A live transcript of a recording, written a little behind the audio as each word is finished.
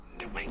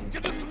wake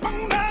you this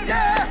morning?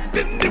 Yeah.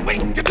 Didn't he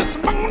wake you this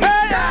morning?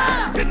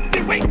 Yeah. Didn't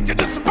he wake you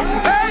this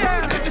morning?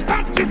 Yeah. Did you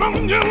start you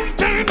on your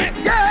journey?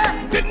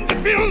 Yeah. Didn't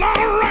you feel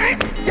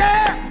alright?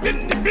 Yeah.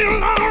 Didn't you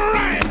feel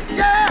alright?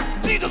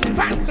 Yeah. Jesus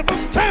Christ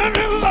was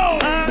turning low.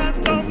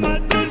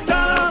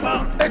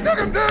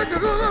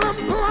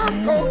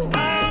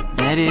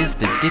 That is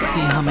the Dixie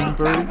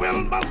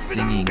Hummingbirds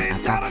singing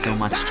I've Got So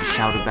Much to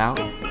Shout About.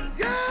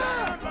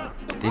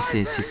 This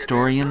is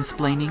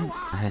Historian-splaining.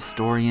 A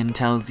historian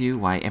tells you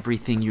why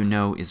everything you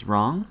know is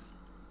wrong.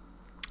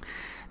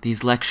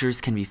 These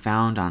lectures can be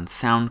found on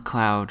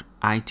SoundCloud,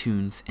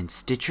 iTunes, and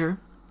Stitcher.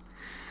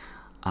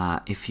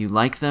 If you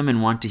like them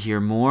and want to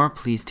hear more,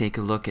 please take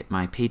a look at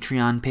my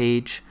Patreon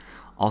page,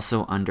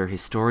 also under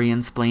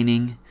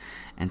Historian-splaining,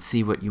 and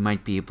see what you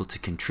might be able to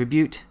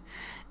contribute.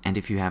 And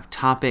if you have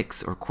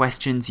topics or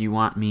questions you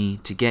want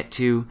me to get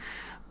to,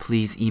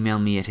 please email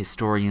me at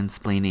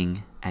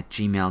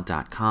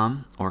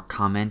historiansplaining@gmail.com or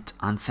comment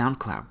on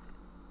SoundCloud.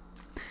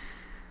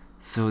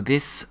 So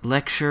this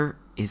lecture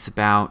is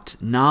about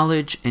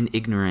knowledge and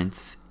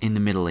ignorance in the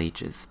Middle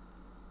Ages,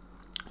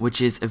 which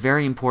is a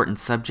very important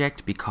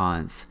subject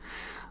because,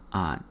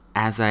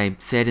 as I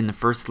said in the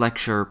first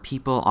lecture,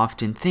 people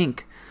often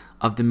think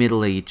of the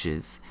Middle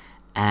Ages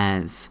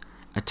as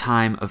a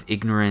time of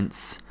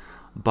ignorance,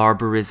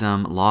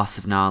 barbarism, loss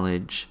of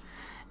knowledge,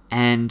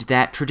 and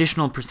that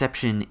traditional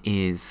perception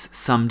is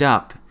summed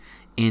up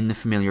in the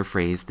familiar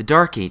phrase, the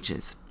Dark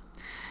Ages.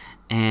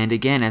 And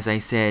again, as I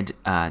said,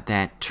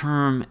 that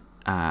term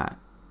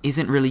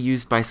isn't really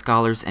used by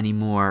scholars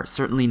anymore,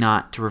 certainly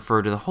not to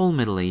refer to the whole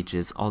Middle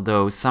Ages,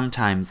 although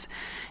sometimes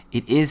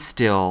it is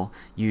still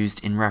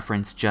used in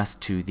reference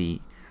just to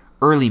the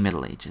early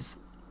Middle Ages.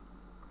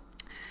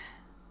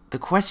 The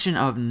question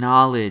of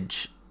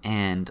knowledge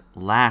and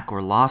lack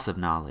or loss of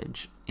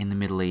knowledge in the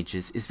Middle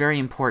Ages is very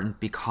important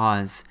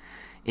because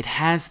it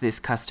has this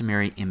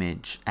customary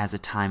image as a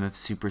time of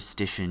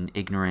superstition,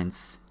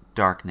 ignorance,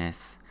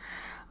 darkness,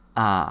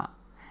 and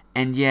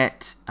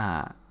it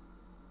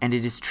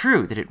is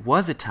true that it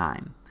was a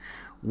time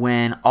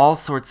when all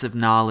sorts of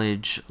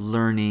knowledge,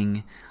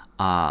 learning,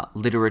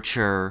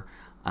 literature,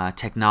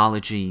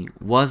 technology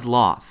was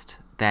lost.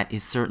 That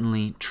is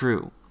certainly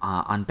true.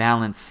 On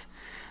balance,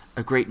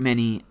 a great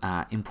many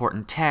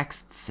important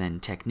texts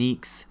and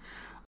techniques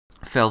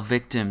fell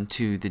victim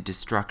to the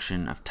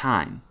destruction of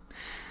time.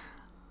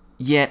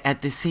 Yet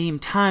at the same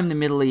time, the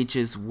Middle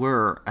Ages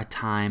were a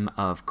time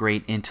of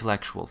great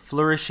intellectual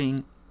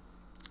flourishing,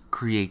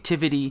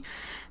 creativity,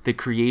 the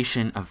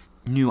creation of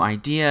new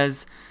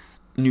ideas,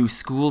 new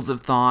schools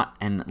of thought,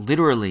 and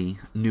literally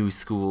new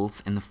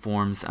schools in the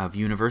forms of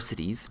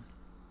universities.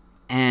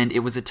 And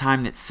it was a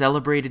time that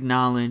celebrated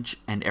knowledge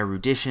and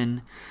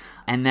erudition,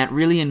 and that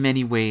really in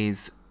many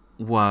ways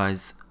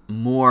was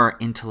more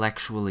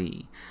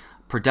intellectually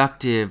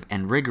productive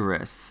and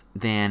rigorous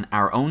than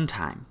our own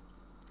time.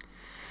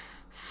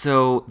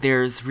 So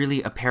there's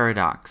really a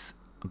paradox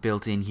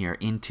built in here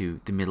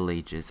into the Middle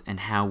Ages and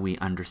how we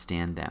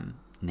understand them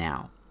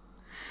now.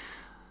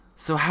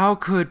 So how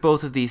could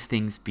both of these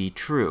things be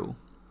true?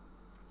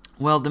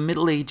 Well, the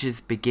Middle Ages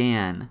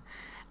began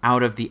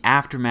out of the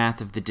aftermath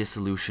of the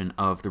dissolution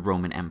of the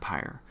Roman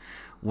Empire,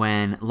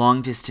 when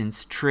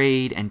long-distance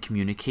trade and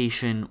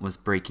communication was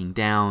breaking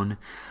down,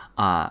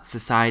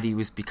 society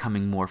was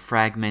becoming more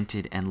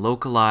fragmented and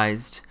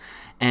localized,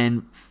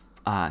 and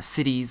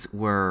cities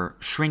were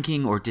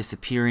shrinking or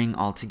disappearing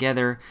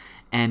altogether,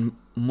 and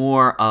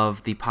more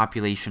of the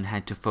population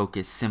had to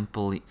focus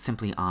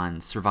simply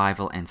on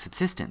survival and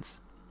subsistence.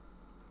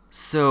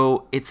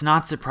 So it's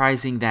not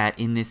surprising that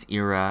in this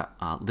era,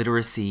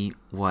 literacy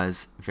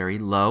was very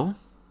low.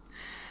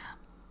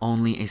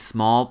 Only a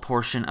small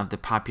portion of the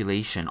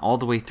population, all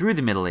the way through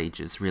the Middle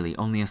Ages, really,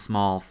 only a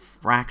small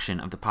fraction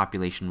of the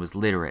population was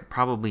literate,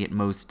 probably at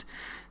most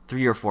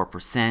 3 or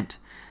 4%,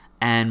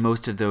 and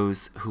most of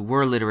those who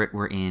were literate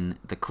were in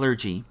the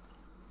clergy.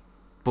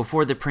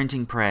 Before the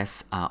printing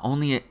press,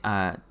 only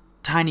a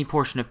tiny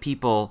portion of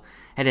people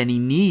had any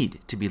need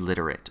to be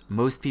literate.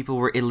 Most people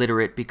were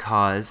illiterate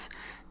because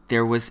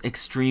there was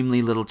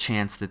extremely little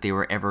chance that they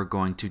were ever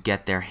going to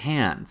get their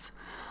hands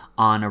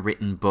on a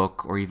written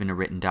book or even a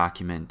written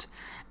document,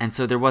 and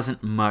so there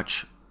wasn't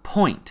much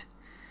point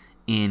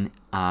in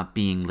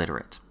being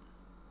literate.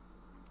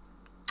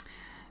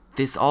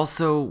 This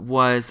also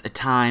was a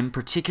time,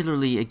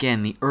 particularly,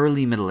 again, the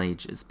early Middle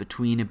Ages,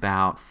 between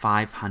about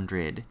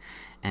 500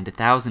 and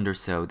 1000 or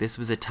so. This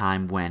was a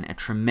time when a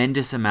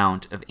tremendous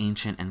amount of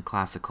ancient and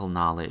classical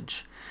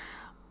knowledge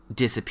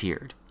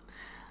disappeared.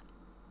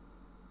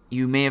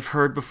 You may have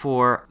heard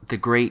before the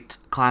great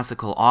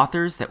classical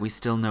authors that we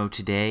still know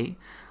today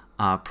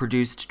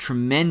produced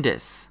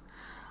tremendous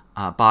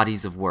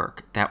bodies of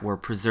work that were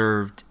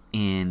preserved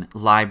in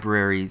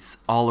libraries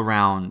all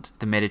around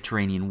the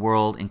Mediterranean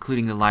world,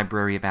 including the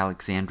Library of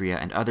Alexandria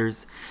and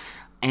others,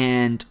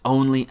 and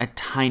only a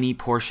tiny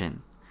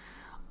portion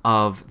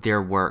of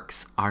their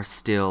works are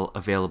still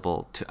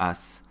available to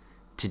us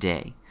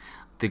today.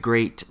 The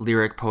great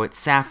lyric poet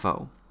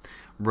Sappho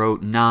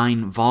wrote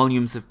 9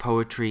 volumes of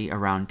poetry,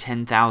 around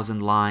 10,000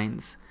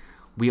 lines.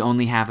 We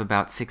only have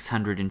about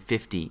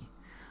 650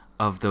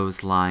 of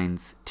those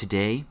lines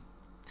today.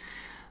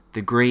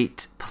 The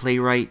great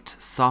playwright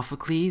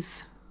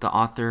Sophocles, the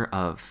author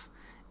of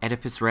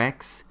Oedipus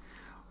Rex,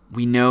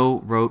 we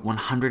know wrote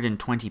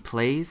 120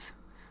 plays.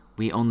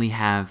 We only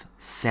have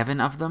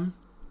 7 of them.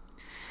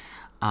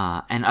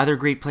 And other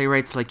great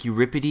playwrights like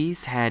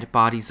Euripides had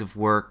bodies of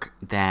work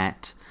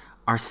that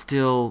are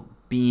still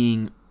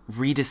being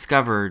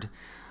rediscovered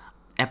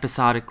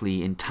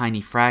episodically in tiny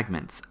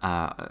fragments.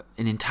 An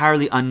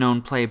entirely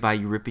unknown play by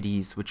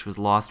Euripides, which was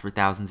lost for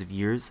thousands of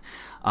years.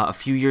 A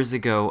few years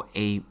ago,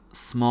 a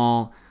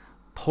small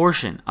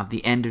portion of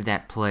the end of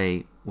that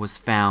play was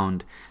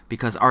found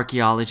because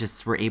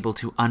archaeologists were able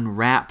to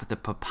unwrap the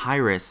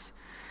papyrus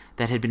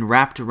that had been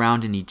wrapped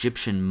around an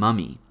Egyptian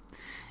mummy,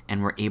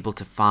 and were able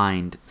to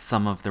find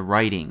some of the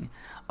writing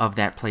of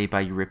that play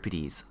by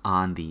Euripides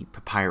on the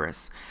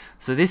papyrus.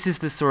 So this is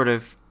the sort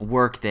of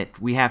work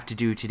that we have to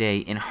do today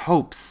in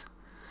hopes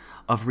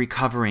of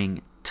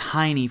recovering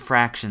tiny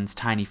fractions,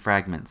 tiny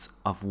fragments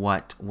of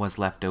what was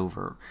left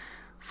over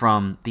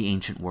from the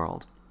ancient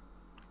world.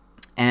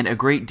 And a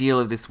great deal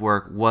of this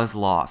work was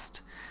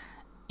lost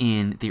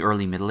in the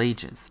early Middle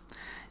Ages.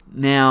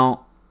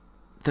 Now,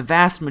 the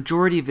vast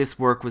majority of this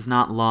work was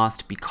not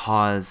lost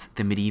because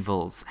the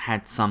medievals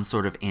had some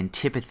sort of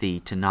antipathy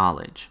to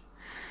knowledge.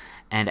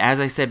 And as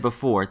I said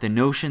before, the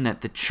notion that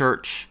the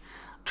church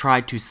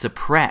tried to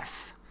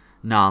suppress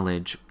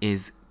knowledge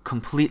is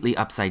completely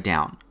upside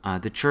down.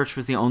 The church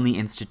was the only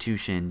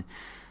institution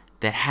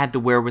that had the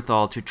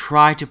wherewithal to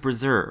try to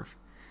preserve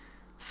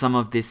some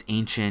of this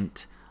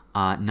ancient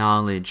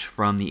knowledge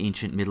from the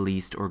ancient Middle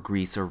East or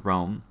Greece or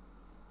Rome.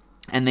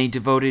 And they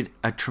devoted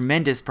a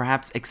tremendous,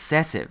 perhaps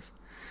excessive,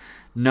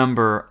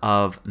 number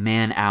of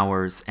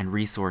man-hours and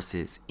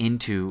resources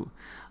into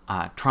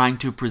trying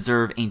to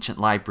preserve ancient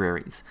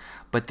libraries.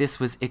 But this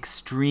was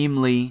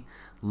extremely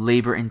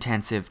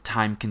labor-intensive,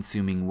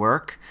 time-consuming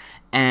work,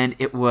 and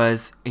it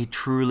was a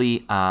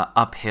truly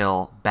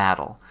uphill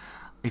battle.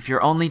 If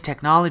your only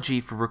technology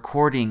for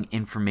recording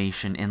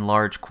information in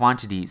large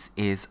quantities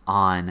is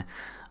on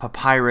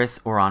papyrus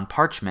or on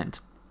parchment,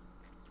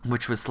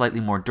 which was slightly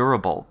more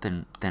durable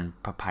than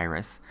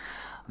papyrus,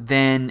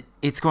 then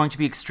it's going to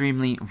be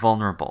extremely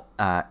vulnerable.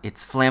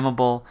 It's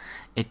flammable,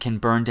 it can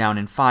burn down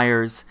in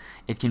fires,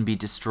 it can be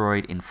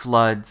destroyed in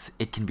floods,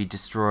 it can be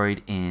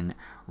destroyed in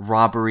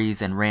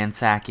robberies and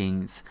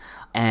ransackings,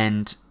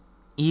 and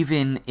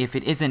even if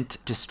it isn't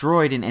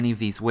destroyed in any of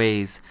these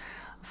ways,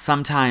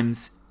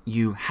 sometimes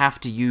you have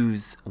to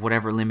use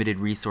whatever limited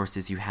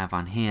resources you have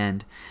on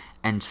hand,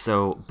 and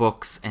so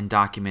books and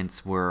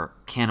documents were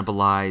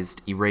cannibalized,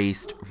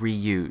 erased,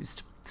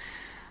 reused.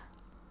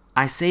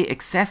 I say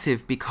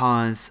excessive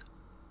because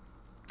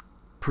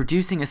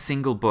producing a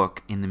single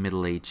book in the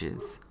Middle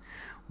Ages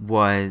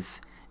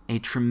was a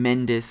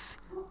tremendous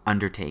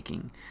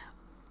undertaking.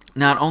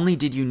 Not only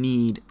did you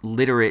need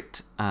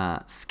literate,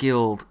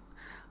 skilled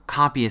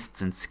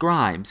copyists and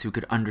scribes who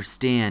could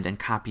understand and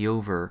copy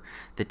over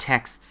the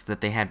texts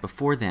that they had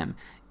before them,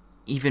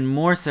 even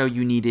more so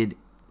you needed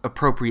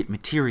appropriate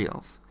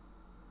materials.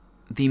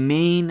 The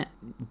main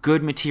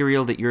good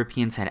material that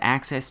Europeans had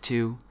access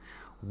to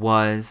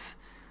was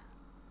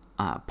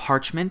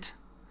parchment,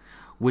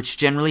 which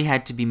generally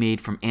had to be made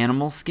from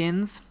animal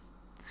skins,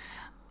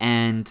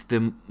 and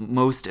the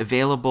most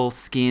available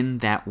skin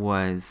that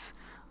was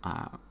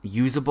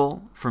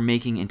usable for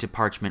making into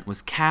parchment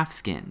was calf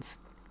skins.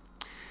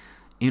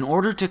 In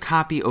order to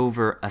copy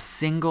over a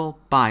single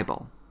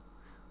Bible,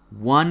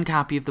 one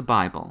copy of the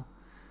Bible,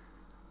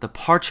 the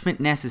parchment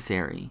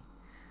necessary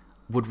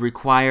would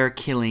require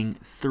killing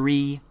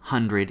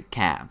 300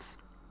 calves.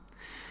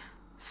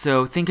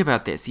 So think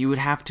about this. You would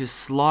have to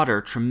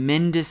slaughter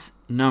tremendous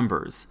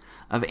numbers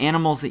of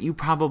animals that you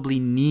probably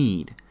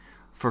need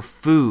for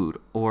food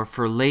or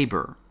for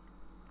labor,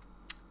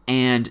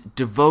 and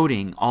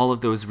devoting all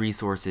of those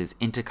resources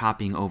into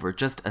copying over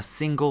just a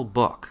single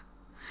book.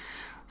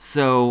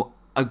 So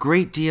a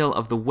great deal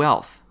of the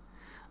wealth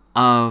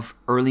of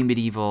early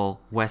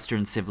medieval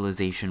Western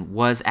civilization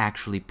was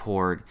actually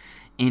poured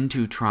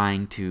into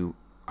trying to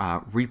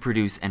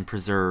reproduce and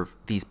preserve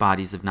these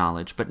bodies of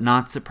knowledge. But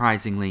not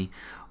surprisingly,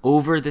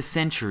 over the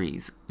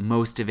centuries,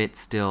 most of it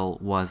still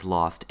was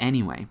lost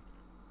anyway.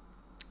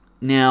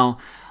 Now,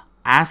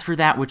 as for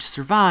that which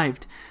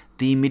survived,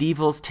 the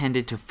medievals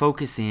tended to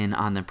focus in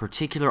on the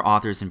particular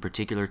authors and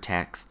particular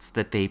texts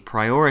that they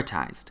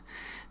prioritized,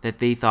 that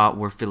they thought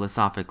were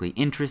philosophically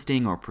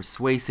interesting or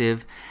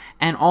persuasive,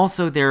 and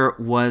also there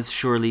was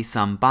surely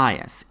some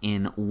bias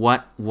in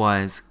what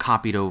was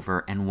copied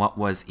over and what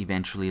was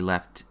eventually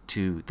left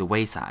to the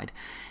wayside.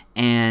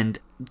 And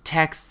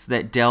texts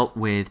that dealt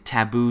with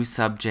taboo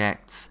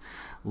subjects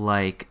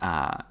like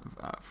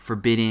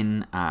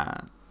forbidden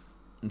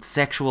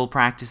sexual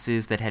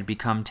practices that had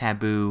become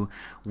taboo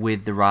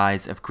with the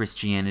rise of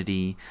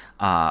Christianity,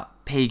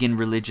 pagan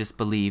religious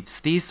beliefs,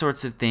 these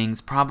sorts of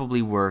things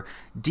probably were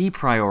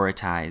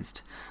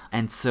deprioritized.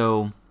 And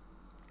so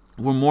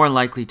were more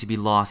likely to be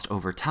lost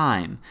over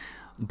time,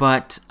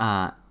 but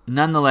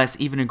nonetheless,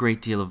 even a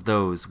great deal of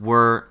those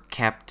were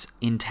kept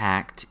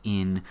intact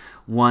in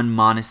one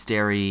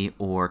monastery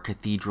or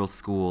cathedral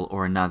school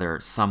or another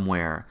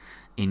somewhere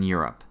in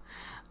Europe.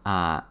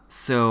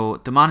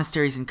 So the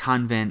monasteries and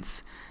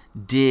convents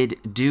did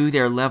do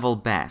their level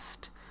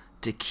best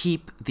to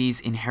keep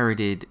these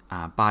inherited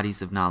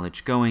bodies of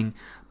knowledge going,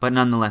 but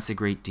nonetheless a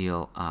great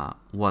deal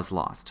was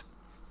lost.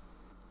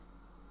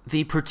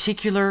 The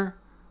particular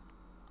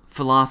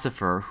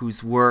philosopher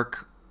whose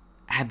work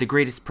had the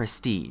greatest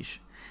prestige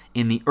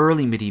in the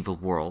early medieval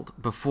world,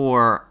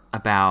 before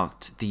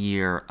about the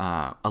year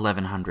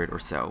 1100 or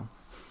so,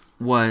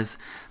 was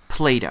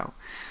Plato.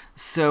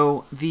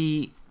 So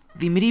the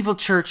medieval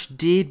church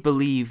did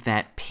believe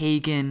that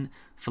pagan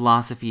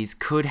philosophies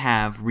could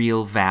have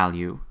real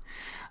value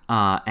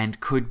and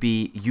could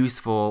be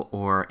useful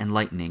or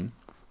enlightening,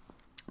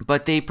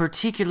 but they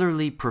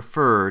particularly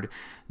preferred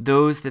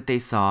those that they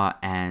saw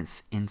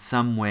as in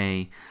some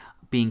way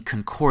being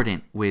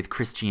concordant with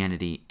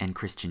Christianity and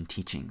Christian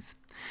teachings.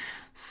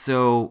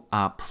 So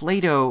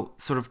Plato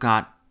sort of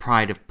got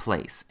pride of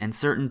place, and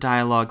certain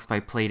dialogues by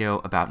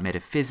Plato about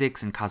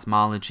metaphysics and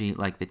cosmology,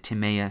 like the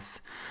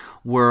Timaeus,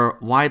 were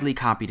widely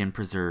copied and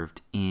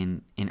preserved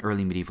in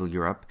early medieval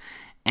Europe.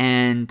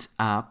 And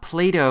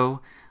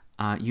Plato,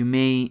 you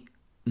may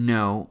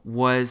know,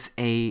 was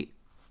a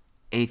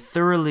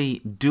thoroughly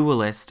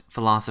dualist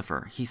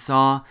philosopher. He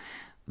saw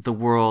the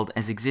world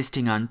as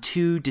existing on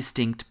two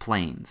distinct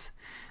planes.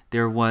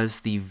 There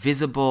was the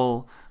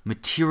visible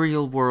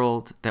material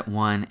world that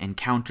one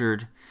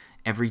encountered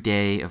every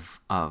day of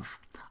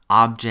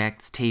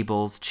objects,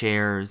 tables,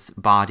 chairs,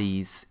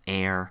 bodies,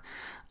 air.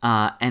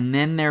 And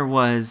then there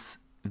was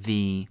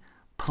the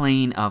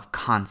plane of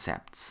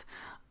concepts,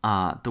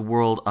 the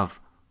world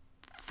of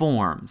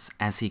forms,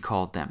 as he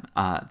called them,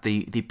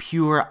 the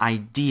pure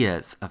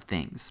ideas of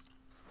things.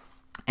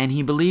 And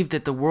he believed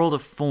that the world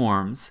of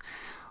forms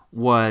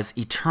was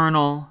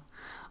eternal,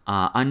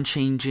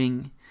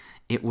 unchanging.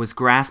 It was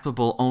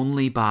graspable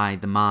only by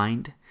the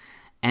mind,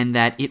 and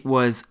that it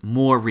was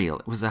more real.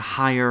 It was a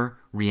higher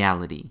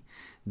reality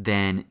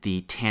than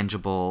the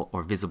tangible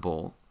or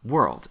visible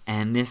world.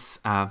 And this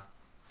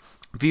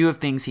view of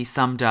things he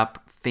summed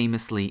up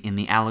famously in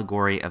the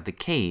allegory of the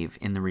cave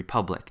in the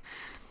Republic,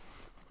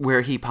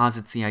 where he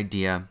posits the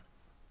idea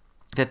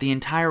that the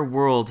entire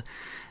world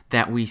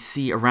that we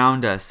see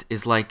around us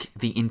is like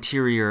the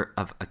interior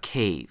of a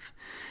cave.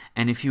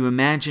 And if you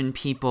imagine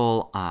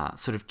people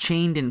sort of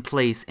chained in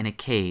place in a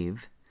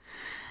cave,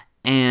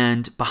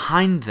 and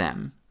behind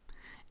them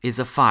is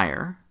a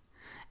fire,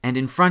 and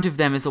in front of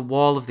them is a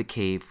wall of the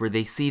cave where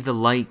they see the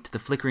light, the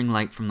flickering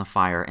light from the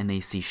fire, and they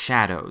see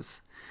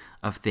shadows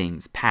of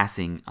things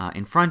passing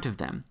in front of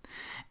them.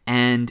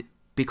 And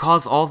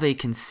because all they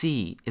can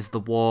see is the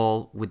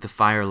wall with the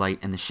firelight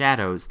and the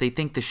shadows, they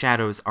think the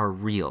shadows are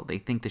real. They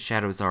think the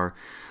shadows are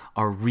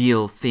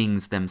real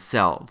things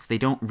themselves. They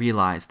don't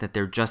realize that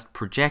they're just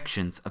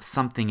projections of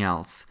something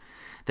else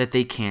that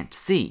they can't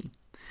see.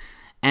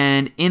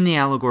 And in the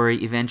allegory,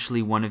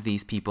 eventually one of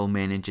these people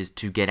manages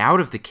to get out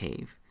of the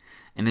cave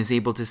and is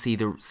able to see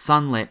the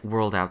sunlit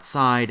world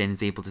outside and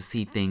is able to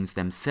see things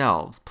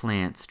themselves,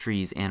 plants,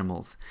 trees,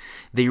 animals.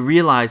 They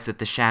realize that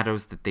the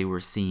shadows that they were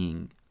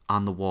seeing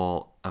on the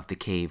wall of the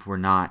cave were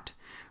not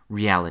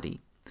reality.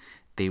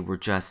 They were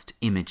just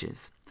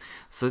images.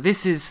 So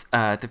this is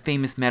the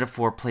famous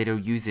metaphor Plato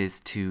uses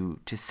to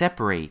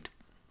separate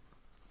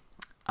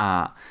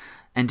and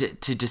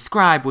to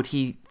describe what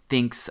he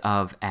thinks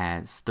of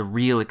as the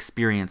real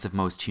experience of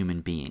most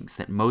human beings,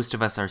 that most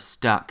of us are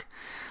stuck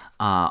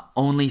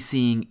only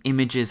seeing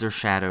images or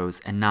shadows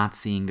and not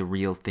seeing the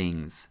real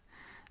things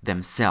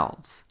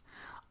themselves,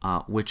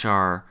 which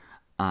are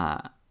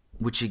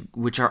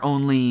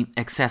only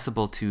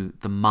accessible to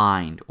the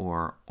mind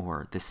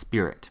or the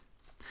spirit.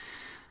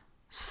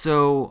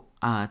 So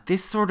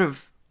this sort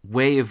of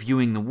way of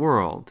viewing the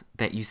world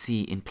that you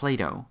see in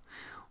Plato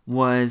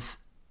was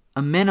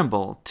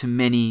amenable to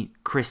many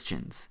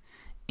Christians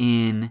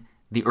in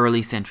the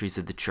early centuries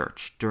of the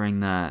church,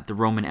 during the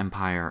Roman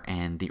Empire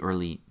and the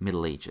early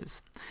Middle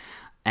Ages.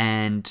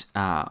 And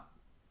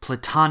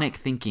Platonic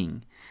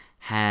thinking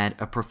had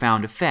a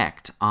profound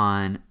effect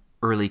on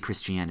early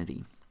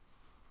Christianity.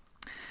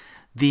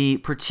 The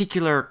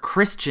particular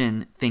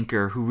Christian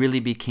thinker who really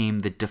became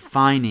the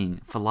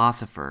defining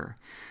philosopher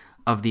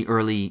of the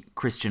early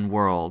Christian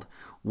world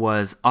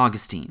was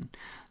Augustine.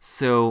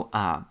 So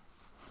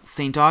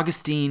St.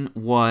 Augustine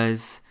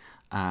was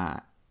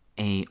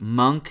a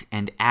monk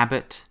and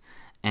abbot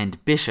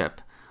and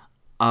bishop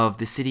of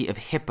the city of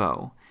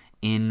Hippo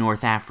in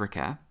North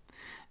Africa,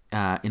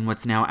 in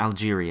what's now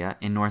Algeria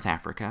in North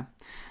Africa,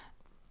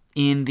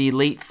 in the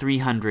late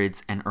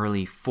 300s and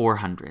early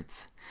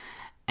 400s.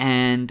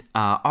 And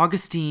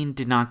Augustine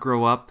did not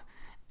grow up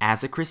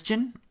as a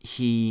Christian.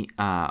 He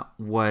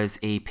was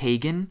a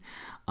pagan.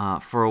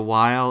 For a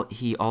while,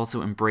 he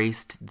also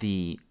embraced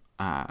the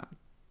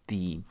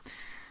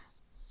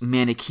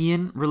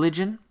Manichaean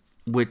religion.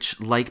 which,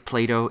 like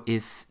Plato,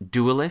 is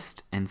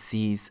dualist and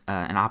sees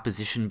an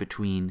opposition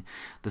between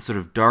the sort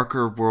of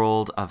darker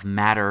world of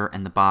matter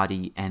and the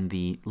body and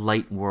the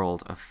light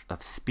world of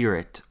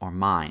spirit or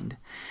mind.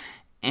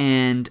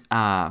 And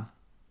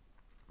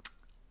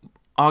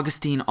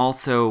Augustine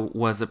also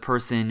was a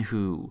person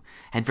who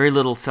had very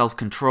little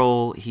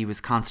self-control. He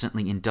was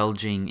constantly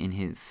indulging in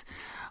his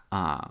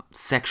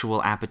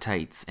sexual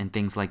appetites and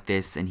things like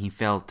this, and he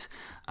felt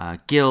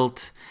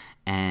guilt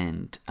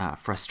and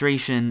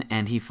frustration,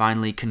 and he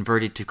finally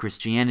converted to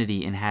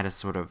Christianity and had a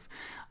sort of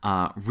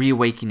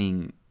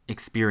reawakening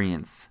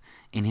experience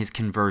in his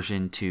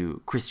conversion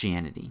to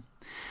Christianity.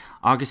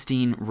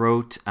 Augustine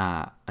wrote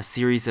a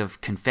series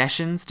of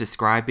confessions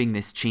describing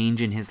this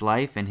change in his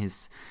life and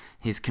his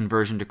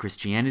conversion to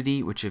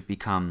Christianity, which have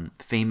become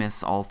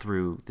famous all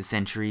through the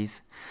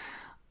centuries.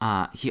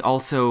 He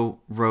also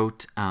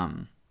wrote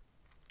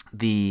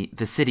The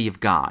City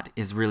of God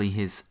is really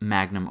his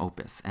magnum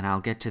opus, and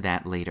I'll get to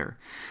that later.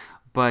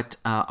 But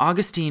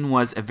Augustine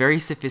was a very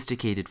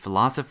sophisticated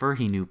philosopher.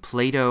 He knew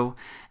Plato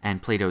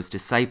and Plato's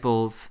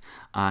disciples.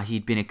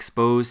 He'd been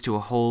exposed to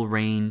a whole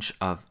range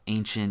of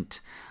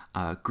ancient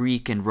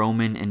Greek and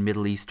Roman and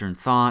Middle Eastern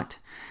thought,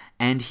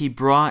 and he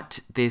brought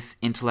this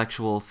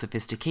intellectual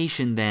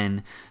sophistication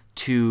then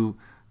to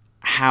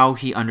how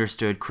he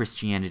understood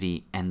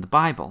Christianity and the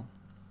Bible.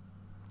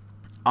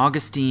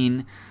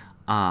 Augustine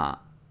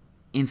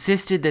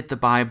insisted that the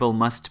Bible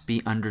must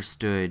be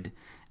understood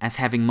as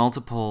having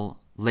multiple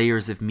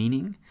layers of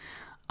meaning,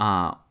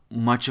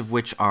 much of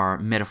which are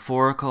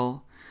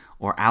metaphorical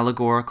or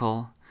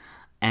allegorical,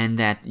 and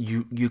that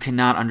you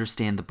cannot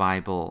understand the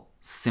Bible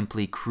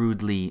simply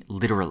crudely,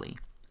 literally.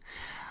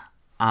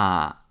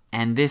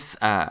 And this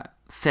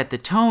set the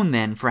tone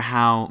then for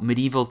how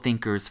medieval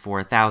thinkers for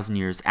 1,000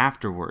 years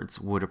afterwards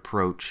would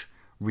approach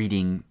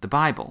reading the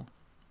Bible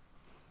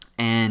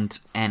and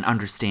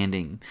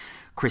understanding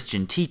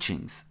Christian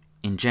teachings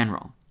in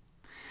general.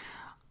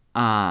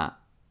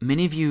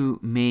 Many of you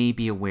may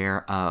be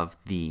aware of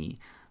the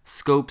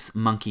Scopes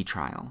monkey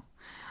trial,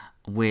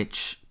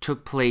 which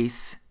took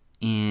place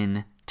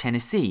in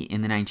Tennessee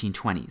in the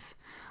 1920s,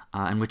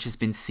 and which has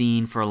been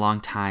seen for a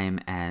long time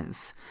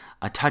as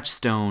a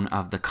touchstone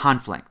of the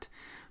conflict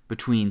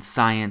between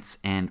science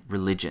and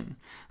religion.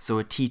 So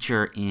a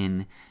teacher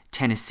in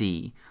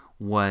Tennessee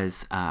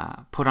was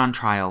put on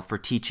trial for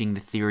teaching the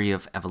theory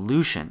of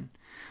evolution,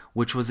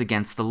 which was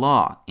against the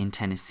law in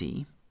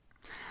Tennessee.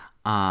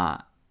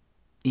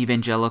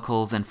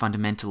 Evangelicals and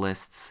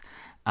fundamentalists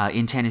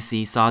in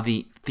Tennessee saw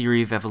the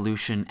theory of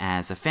evolution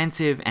as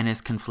offensive and as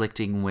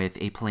conflicting with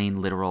a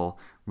plain literal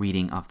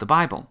reading of the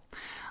Bible.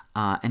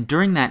 And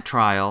during that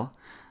trial,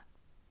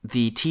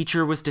 the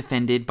teacher was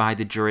defended by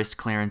the jurist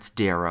Clarence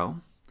Darrow.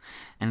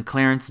 And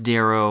Clarence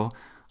Darrow,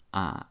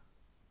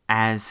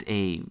 as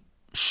a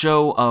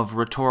show of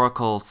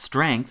rhetorical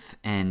strength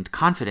and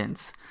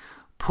confidence,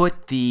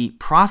 put the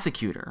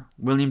prosecutor,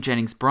 William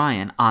Jennings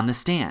Bryan, on the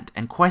stand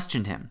and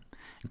questioned him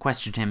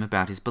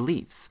about his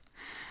beliefs.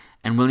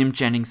 And William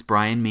Jennings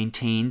Bryan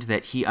maintained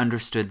that he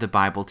understood the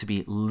Bible to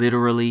be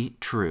literally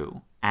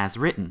true, as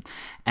written.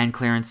 And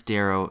Clarence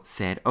Darrow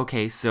said,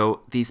 okay,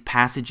 so these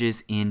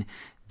passages in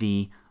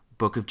the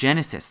book of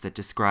Genesis that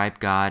describe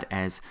God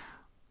as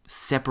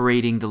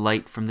separating the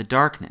light from the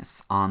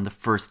darkness on the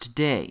first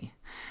day,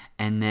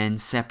 and then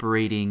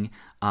separating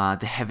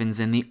the heavens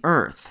and the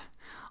earth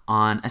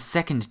on a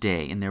second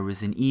day, and there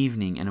was an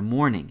evening and a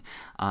morning,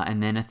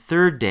 and then a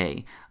third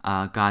day,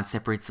 God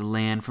separates the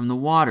land from the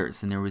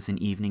waters, and there was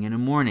an evening and a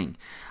morning.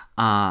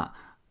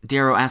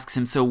 Darrow asks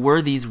him, so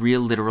were these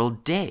real literal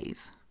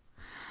days?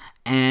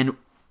 And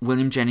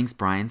William Jennings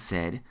Bryan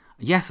said,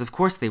 yes, of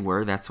course they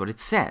were, that's what it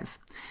says.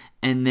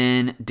 And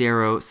then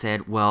Darrow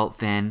said, well,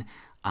 then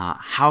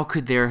how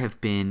could there have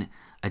been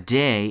a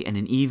day and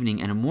an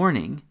evening and a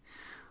morning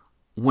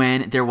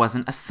when there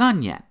wasn't a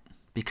sun yet?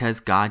 Because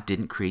God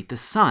didn't create the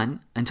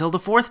sun until the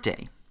fourth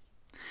day.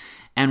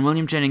 And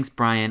William Jennings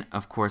Bryan,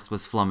 of course,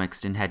 was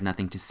flummoxed and had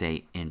nothing to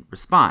say in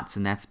response,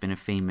 and that's been a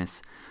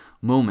famous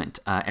moment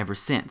ever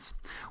since.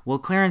 Well,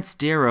 Clarence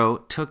Darrow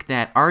took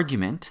that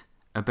argument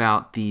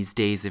about these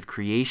days of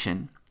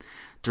creation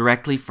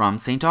directly from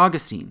St.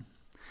 Augustine.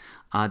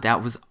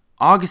 That was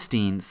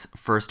Augustine's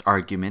first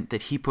argument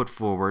that he put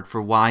forward for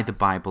why the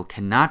Bible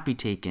cannot be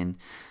taken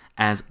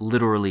as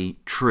literally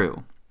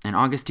true. And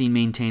Augustine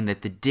maintained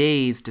that the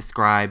days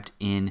described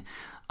in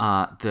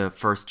the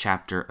first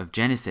chapter of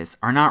Genesis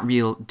are not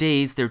real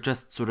days, they're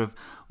just sort of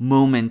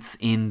moments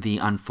in the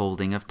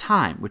unfolding of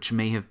time, which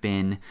may have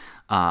been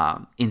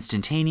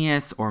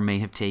instantaneous or may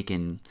have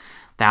taken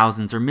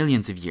thousands or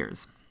millions of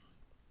years.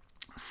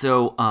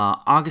 So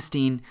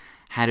Augustine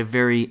had a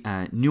very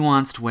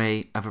nuanced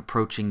way of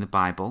approaching the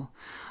Bible.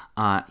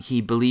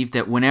 He believed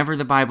that whenever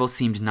the Bible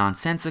seemed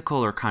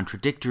nonsensical or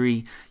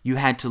contradictory, you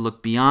had to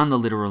look beyond the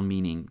literal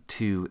meaning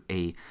to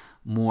a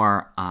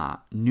more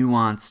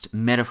nuanced,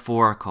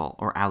 metaphorical,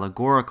 or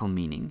allegorical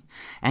meaning.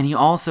 And he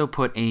also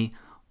put a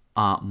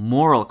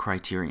moral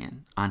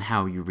criterion on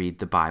how you read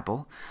the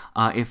Bible.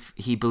 If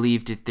he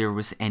believed if there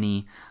was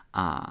any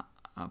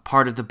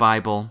part of the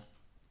Bible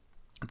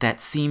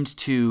that seemed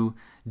to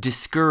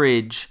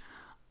discourage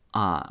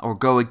or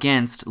go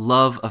against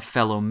love of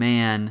fellow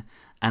man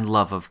and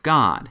love of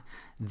God,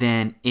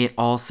 then it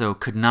also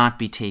could not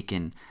be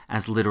taken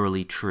as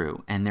literally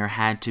true, and there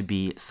had to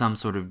be some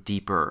sort of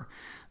deeper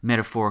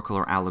metaphorical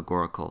or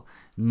allegorical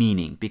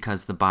meaning,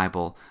 because the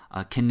Bible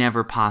can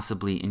never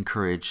possibly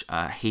encourage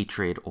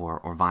hatred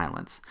or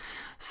violence.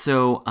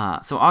 So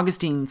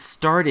Augustine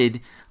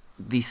started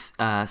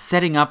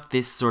setting up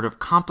this sort of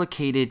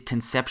complicated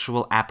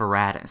conceptual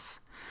apparatus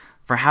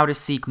for how to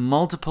seek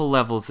multiple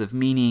levels of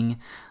meaning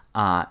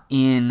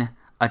in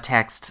a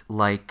text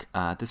like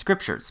the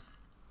Scriptures.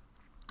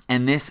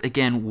 And this,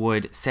 again,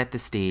 would set the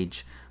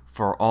stage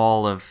for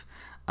all of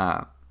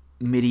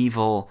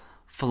medieval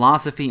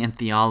philosophy and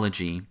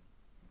theology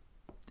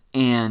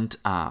and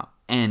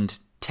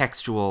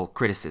textual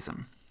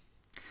criticism.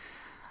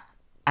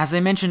 As I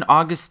mentioned,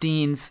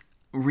 Augustine's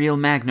real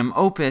magnum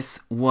opus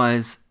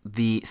was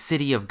The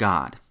City of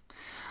God,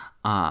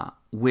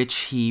 which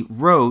he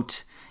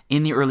wrote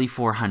in the early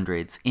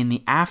 400s in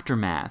the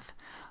aftermath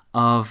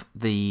of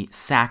the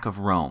sack of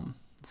Rome.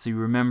 So you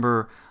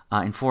remember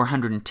in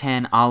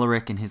 410,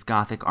 Alaric and his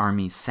Gothic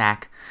armies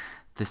sack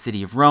the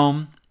city of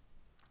Rome,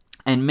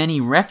 and many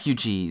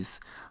refugees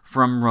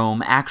from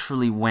Rome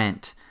actually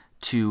went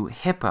to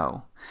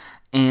Hippo,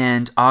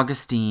 and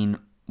Augustine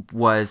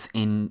was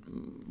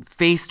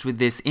faced with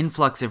this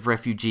influx of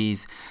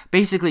refugees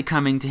basically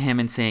coming to him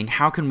and saying,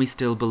 how can we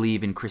still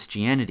believe in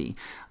Christianity?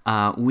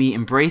 We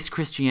embraced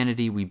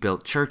Christianity, we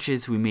built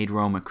churches, we made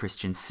Rome a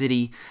Christian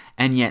city,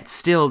 and yet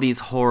still these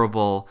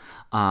horrible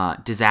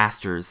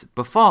disasters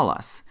befall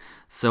us.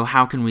 So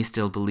how can we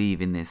still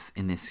believe in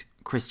this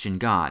Christian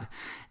God?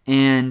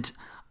 And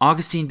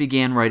Augustine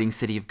began writing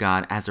City of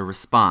God as a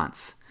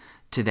response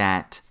to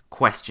that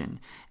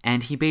question.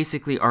 And he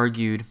basically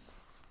argued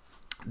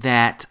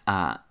that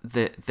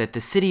that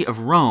the city of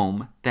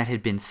Rome that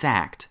had been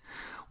sacked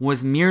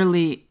was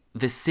merely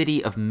the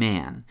city of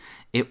man.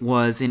 It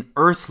was an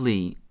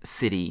earthly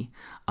city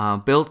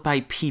built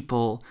by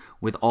people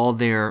with all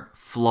their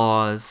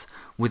flaws,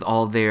 with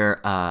all their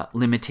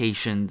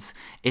limitations.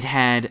 It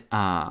had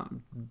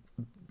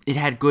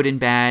good and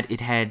bad.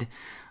 It had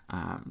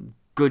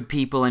good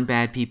people and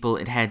bad people.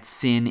 It had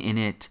sin in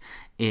it.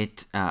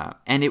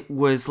 And it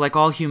was like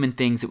all human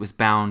things. It was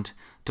bound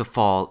to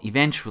fall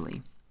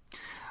eventually.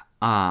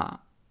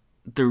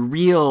 The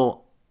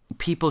real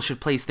people should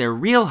place their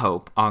real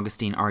hope,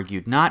 Augustine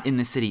argued, not in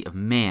the city of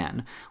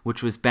man,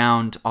 which was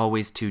bound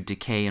always to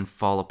decay and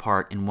fall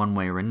apart in one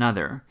way or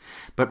another,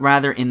 but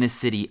rather in the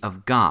city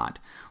of God,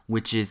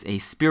 which is a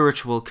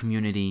spiritual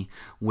community,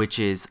 which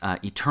is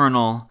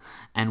eternal,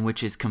 and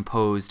which is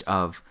composed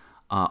of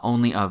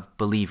only of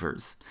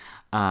believers.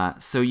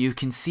 So you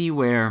can see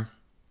where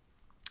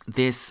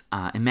this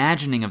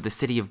imagining of the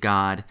city of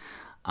God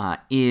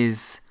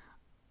is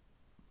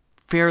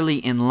fairly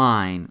in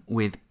line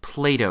with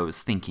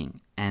Plato's thinking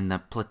and the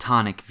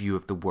Platonic view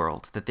of the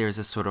world, that there's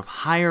a sort of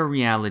higher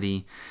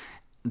reality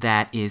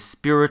that is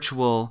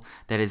spiritual,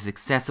 that is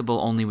accessible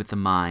only with the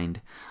mind,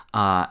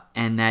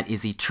 and that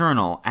is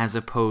eternal, as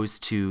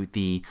opposed to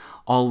the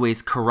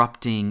always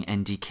corrupting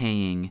and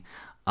decaying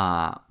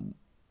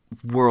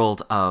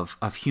world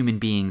of human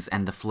beings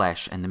and the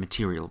flesh and the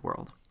material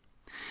world.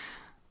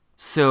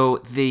 So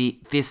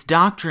this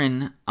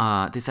doctrine,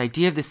 this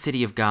idea of the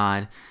city of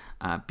God,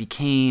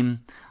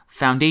 became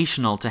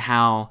foundational to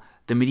how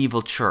the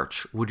medieval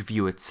church would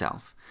view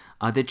itself.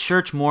 The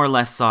church more or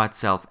less saw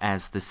itself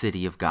as the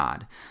city of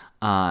God,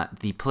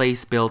 the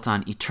place built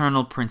on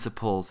eternal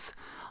principles,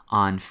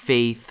 on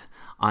faith,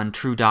 on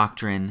true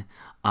doctrine,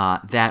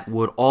 that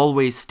would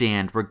always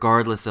stand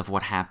regardless of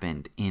what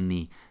happened in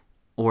the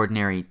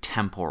ordinary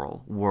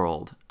temporal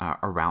world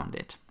around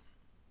it.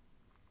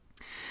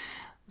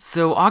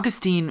 So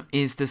Augustine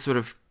is this sort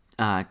of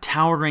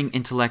towering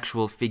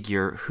intellectual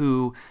figure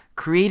who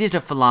created a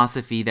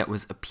philosophy that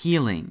was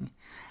appealing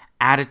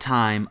at a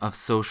time of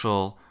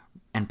social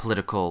and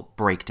political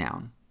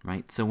breakdown,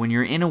 right? So when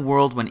you're in a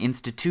world when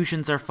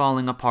institutions are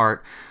falling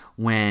apart,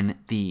 when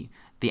the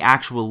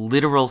actual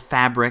literal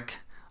fabric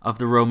of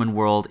the Roman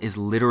world is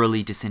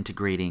literally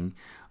disintegrating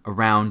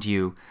around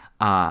you,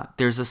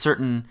 there's a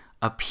certain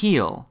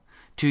appeal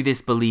to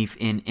this belief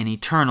in an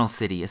eternal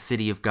city, a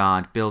city of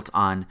God built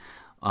on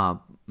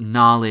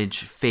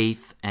knowledge,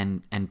 faith,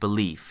 and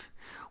belief,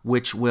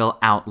 which will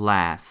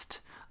outlast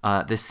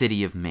the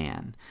city of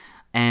man.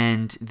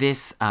 And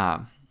this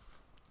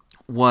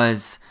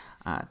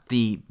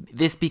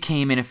this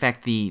became in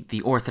effect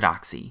the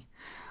orthodoxy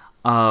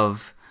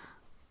of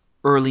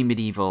early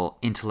medieval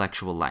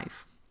intellectual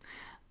life.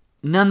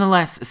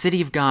 Nonetheless,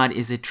 City of God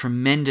is a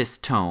tremendous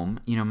tome.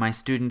 You know, my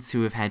students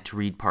who have had to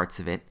read parts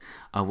of it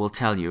will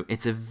tell you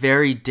it's a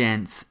very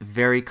dense,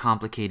 very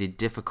complicated,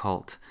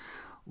 difficult,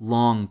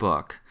 long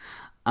book,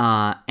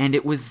 and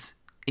it was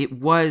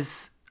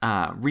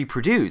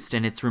reproduced,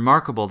 and it's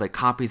remarkable that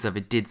copies of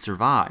it did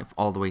survive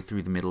all the way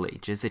through the Middle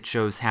Ages. It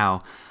shows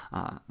how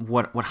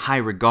what high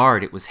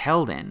regard it was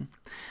held in.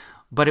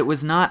 but it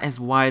was not as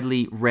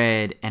widely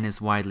read and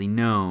as widely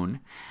known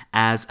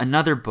as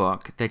another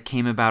book that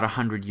came about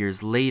 100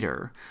 years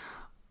later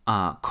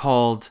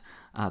called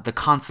The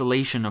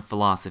Consolation of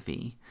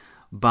Philosophy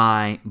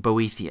by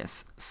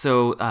Boethius.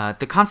 So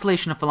The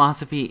Consolation of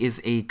Philosophy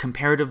is a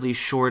comparatively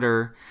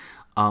shorter,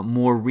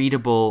 more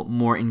readable,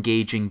 more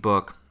engaging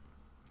book,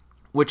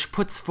 which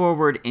puts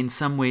forward in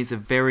some ways a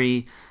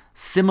very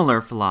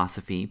similar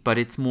philosophy, but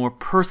it's more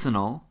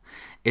personal.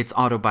 It's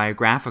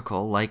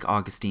autobiographical, like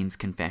Augustine's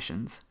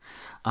Confessions.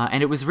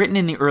 And it was written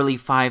in the early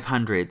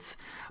 500s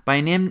by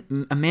a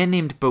man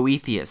named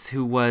Boethius,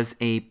 who was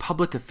a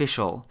public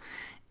official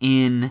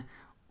in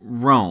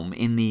Rome,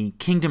 in the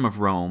Kingdom of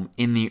Rome,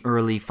 in the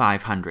early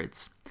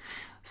 500s.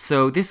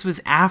 So this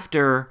was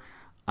after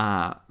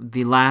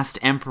the last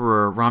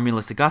emperor,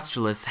 Romulus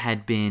Augustulus,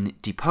 had been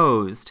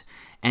deposed,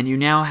 and you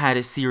now had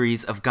a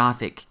series of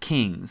Gothic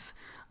kings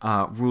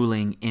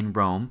ruling in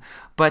Rome,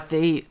 but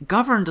they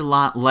governed a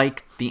lot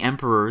like the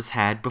emperors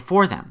had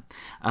before them.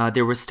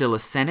 There was still a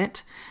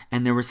senate,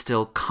 and there were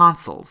still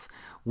consuls,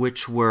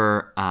 which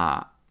were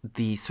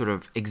the sort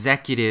of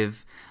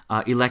executive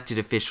elected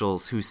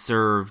officials who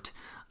served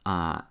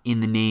in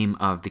the name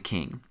of the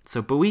king.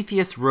 So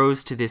Boethius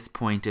rose to this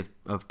point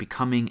of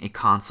becoming a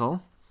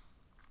consul,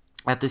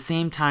 at the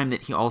same time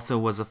that he also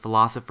was a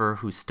philosopher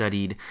who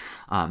studied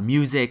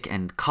music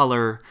and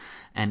color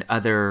and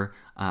other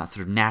sort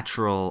of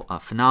natural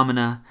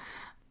phenomena.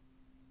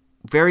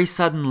 Very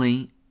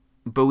suddenly,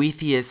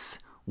 Boethius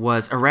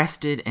was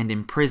arrested and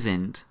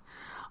imprisoned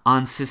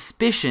on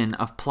suspicion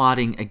of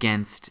plotting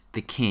against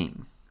the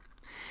king.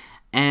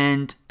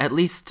 And at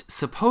least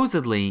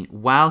supposedly,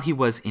 while he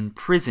was in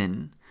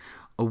prison,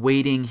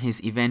 awaiting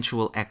his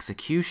eventual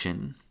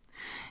execution,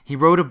 he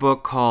wrote a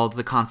book called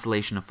The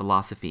Consolation of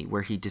Philosophy,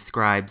 where he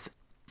describes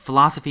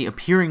philosophy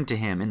appearing to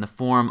him in the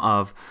form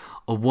of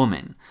a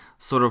woman,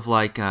 sort of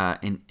like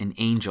an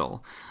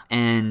angel,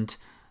 and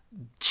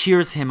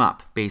cheers him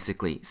up,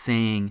 basically,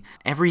 saying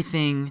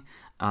everything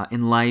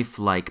in life,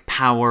 like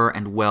power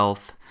and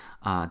wealth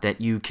that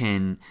you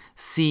can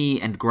see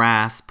and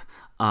grasp,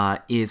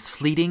 is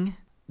fleeting.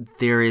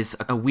 There is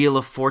a wheel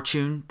of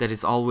fortune that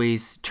is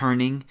always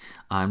turning.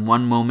 In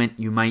one moment,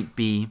 you might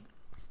be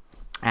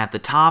at the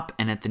top,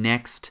 and at the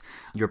next,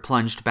 you're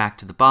plunged back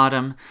to the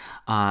bottom.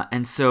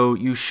 And so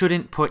you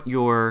shouldn't put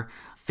your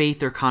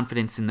faith or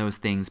confidence in those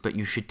things, but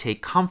you should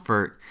take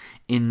comfort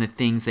in the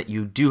things that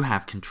you do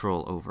have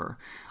control over.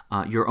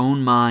 Your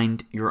own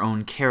mind, your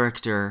own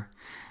character,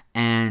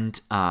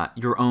 and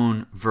your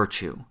own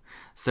virtue.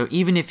 So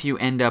even if you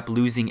end up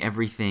losing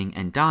everything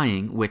and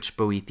dying, which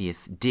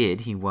Boethius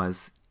did, he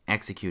was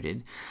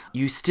executed,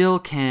 you still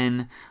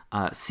can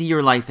see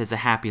your life as a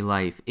happy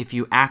life if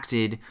you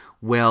acted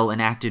well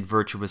and acted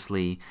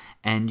virtuously,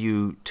 and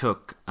you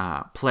took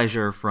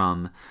pleasure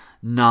from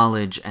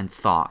knowledge and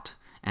thought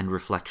and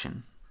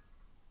reflection.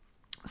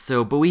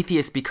 So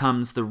Boethius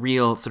becomes the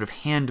real sort of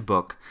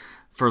handbook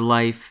for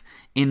life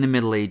in the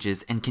Middle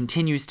Ages and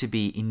continues to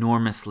be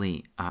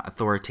enormously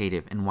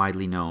authoritative and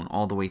widely known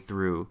all the way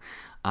through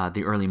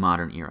the early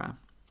modern era.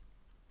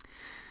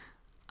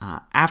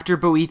 After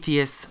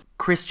Boethius,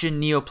 Christian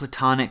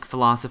Neoplatonic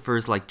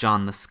philosophers like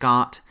John the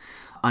Scot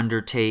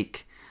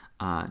undertake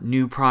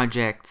new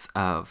projects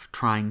of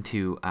trying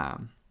to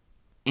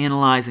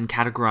analyze and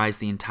categorize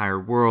the entire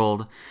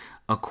world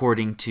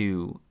according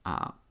to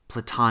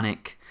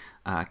Platonic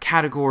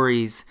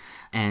categories,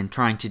 and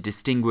trying to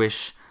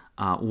distinguish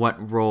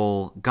what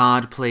role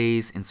God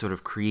plays in sort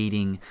of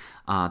creating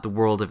the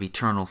world of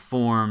eternal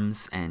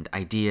forms and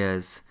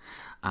ideas.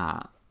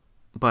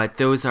 But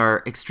those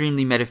are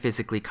extremely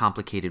metaphysically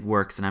complicated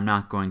works, and I'm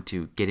not going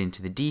to get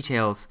into the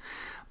details.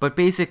 But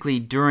basically,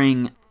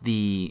 during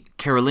the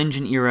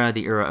Carolingian era,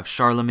 the era of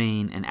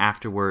Charlemagne, and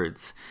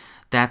afterwards,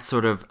 that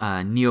sort of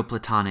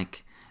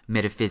Neoplatonic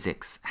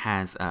metaphysics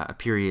has a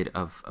period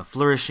of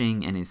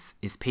flourishing and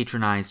is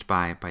patronized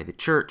by the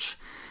church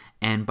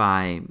and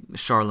by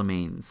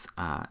Charlemagne's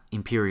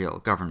imperial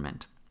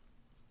government.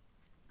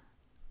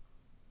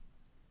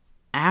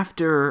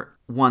 After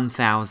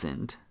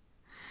 1000,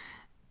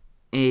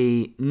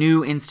 a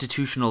new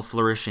institutional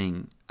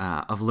flourishing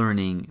of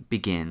learning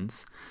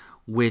begins,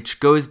 which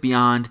goes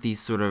beyond these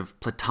sort of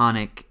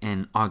Platonic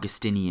and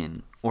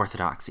Augustinian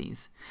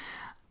orthodoxies.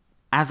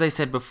 As I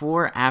said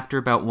before, after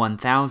about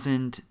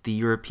 1000, the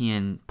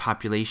European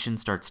population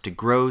starts to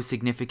grow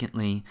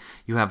significantly.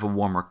 You have a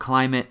warmer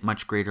climate,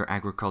 much greater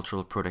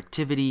agricultural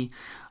productivity,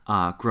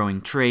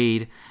 growing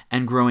trade,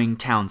 and growing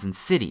towns and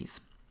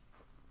cities.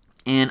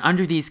 And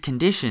under these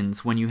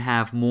conditions, when you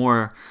have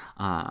more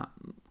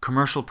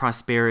commercial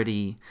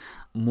prosperity,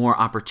 more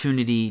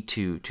opportunity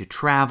to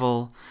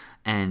travel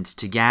and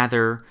to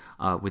gather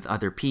with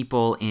other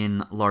people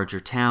in larger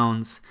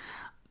towns,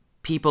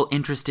 people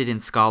interested in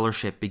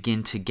scholarship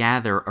begin to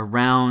gather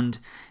around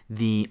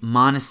the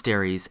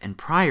monasteries and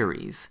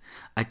priories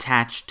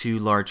attached to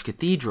large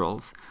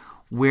cathedrals,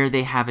 where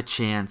they have a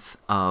chance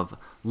of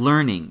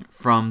learning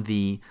from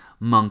the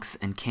monks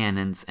and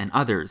canons and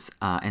others,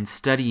 and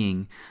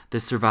studying the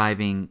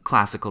surviving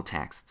classical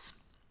texts.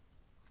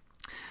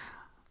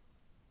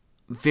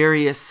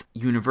 various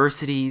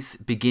universities,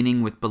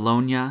 beginning with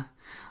Bologna,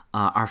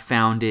 are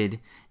founded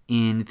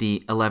in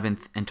the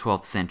 11th and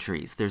 12th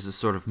centuries. There's a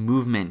sort of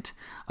movement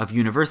of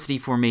university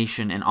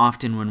formation, and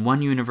often when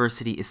one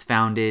university is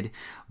founded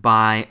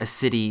by a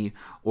city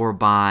or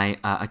by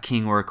a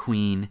king or a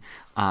queen,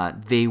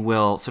 they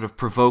will sort of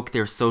provoke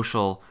their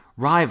social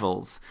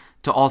rivals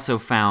to also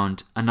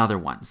found another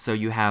one. So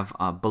you have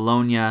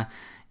Bologna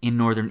in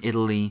northern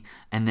Italy,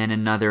 and then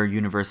another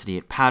university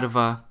at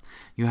Padua.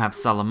 You have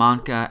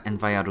Salamanca and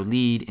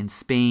Valladolid in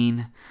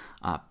Spain,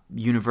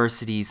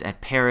 universities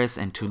at Paris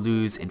and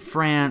Toulouse in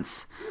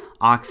France,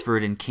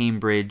 Oxford and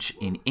Cambridge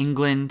in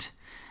England,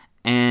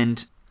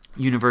 and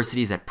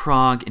universities at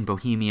Prague in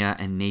Bohemia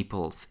and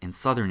Naples in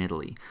southern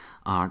Italy.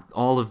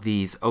 All of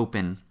these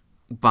open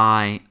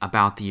by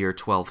about the year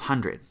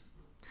 1200.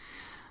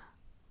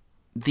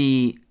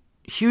 The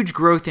huge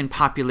growth in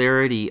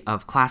popularity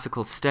of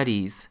classical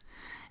studies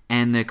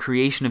and the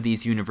creation of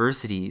these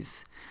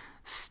universities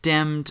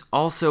stemmed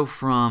also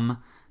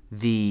from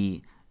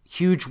the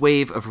huge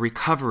wave of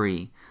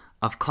recovery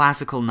of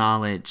classical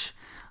knowledge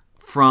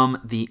from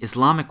the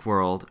Islamic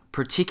world,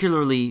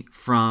 particularly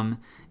from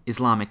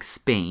Islamic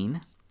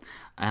Spain.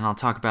 And I'll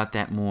talk about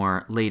that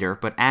more later.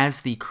 But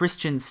as the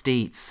Christian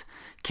states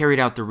carried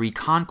out the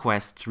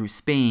reconquest through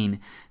Spain,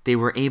 they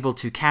were able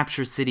to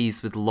capture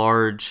cities with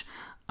large,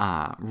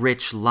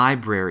 rich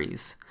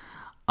libraries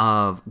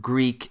of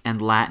Greek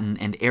and Latin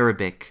and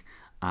Arabic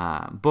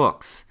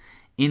books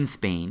in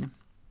Spain.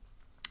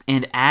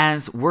 And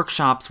as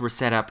workshops were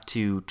set up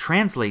to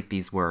translate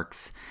these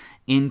works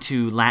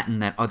into Latin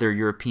that other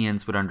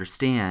Europeans would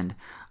understand,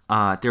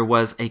 there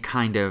was a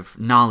kind of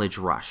knowledge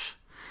rush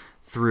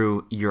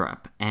through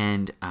Europe.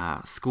 And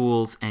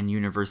schools and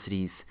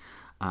universities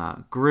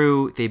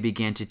grew. They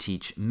began to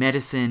teach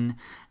medicine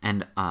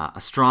and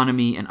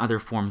astronomy and other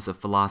forms of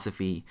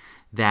philosophy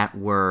that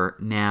were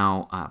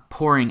now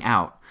pouring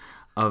out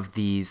of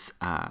these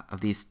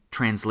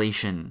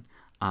translation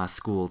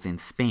schools in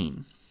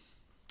Spain.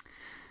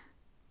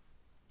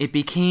 It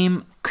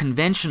became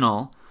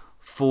conventional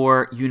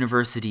for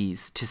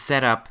universities to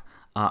set up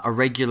a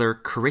regular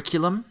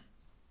curriculum,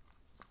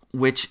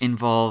 which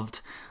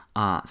involved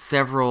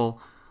several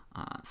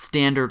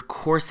standard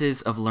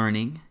courses of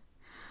learning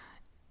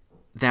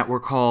that were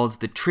called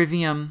the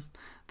trivium,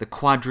 the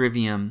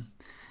quadrivium,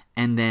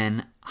 and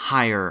then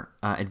higher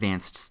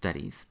advanced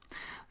studies.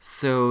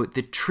 So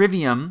the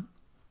trivium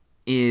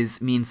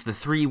means the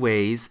three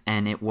ways,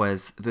 and it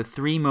was the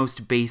three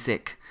most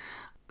basic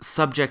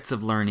subjects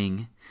of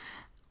learning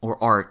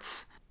or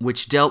arts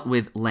which dealt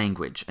with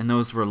language, and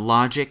those were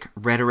logic,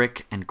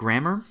 rhetoric, and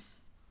grammar.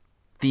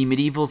 The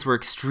medievals were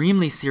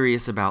extremely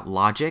serious about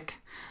logic,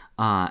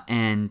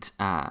 and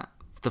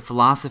the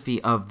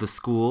philosophy of the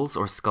schools,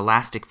 or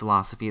scholastic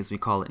philosophy as we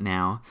call it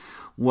now,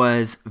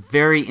 was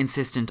very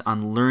insistent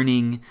on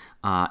learning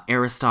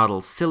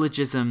Aristotle's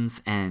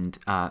syllogisms and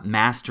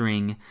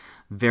mastering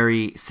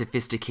very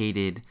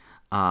sophisticated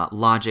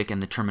logic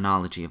and the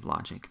terminology of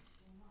logic.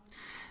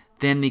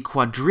 Then the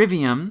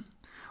quadrivium,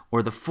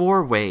 or the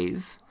four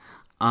ways,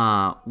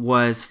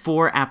 was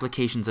four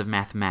applications of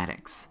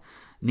mathematics,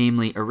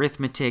 namely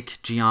arithmetic,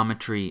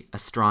 geometry,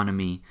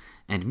 astronomy,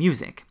 and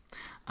music.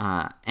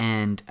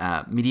 And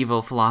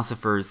medieval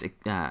philosophers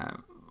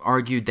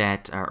argued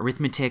that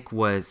arithmetic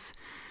was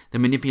the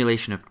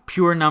manipulation of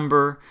pure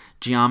number,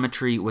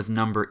 geometry was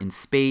number in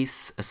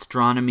space,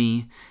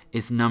 astronomy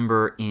is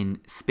number in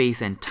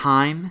space and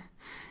time,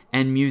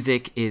 and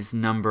music is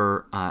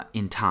number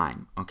in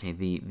time. Okay,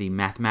 the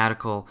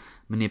mathematical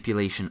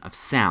manipulation of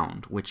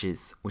sound, which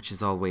is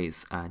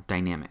always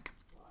dynamic.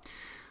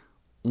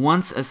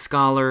 Once a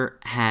scholar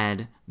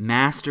had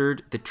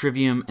mastered the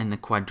trivium and the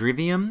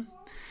quadrivium,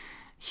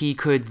 he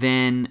could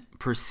then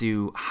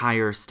pursue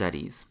higher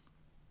studies,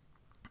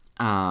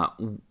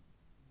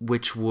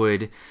 which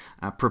would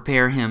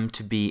prepare him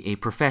to be a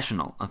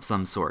professional of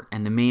some sort.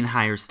 And the main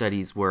higher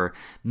studies were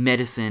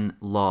medicine,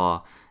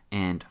 law,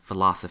 and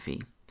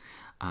philosophy.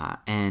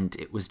 And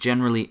it was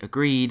generally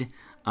agreed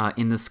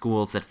in the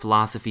schools that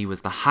philosophy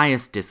was the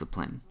highest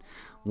discipline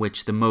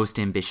which the most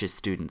ambitious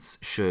students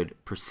should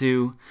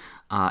pursue,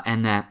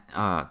 and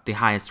that the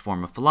highest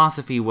form of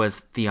philosophy was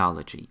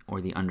theology,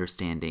 or the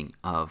understanding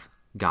of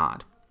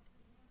God.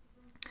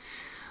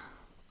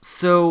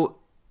 So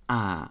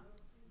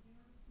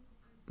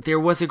there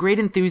was a great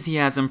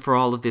enthusiasm for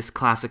all of this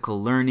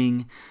classical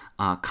learning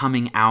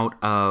coming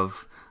out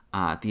of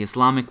the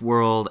Islamic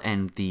world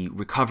and the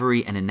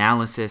recovery and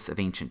analysis of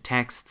ancient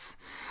texts.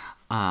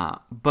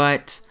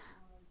 But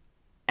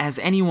as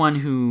anyone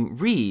who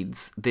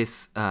reads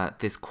this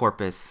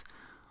corpus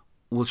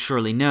will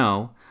surely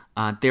know,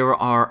 there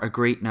are a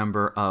great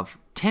number of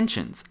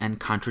tensions and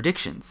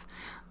contradictions.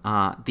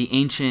 The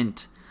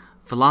ancient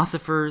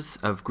philosophers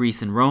of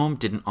Greece and Rome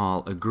didn't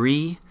all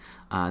agree.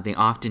 They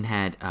often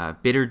had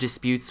bitter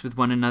disputes with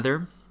one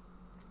another.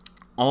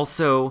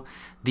 Also,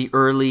 the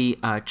early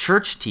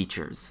church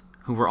teachers,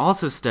 who were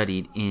also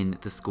studied in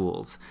the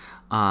schools,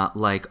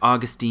 like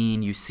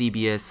Augustine,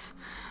 Eusebius,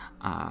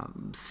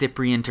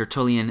 Cyprian,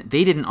 Tertullian,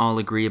 they didn't all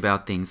agree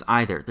about things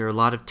either. There are a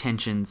lot of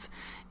tensions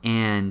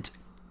and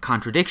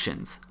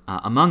contradictions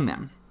among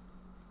them.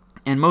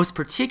 And most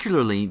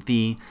particularly,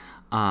 the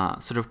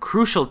sort of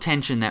crucial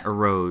tension that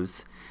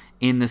arose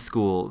in the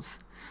schools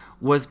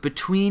was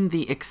between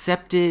the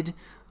accepted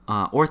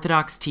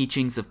orthodox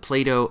teachings of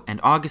Plato and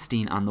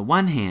Augustine on the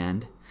one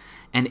hand,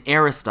 and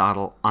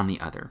Aristotle on the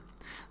other.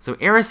 So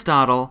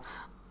Aristotle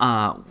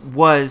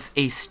was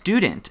a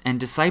student and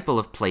disciple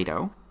of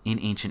Plato in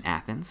ancient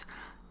Athens,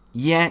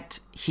 yet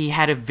he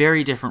had a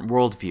very different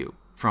worldview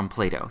from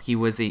Plato. He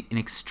was an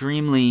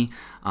extremely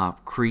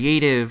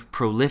creative,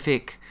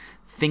 prolific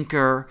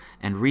thinker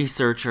and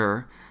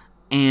researcher,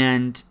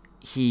 and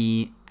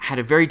he had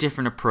a very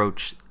different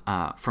approach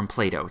from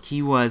Plato.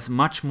 He was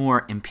much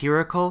more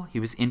empirical. He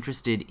was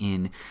interested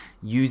in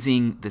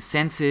using the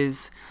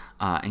senses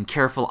and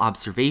careful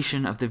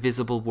observation of the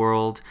visible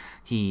world.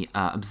 He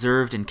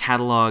observed and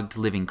cataloged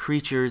living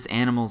creatures,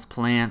 animals,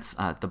 plants,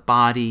 the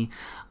body,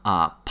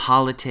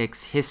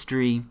 politics,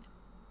 history,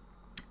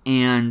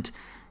 and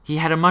he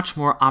had a much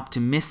more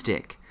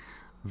optimistic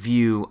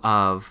view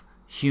of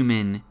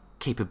human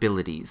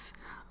capabilities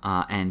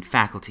and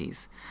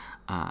faculties.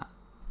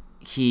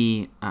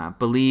 He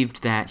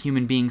believed that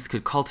human beings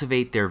could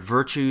cultivate their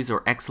virtues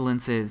or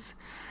excellences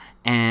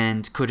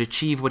and could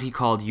achieve what he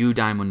called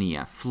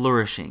eudaimonia,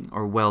 flourishing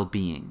or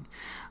well-being,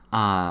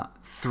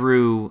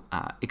 through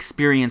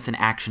experience and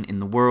action in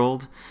the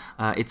world.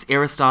 It's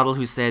Aristotle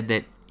who said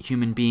that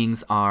human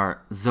beings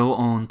are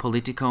zoon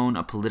politikon,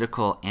 a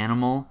political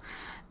animal,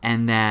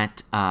 and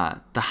that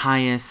the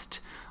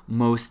highest,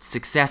 most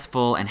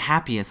successful, and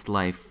happiest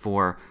life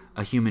for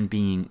a human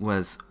being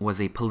was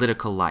a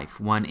political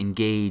life, one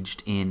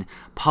engaged in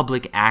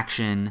public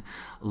action,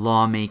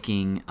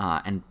 lawmaking,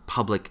 and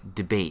public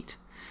debate.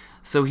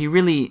 So he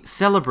really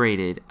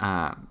celebrated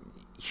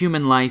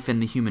human life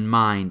and the human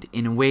mind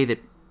in a way that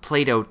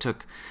Plato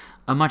took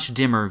a much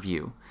dimmer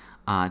view,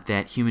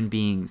 that human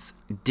beings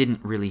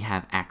didn't really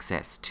have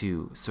access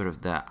to sort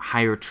of the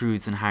higher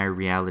truths and higher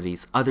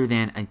realities other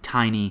than a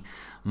tiny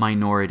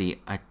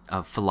minority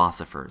of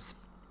philosophers.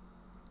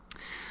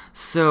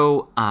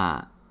 So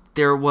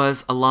there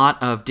was a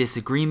lot of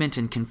disagreement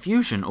and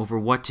confusion over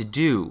what to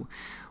do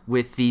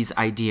with these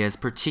ideas,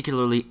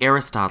 particularly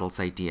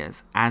Aristotle's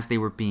ideas, as they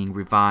were being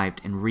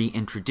revived and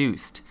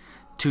reintroduced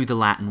to the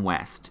Latin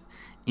West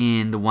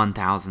in the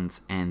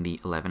 1000s and the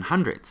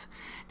 1100s.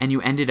 And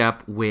you ended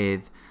up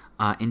with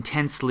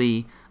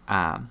intensely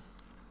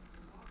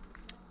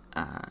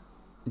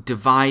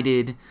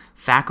divided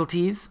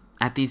faculties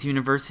at these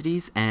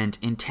universities and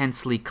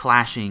intensely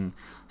clashing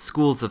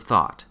schools of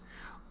thought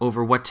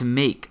over what to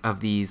make of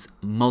these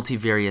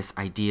multivarious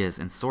ideas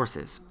and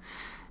sources.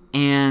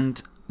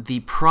 And the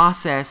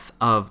process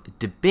of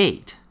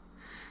debate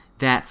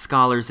that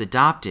scholars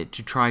adopted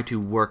to try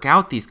to work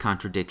out these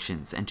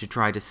contradictions and to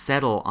try to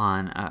settle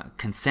on a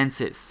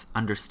consensus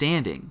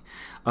understanding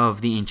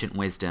of the ancient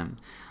wisdom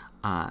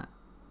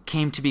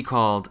came to be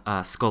called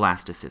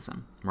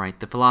scholasticism, right?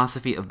 The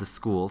philosophy of the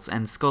schools.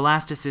 And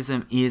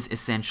scholasticism is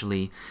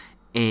essentially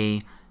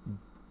a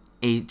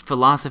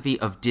philosophy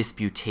of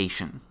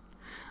disputation,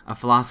 a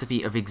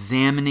philosophy of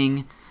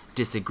examining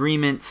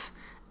disagreements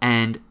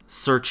and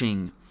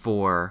searching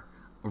for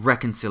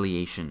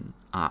reconciliation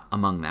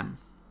among them.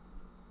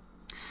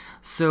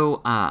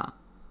 So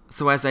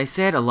as I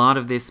said, a lot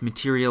of this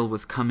material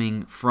was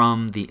coming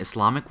from the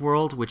Islamic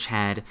world, which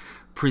had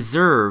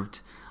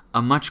preserved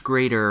a much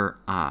greater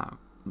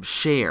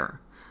share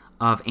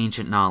of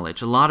ancient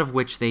knowledge, a lot of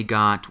which they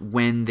got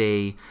when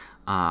they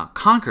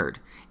conquered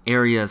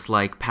areas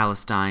like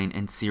Palestine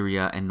and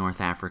Syria and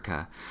North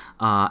Africa,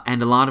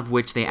 and a lot of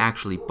which they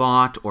actually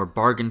bought or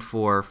bargained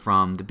for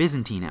from the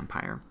Byzantine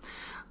Empire.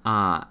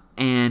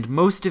 And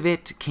most of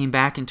it came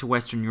back into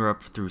Western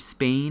Europe through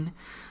Spain.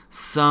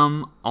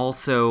 Some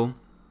also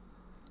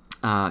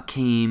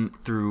came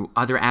through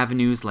other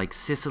avenues like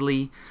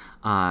Sicily.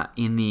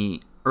 In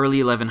the early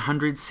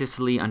 1100s,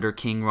 Sicily under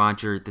King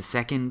Roger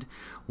II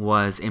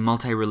was a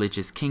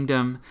multi-religious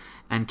kingdom,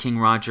 and King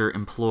Roger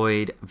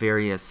employed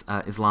various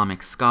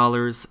Islamic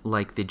scholars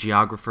like the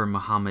geographer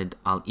Muhammad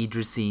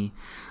al-Idrisi,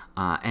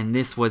 and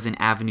this was an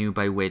avenue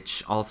by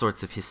which all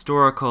sorts of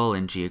historical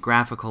and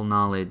geographical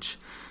knowledge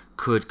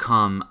could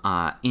come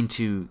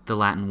into the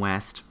Latin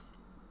West.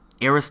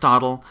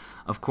 Aristotle,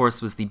 of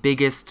course, was the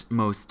biggest,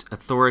 most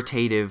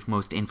authoritative,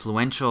 most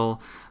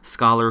influential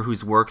scholar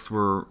whose works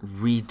were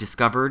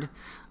rediscovered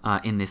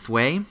in this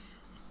way.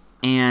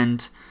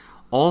 And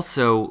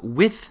also,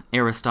 with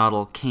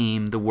Aristotle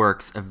came the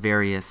works of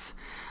various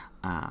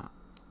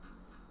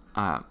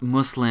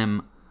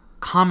Muslim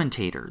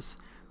commentators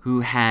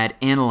who had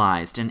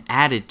analyzed and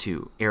added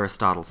to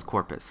Aristotle's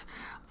corpus.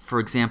 For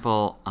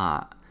example,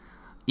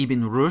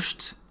 Ibn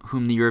Rushd,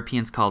 whom the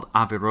Europeans called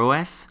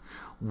Averroes,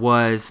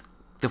 was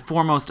the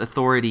foremost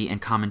authority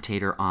and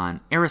commentator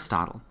on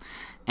Aristotle.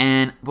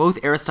 And both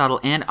Aristotle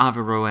and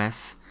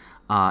Averroes,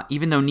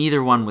 even though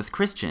neither one was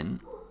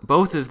Christian,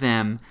 both of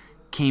them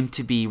came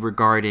to be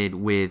regarded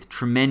with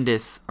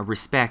tremendous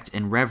respect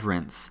and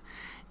reverence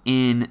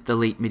in the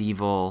late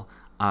medieval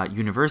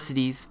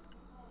universities,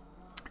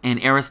 and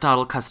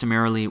Aristotle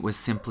customarily was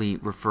simply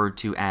referred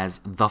to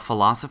as the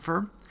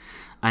philosopher,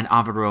 and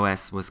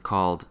Averroes was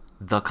called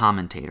the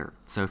commentator.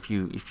 So if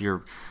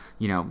you're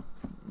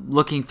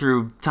looking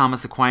through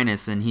Thomas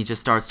Aquinas and he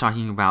just starts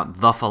talking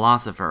about the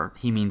philosopher,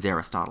 he means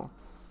Aristotle.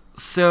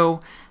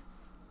 So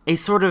a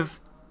sort of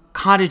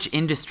cottage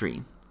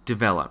industry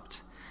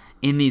developed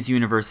in these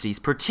universities,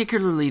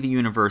 particularly the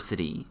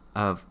University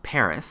of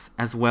Paris,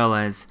 as well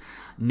as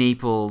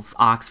Naples,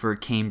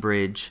 Oxford,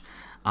 Cambridge,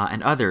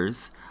 and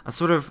others. A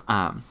sort of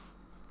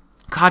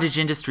cottage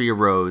industry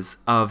arose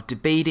of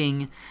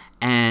debating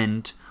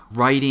and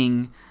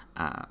writing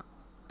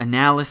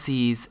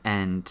analyses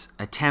and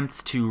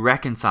attempts to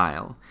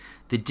reconcile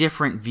the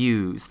different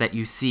views that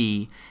you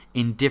see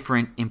in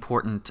different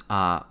important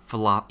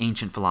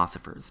ancient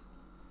philosophers.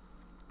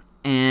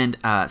 And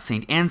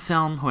St.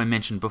 Anselm, who I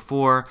mentioned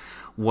before,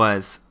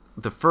 was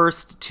the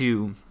first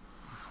to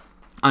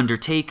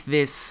undertake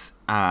this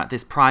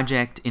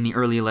project in the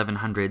early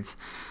 1100s,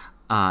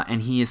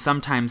 and he is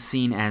sometimes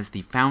seen as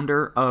the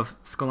founder of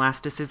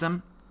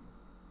scholasticism,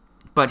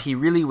 but he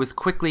really was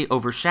quickly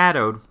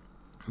overshadowed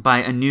by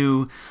a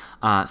new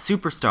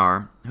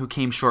superstar who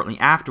came shortly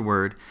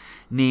afterward,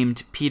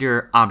 named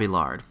Peter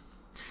Abelard.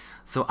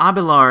 So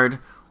Abelard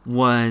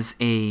was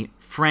a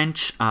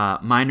French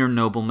minor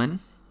nobleman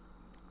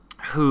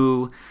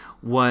who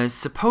was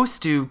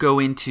supposed to go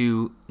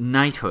into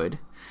knighthood.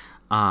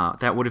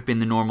 That would have been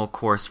the normal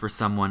course for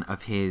someone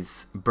of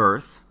his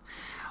birth.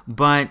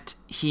 But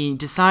he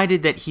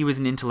decided that he was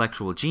an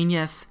intellectual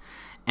genius,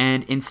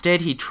 and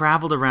instead he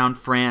traveled around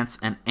France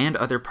and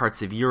other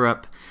parts of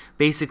Europe,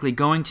 basically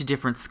going to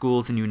different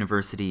schools and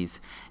universities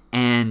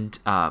and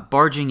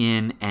barging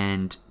in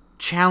and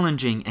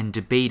challenging and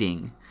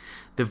debating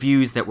the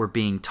views that were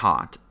being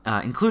taught,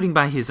 including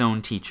by his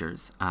own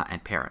teachers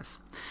at Paris.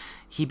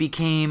 He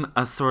became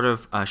a sort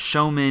of a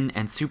showman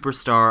and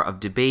superstar of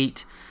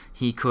debate.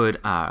 He could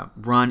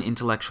run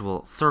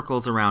intellectual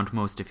circles around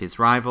most of his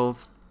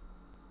rivals.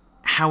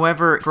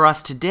 However, for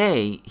us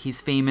today,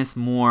 he's famous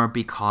more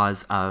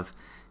because of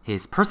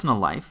his personal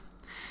life.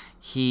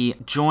 He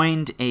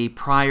joined a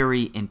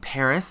priory in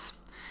Paris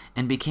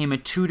and became a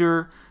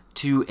tutor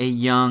to a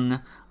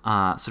young,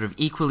 sort of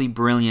equally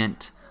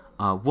brilliant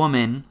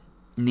woman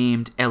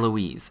named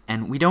Eloise.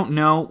 And we don't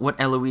know what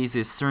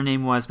Eloise's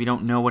surname was. We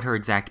don't know what her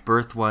exact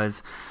birth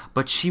was.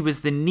 But she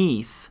was the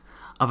niece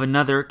of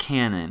another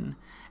canon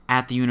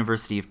at the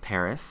University of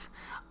Paris.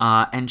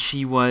 And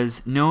she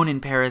was known in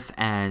Paris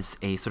as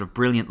a sort of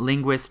brilliant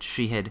linguist.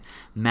 She had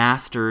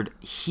mastered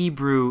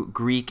Hebrew,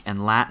 Greek,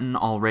 and Latin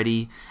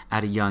already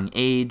at a young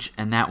age,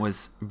 and that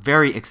was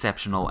very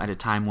exceptional at a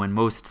time when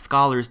most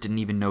scholars didn't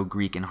even know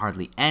Greek and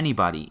hardly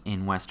anybody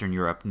in Western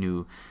Europe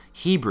knew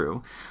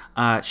Hebrew.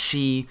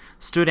 She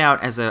stood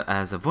out as a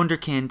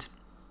wunderkind.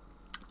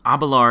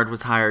 Abelard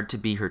was hired to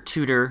be her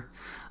tutor.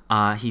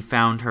 He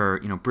found her,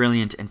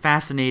 brilliant and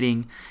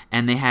fascinating,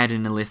 and they had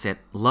an illicit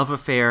love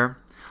affair.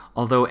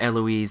 Although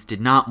Eloise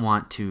did not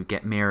want to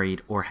get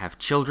married or have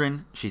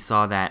children, she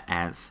saw that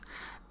as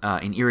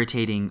an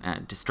irritating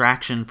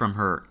distraction from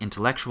her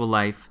intellectual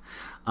life.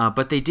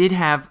 But they did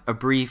have a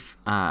brief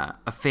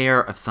affair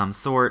of some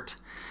sort.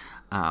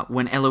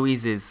 When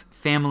Eloise's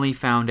family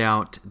found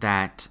out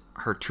that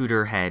her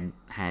tutor had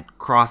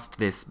crossed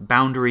this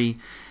boundary,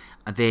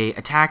 they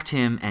attacked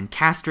him and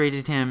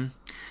castrated him.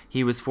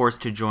 He was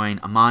forced to join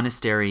a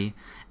monastery,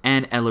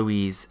 and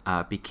Eloise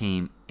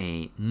became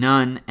a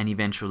nun and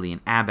eventually an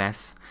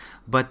abbess,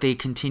 but they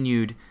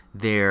continued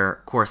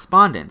their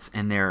correspondence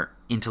and their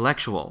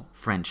intellectual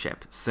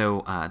friendship.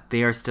 So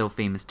they are still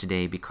famous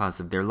today because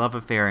of their love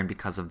affair and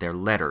because of their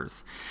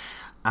letters.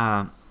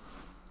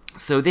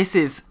 So this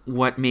is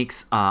what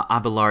makes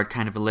Abelard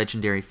kind of a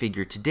legendary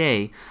figure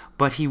today,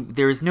 but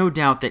there is no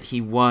doubt that he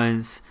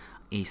was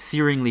a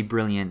searingly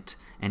brilliant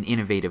and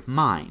innovative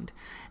mind.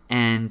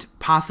 And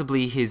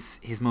possibly his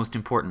most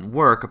important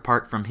work,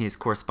 apart from his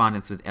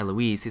correspondence with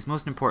Eloise, his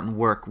most important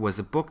work was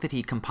a book that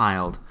he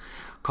compiled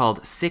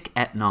called Sic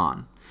et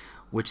Non,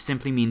 which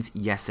simply means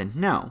yes and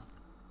no.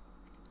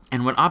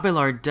 And what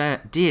Abelard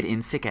did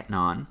in Sic et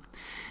Non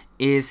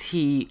is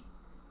he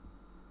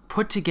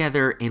put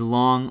together a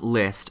long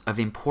list of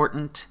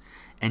important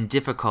and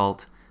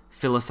difficult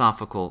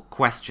philosophical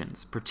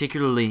questions,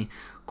 particularly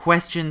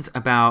questions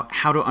about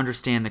how to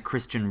understand the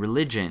Christian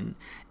religion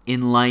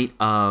in light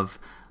of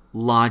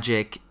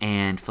logic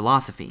and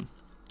philosophy.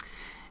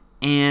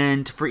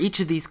 And for each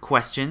of these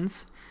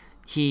questions,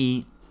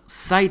 he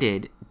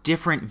cited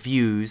different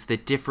views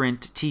that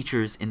different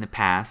teachers in the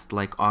past,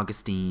 like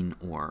Augustine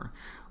or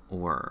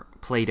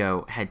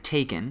Plato, had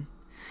taken,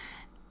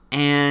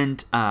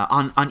 and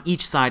on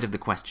each side of the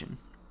question.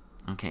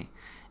 Okay,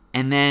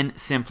 and then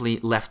simply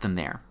left them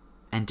there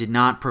and did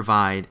not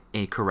provide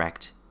a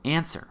correct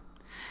answer.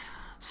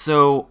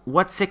 So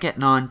what Sic et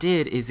Non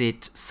did is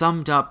it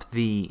summed up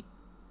the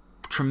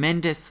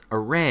tremendous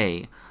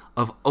array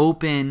of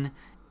open,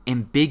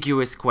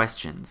 ambiguous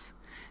questions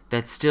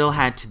that still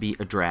had to be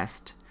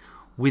addressed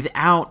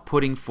without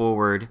putting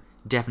forward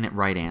definite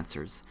right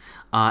answers.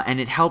 And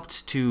it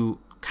helped to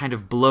kind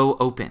of blow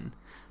open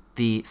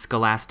the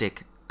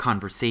scholastic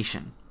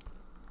conversation.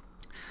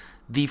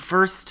 The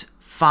first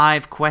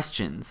 5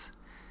 questions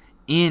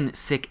in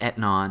Sic et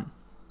Non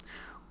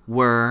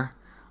were: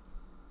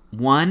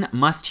 1.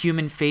 Must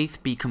human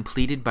faith be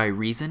completed by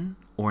reason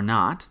or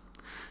not?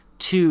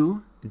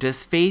 2.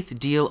 Does faith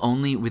deal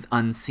only with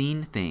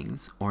unseen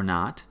things or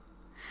not?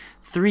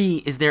 3.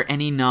 Is there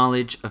any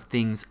knowledge of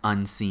things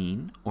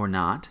unseen or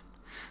not?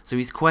 So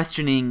he's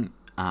questioning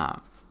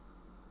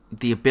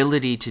the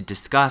ability to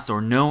discuss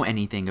or know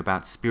anything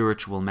about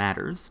spiritual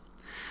matters.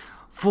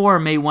 4.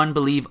 May one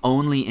believe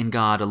only in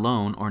God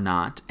alone or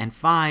not? And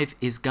 5.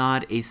 Is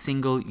God a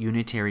single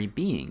unitary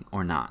being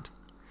or not?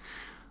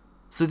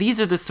 So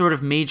these are the sort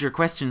of major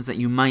questions that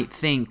you might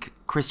think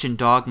Christian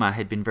dogma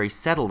had been very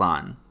settled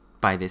on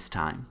by this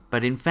time.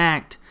 But in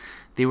fact,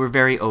 they were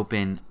very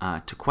open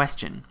to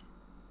question.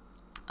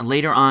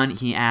 Later on,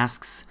 he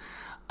asks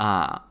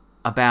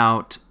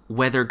about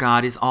whether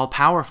God is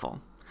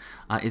all-powerful.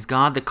 Is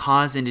God the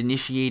cause and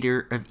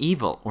initiator of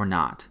evil or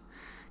not?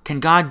 Can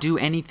God do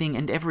anything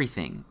and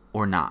everything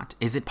or not?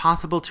 Is it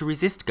possible to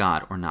resist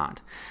God or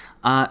not?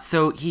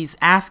 So he's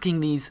asking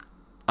these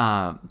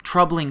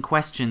troubling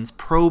questions,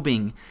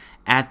 probing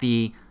at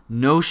the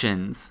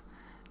notions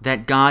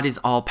that God is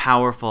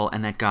all-powerful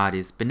and that God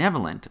is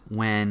benevolent,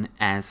 when,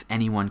 as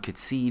anyone could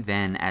see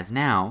then as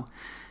now,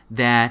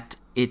 that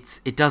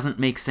it doesn't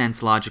make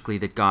sense logically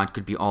that God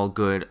could be all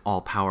good,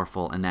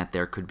 all-powerful, and that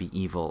there could be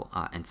evil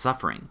and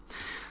suffering.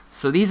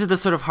 So these are the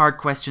sort of hard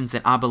questions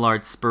that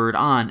Abelard spurred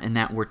on and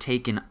that were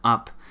taken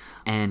up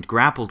and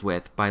grappled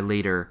with by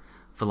later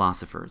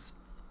philosophers.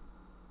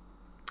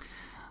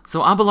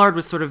 So Abelard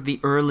was sort of the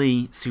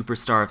early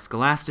superstar of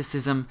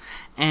scholasticism,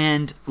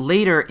 and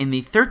later in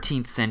the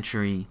 13th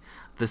century,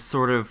 the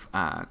sort of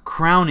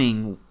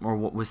crowning, or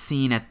what was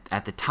seen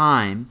at the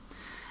time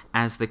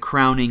as the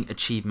crowning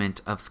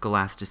achievement of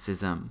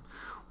scholasticism,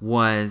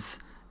 was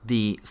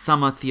the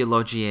Summa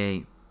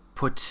Theologiae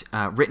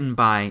written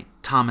by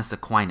Thomas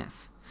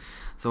Aquinas.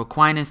 So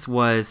Aquinas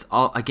was,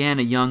 again,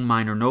 a young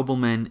minor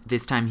nobleman.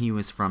 This time he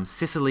was from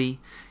Sicily.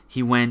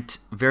 He went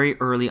very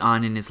early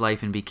on in his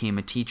life and became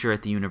a teacher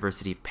at the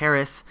University of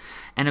Paris.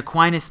 And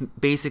Aquinas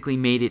basically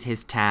made it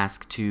his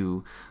task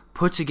to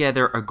put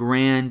together a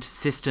grand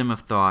system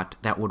of thought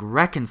that would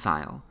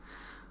reconcile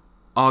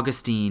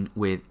Augustine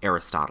with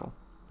Aristotle.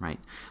 Right.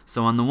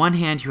 So on the one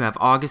hand, you have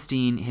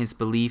Augustine, his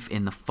belief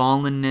in the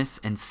fallenness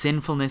and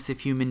sinfulness of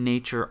human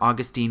nature.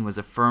 Augustine was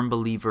a firm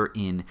believer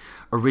in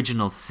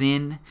original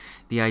sin,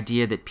 the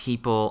idea that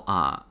people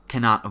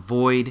cannot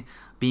avoid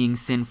being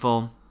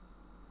sinful,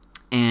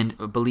 and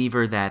a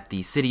believer that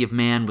the city of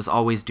man was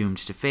always doomed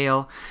to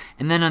fail.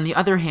 And then on the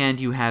other hand,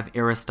 you have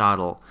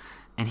Aristotle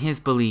and his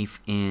belief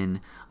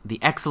in the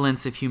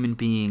excellence of human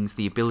beings,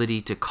 the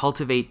ability to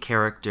cultivate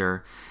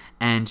character,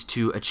 and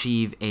to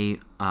achieve a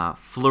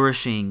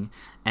flourishing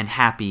and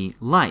happy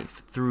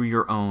life through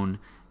your own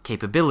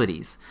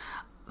capabilities.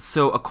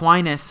 So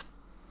Aquinas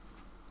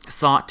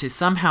sought to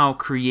somehow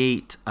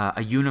create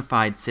a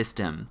unified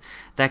system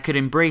that could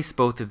embrace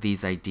both of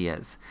these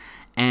ideas.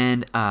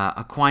 And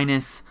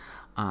Aquinas,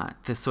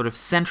 the sort of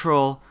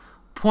central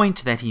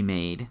point that he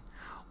made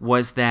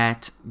was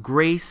that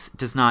grace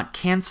does not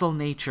cancel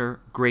nature,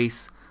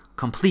 grace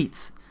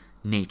completes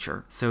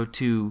nature. So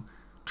to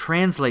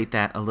translate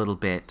that a little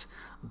bit,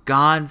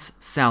 God's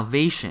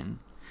salvation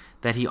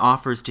that he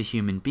offers to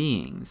human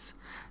beings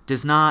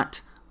does not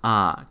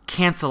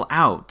cancel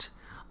out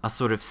a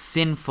sort of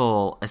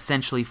sinful,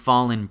 essentially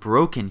fallen,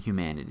 broken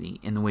humanity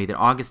in the way that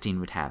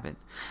Augustine would have it,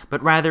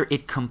 but rather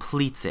it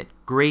completes it.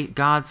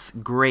 God's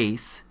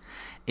grace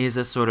is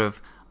a sort of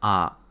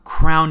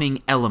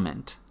crowning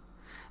element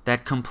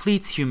that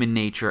completes human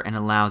nature and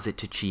allows it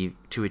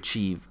to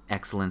achieve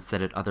excellence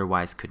that it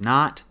otherwise could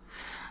not.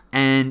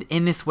 And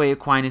in this way,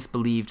 Aquinas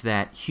believed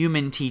that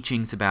human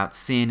teachings about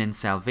sin and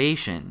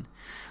salvation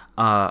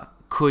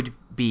could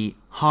be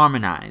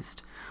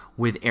harmonized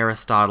with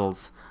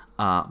Aristotle's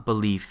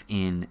belief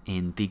in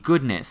the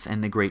goodness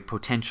and the great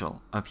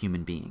potential of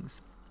human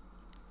beings.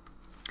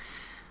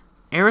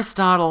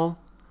 Aristotle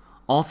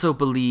also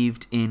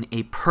believed in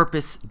a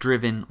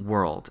purpose-driven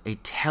world, a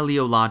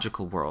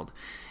teleological world,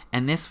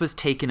 and this was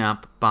taken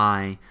up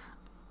by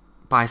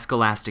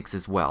scholastics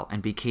as well,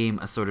 and became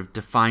a sort of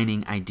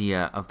defining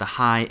idea of the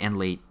high and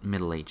late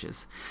Middle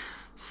Ages.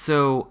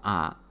 So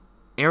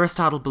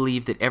Aristotle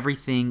believed that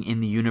everything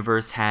in the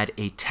universe had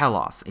a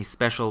telos, a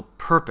special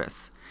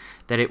purpose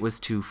that it was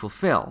to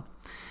fulfill.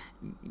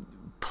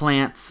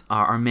 Plants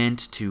are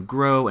meant to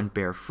grow and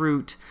bear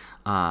fruit.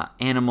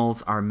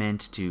 Animals are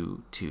meant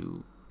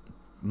to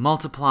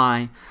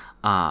multiply.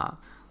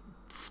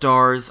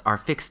 Stars are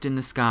fixed in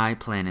the sky,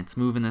 planets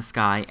move in the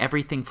sky,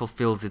 everything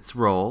fulfills its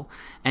role,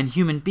 and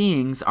human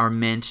beings are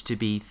meant to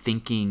be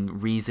thinking,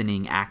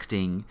 reasoning,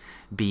 acting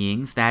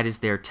beings. That is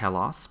their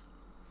telos.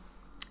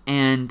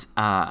 And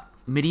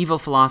medieval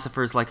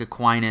philosophers like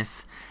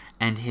Aquinas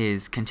and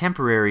his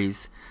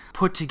contemporaries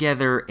put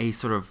together a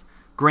sort of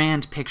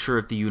grand picture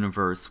of the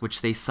universe,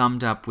 which they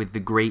summed up with the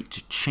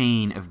great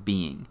chain of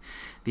being.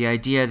 The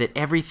idea that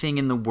everything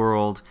in the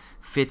world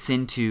fits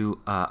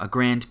into a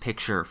grand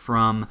picture,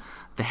 from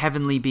the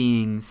heavenly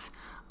beings,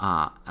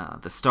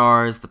 the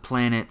stars, the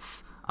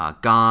planets,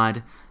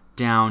 God,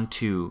 down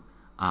to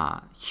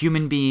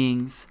human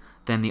beings,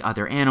 then the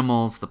other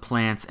animals, the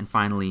plants, and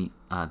finally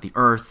the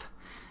earth.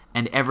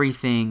 And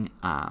everything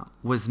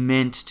was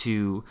meant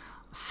to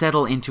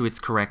settle into its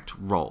correct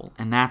role.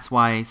 And that's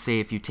why, say,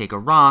 if you take a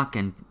rock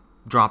and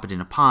drop it in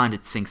a pond,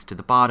 it sinks to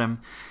the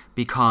bottom,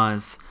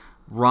 because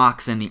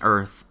rocks and the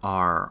earth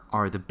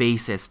are the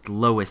basest,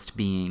 lowest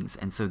beings,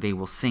 and so they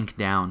will sink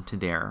down to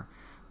their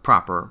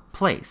proper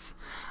place.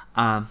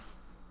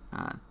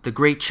 The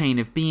great chain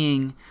of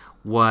being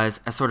was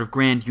a sort of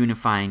grand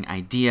unifying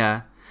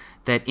idea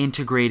that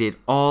integrated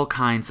all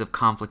kinds of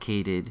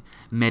complicated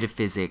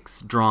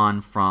metaphysics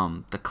drawn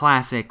from the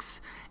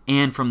classics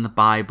and from the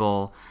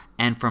Bible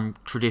and from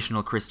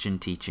traditional Christian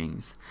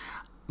teachings.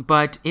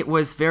 But it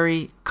was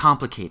very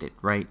complicated,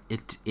 right?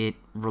 It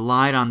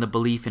relied on the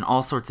belief in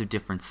all sorts of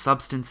different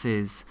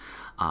substances,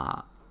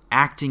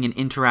 acting and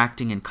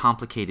interacting in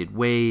complicated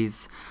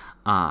ways.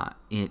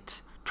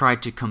 It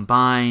tried to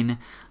combine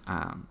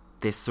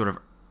this sort of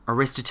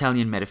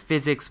Aristotelian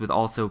metaphysics with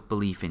also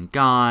belief in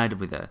God,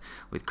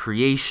 with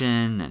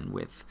creation, and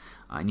with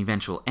an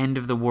eventual end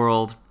of the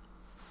world.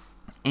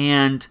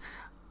 And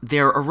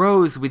there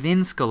arose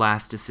within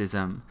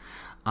scholasticism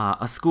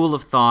a school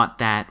of thought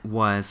that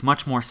was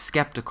much more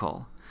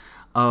skeptical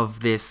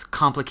of this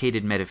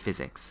complicated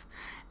metaphysics,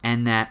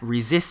 and that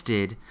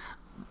resisted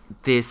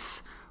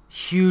this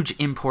huge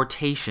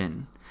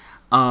importation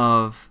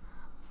of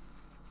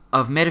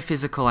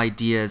metaphysical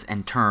ideas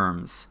and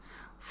terms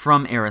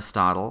from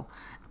Aristotle,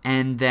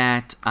 and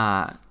that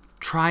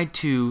tried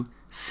to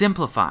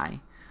simplify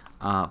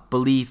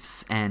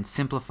beliefs and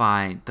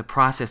simplify the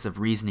process of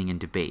reasoning and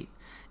debate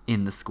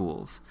in the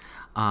schools.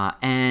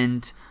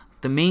 And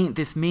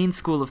this main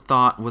school of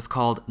thought was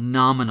called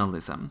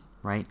nominalism,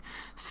 right?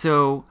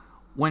 So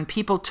when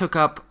people took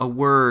up a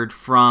word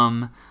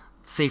from,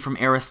 say, from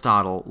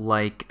Aristotle,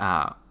 like,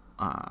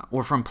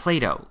 or from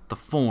Plato, the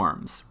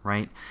forms,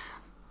 right?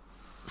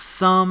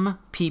 Some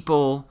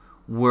people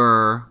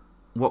were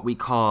what we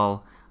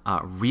call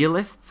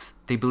realists.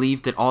 They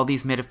believed that all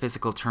these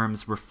metaphysical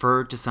terms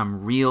referred to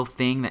some real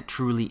thing that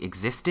truly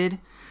existed,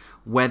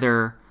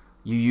 whether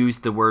you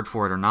used the word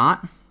for it or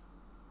not.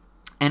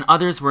 And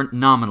others were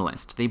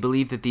nominalist. They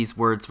believed that these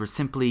words were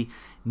simply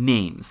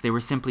names. They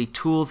were simply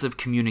tools of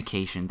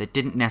communication that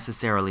didn't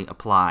necessarily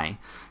apply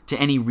to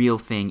any real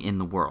thing in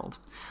the world.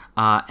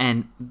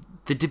 And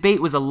the debate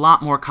was a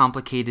lot more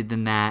complicated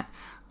than that.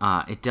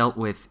 It dealt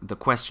with the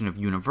question of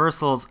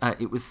universals.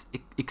 It was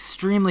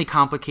extremely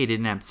complicated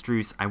and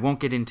abstruse. I won't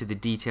get into the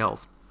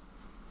details.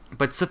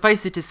 But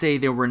suffice it to say,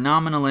 there were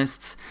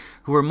nominalists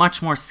who were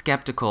much more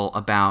skeptical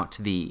about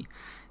the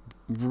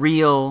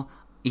real,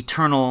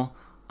 eternal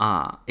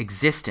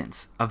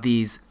existence of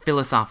these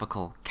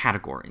philosophical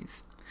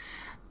categories.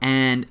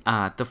 And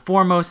the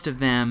foremost of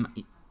them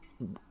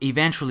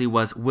eventually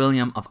was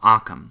William of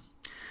Ockham,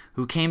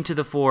 who came to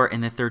the fore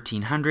in the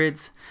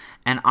 1300s,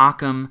 and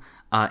Ockham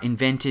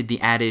invented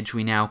the adage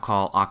we now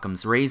call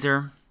Occam's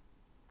razor.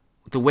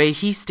 The way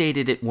he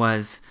stated it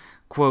was,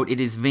 quote, "It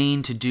is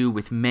vain to do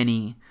with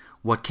many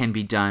what can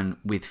be done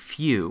with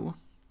few."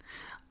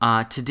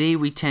 Today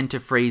we tend to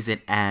phrase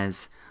it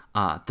as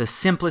the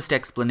simplest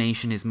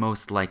explanation is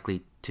most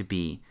likely to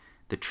be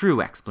the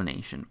true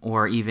explanation,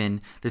 or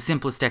even the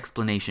simplest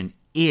explanation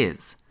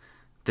is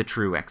the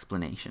true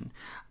explanation.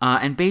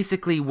 And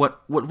basically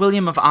what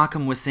William of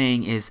Ockham was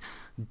saying is,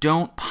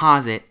 don't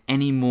posit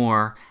any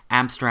more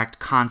abstract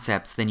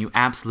concepts than you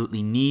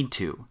absolutely need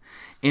to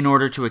in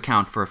order to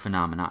account for a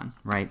phenomenon,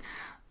 right?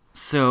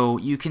 So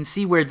you can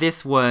see where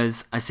this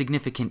was a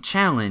significant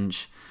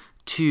challenge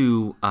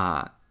to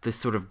this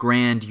sort of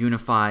grand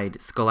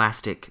unified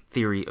scholastic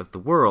theory of the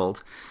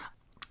world.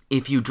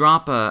 If you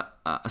drop a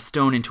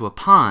stone into a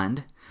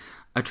pond,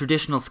 a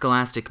traditional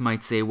scholastic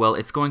might say, well,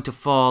 it's going to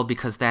fall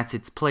because that's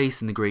its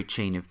place in the great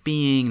chain of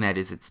being, that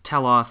is its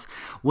telos.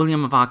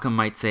 William of Ockham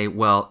might say,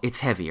 well, it's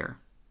heavier,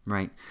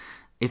 right?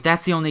 If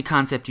that's the only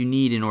concept you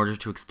need in order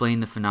to explain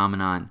the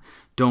phenomenon,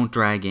 don't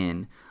drag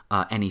in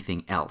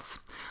anything else.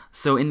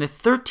 So in the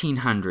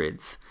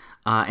 1300s,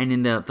 and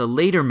in the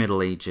later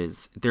Middle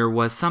Ages, there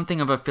was something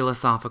of a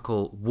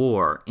philosophical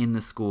war in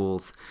the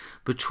schools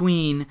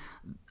between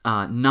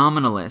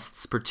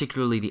nominalists,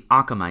 particularly the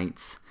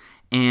Ockhamites,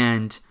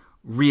 and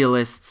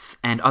realists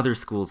and other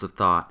schools of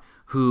thought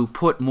who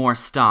put more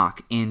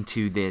stock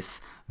into this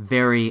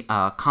very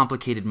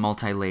complicated,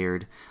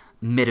 multi-layered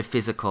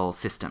metaphysical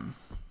system.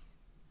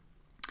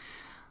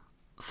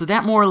 So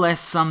that more or less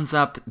sums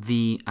up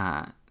the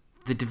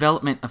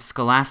development of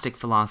scholastic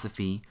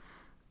philosophy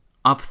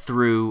up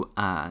through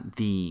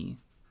the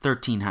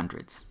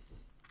 1300s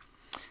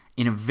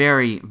in a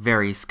very,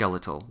 very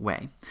skeletal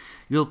way.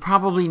 You'll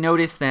probably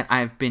notice that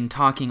I've been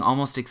talking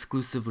almost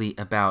exclusively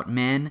about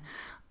men.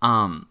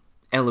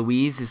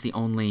 Eloise is the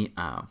only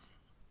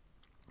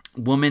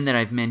woman that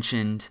I've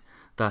mentioned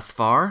thus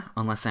far,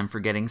 unless I'm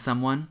forgetting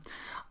someone.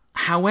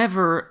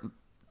 However,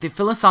 the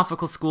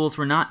philosophical schools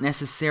were not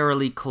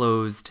necessarily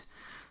closed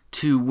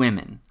to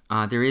women.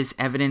 There is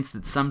evidence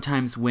that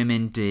sometimes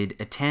women did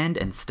attend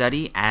and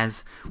study,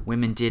 as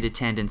women did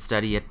attend and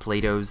study at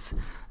Plato's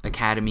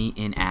Academy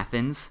in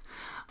Athens.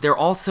 There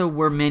also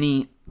were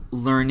many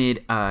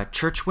learned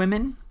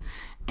churchwomen,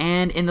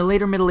 and in the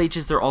later Middle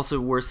Ages there also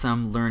were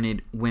some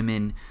learned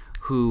women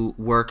who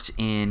worked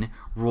in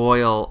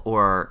royal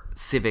or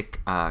civic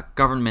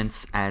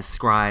governments as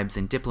scribes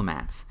and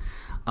diplomats.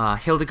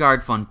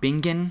 Hildegard von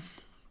Bingen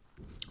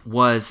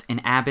was an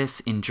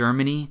abbess in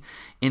Germany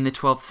in the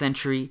 12th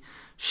century.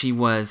 She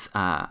was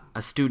a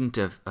student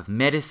of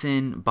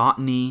medicine,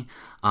 botany,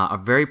 a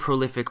very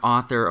prolific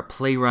author, a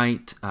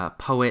playwright, a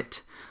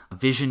poet, a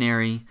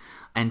visionary,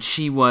 and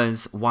she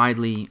was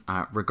widely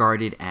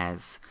regarded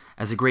as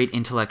a great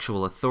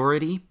intellectual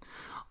authority,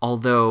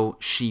 although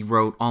she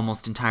wrote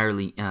almost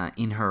entirely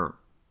in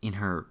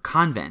her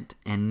convent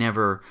and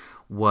never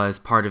was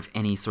part of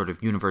any sort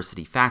of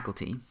university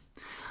faculty.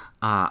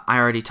 I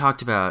already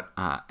talked about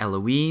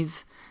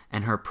Eloise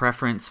and her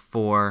preference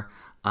for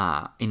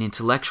an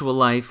intellectual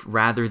life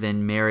rather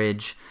than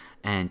marriage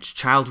and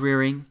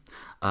child-rearing,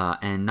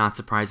 and not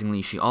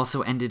surprisingly, she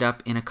also ended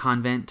up in a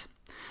convent.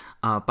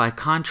 By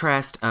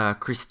contrast,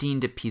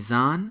 Christine de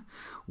Pizan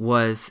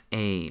was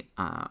a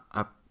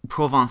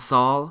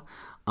Provençal,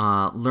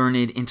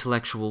 learned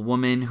intellectual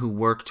woman who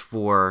worked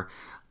for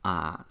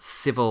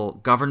civil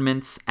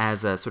governments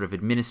as a sort of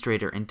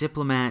administrator and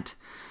diplomat.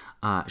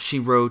 She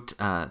wrote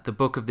the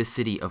Book of the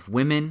City of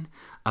Women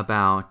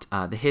about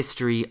the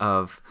history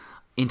of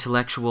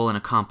intellectual and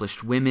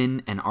accomplished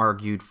women and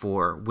argued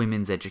for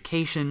women's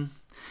education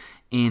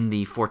in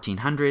the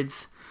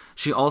 1400s.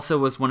 She also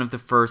was one of the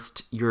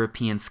first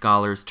European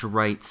scholars to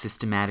write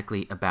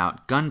systematically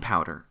about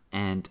gunpowder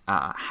and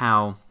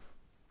how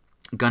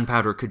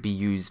gunpowder could be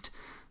used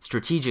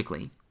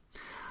strategically.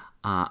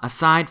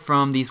 Aside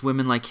from these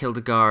women like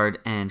Hildegard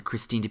and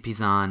Christine de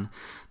Pizan,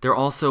 there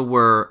also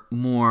were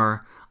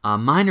more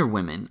minor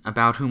women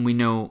about whom we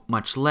know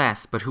much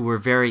less, but who were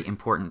very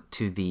important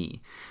to the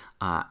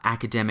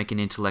academic and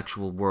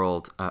intellectual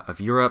world of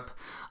Europe.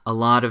 A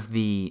lot of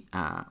the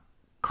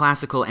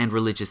classical and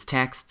religious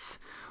texts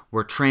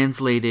were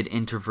translated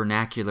into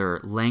vernacular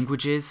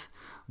languages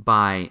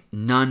by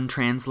nun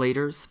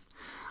translators.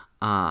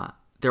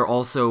 There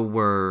also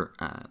were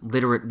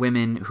literate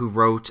women who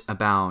wrote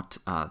about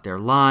their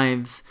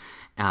lives,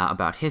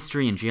 about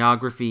history and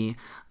geography.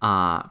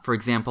 For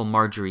example,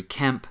 Marjorie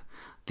Kemp,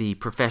 the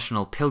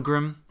professional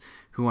pilgrim,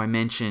 who I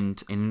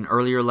mentioned in an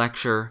earlier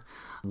lecture,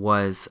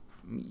 was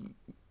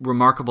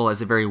remarkable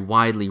as a very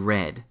widely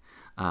read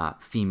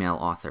female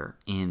author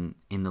in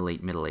the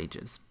late Middle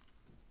Ages.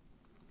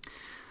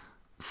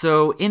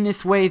 So in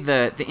this way,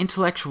 the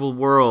intellectual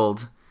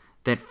world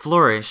that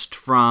flourished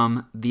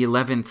from the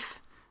 11th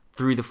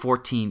through the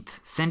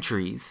 14th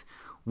centuries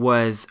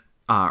was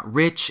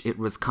rich, it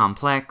was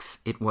complex,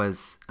 it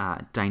was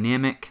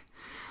dynamic,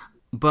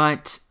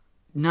 but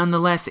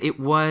nonetheless it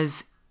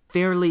was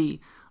fairly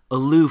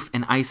aloof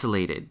and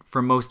isolated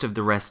from most of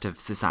the rest of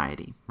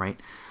society, right?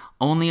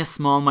 Only a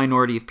small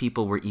minority of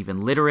people were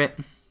even literate,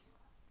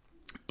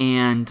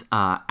 and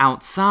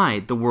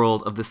outside the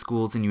world of the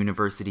schools and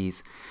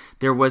universities,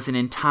 there was an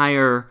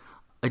entire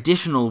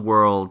additional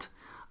world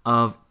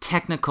of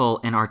technical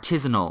and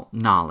artisanal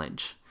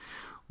knowledge,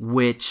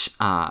 which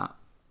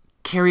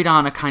carried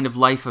on a kind of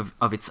life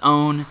of its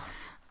own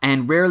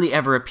and rarely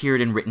ever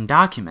appeared in written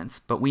documents.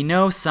 But we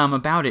know some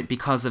about it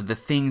because of the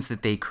things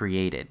that they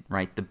created,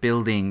 right? The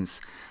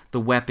buildings, the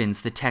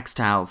weapons, the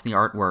textiles, the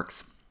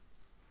artworks.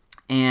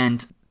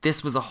 And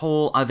this was a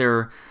whole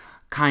other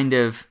kind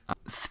of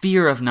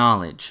sphere of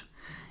knowledge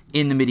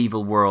in the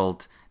medieval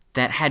world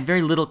that had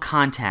very little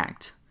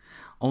contact,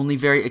 only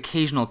very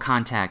occasional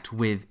contact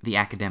with the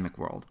academic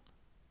world.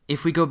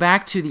 If we go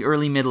back to the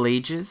early Middle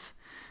Ages,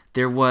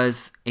 there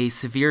was a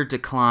severe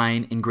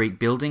decline in great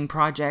building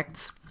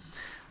projects,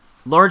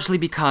 largely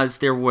because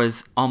there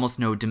was almost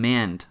no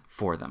demand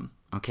for them,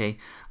 okay?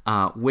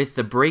 With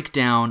the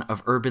breakdown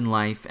of urban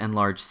life and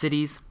large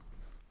cities,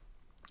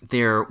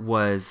 there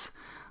was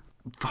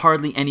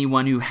hardly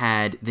anyone who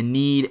had the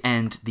need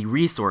and the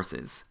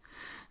resources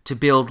to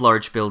build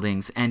large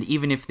buildings, and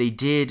even if they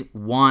did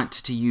want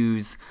to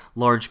use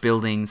large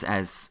buildings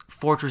as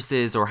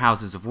fortresses or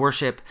houses of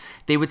worship,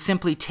 they would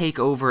simply take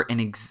over an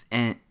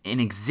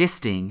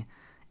existing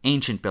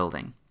ancient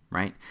building,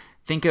 right?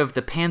 Think of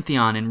the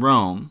Pantheon in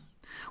Rome,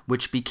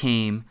 which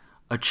became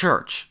a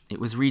church. It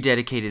was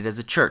rededicated as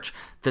a church.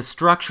 The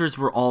structures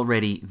were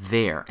already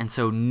there, and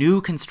so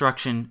new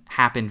construction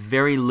happened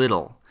very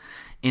little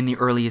in the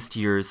earliest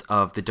years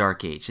of the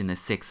Dark Age, in the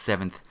 6th,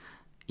 7th,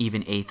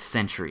 even 8th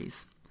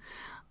centuries.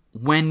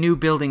 When new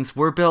buildings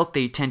were built,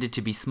 they tended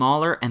to be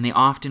smaller, and they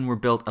often were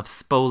built of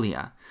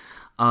spolia,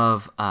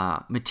 of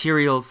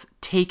materials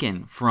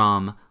taken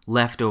from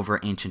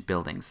leftover ancient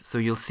buildings. So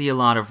you'll see a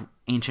lot of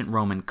ancient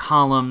Roman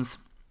columns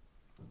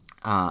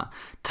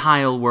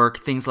tile work,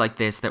 things like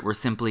this that were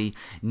simply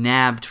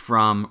nabbed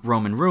from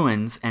Roman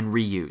ruins and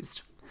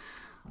reused.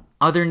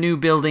 Other new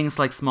buildings,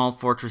 like small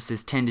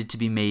fortresses, tended to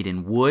be made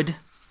in wood.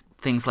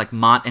 Things like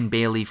Motte and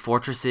Bailey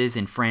fortresses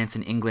in France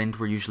and England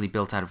were usually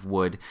built out of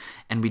wood,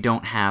 and we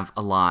don't have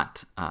a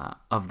lot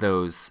of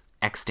those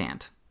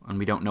extant, and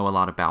we don't know a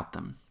lot about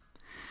them.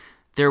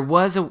 There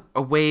was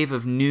a wave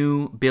of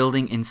new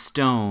building in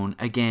stone,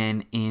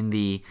 again, in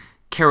the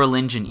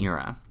Carolingian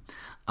era,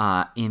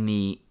 in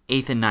the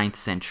 8th and 9th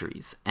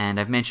centuries. And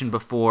I've mentioned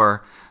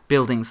before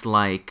buildings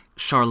like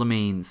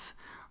Charlemagne's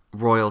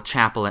Royal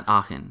Chapel at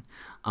Aachen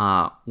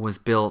was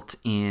built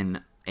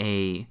in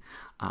a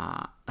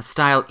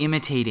style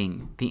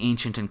imitating the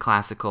ancient and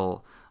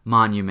classical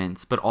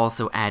monuments, but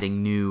also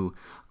adding new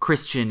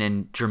Christian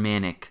and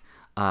Germanic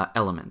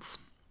elements.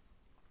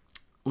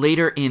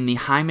 Later in the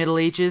High Middle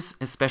Ages,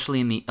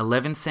 especially in the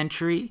 11th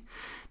century,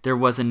 there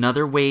was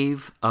another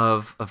wave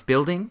of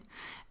building,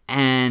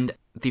 and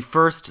the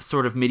first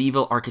sort of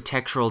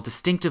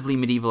distinctively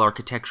medieval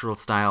architectural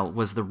style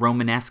was the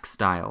Romanesque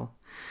style,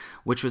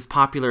 which was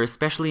popular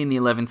especially in the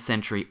 11th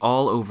century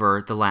all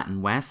over the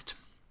Latin West.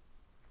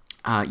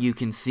 You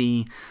can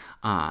see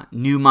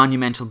new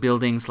monumental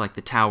buildings like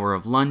the Tower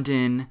of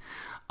London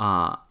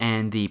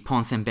and the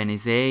Pont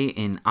Saint-Bénézet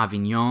in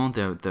Avignon,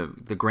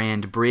 the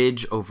grand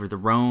bridge over the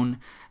Rhone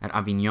at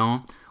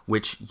Avignon,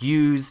 which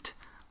used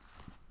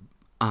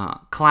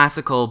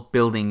classical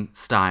building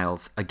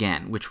styles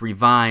again, which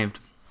revived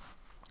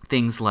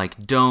things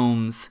like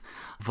domes,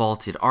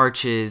 vaulted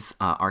arches,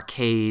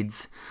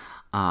 arcades,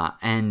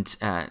 and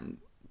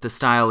the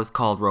style is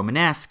called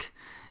Romanesque,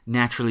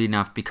 naturally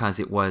enough because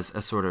it was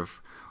a sort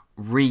of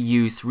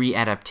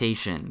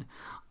readaptation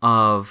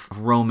of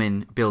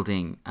Roman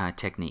building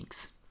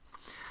techniques.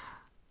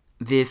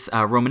 This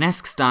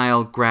Romanesque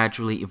style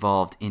gradually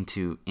evolved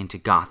into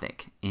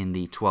Gothic in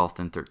the 12th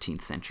and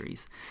 13th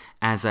centuries,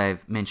 as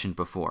I've mentioned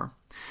before.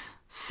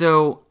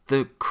 So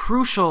the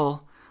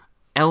crucial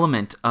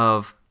element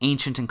of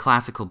ancient and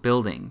classical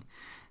building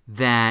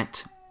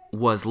that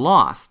was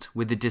lost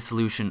with the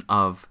dissolution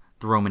of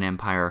the Roman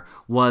Empire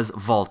was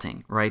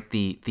vaulting, right?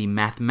 The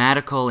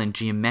mathematical and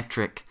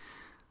geometric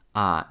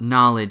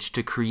knowledge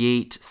to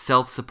create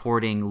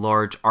self-supporting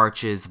large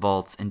arches,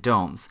 vaults, and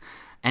domes.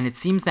 And it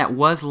seems that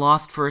was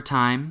lost for a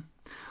time,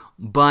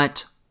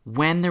 but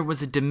when there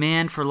was a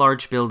demand for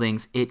large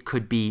buildings, it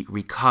could be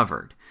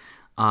recovered.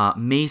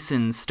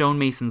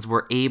 Stonemasons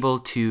were able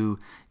to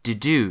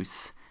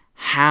deduce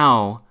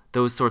how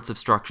those sorts of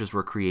structures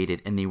were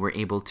created, and they were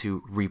able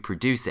to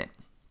reproduce it.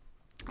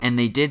 And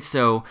they did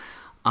so,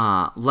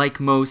 like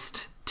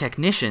most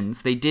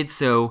technicians, they did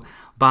so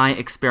by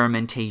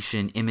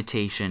experimentation,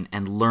 imitation,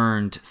 and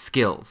learned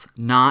skills,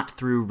 not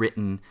through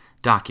written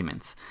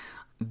documents.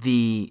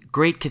 The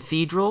great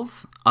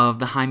cathedrals of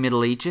the High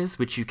Middle Ages,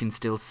 which you can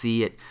still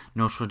see at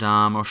Notre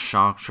Dame or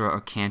Chartres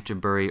or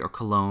Canterbury or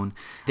Cologne,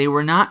 they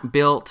were not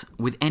built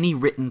with any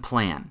written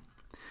plan.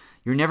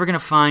 You're never going to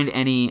find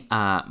any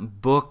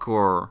book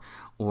or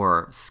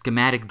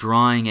schematic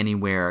drawing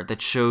anywhere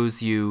that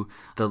shows you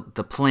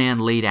the plan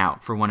laid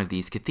out for one of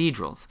these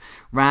cathedrals.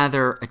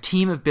 Rather, a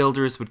team of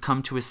builders would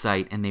come to a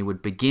site and they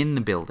would begin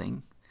the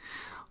building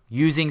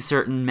using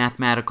certain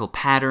mathematical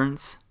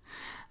patterns,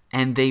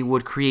 and they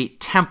would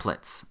create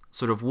templates,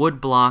 sort of wood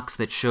blocks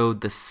that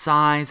showed the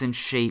size and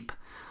shape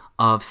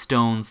of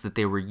stones that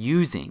they were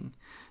using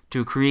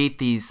to create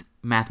these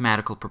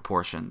mathematical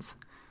proportions.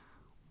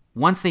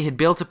 Once they had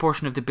built a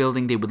portion of the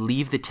building, they would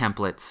leave the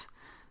templates,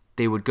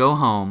 they would go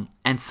home,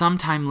 and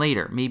sometime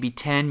later, maybe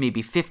 10,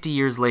 maybe 50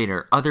 years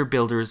later, other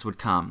builders would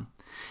come.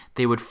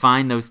 They would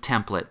find those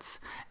templates,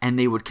 and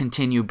they would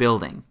continue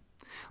building.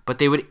 But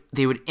they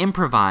would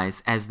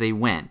improvise as they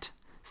went,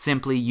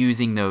 simply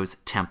using those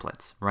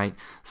templates, right?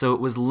 So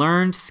it was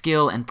learned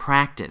skill and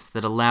practice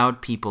that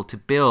allowed people to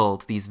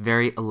build these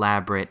very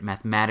elaborate,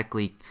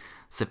 mathematically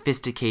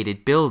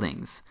sophisticated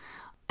buildings,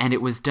 and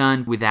it was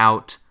done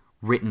without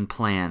written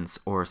plans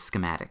or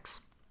schematics.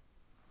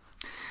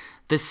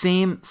 The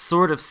same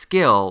sort of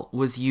skill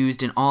was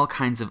used in all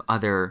kinds of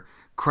other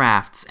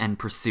crafts and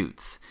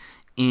pursuits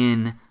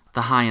in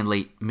the High and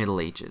Late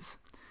Middle Ages.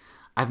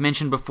 I've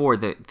mentioned before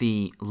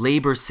the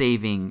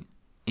labor-saving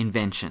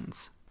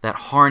inventions that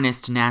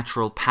harnessed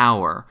natural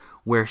power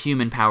where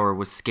human power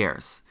was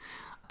scarce.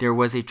 There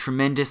was a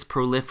tremendous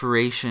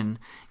proliferation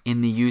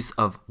in the use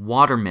of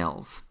water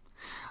mills,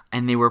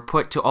 and they were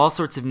put to all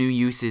sorts of new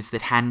uses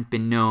that hadn't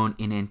been known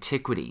in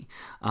antiquity.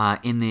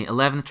 In the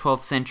 11th,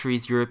 12th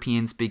centuries,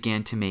 Europeans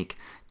began to make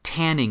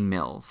tanning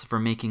mills for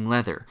making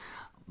leather,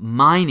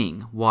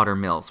 mining water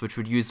mills, which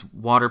would use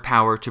water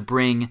power to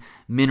bring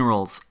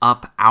minerals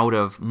up out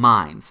of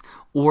mines,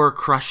 ore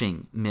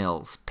crushing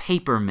mills,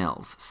 paper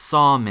mills,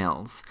 saw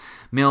mills,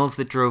 mills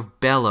that drove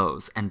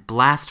bellows and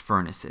blast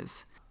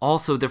furnaces.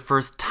 Also, the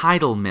first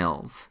tidal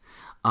mills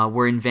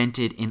were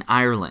invented in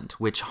Ireland,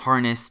 which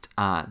harnessed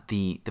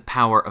the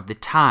power of the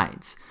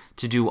tides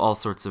to do all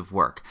sorts of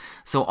work.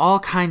 So all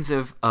kinds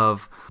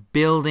of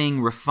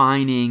building,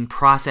 refining,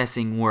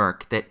 processing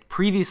work that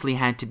previously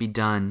had to be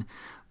done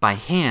by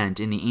hand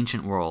in the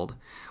ancient world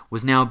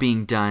was now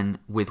being done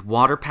with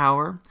water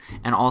power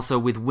and also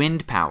with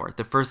wind power.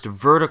 The first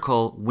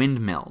vertical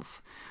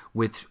windmills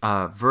with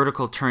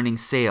vertical turning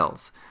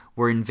sails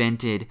were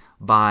invented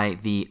by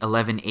the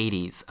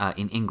 1180s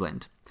in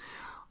England.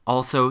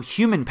 Also,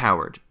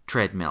 human-powered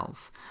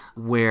treadmills,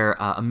 where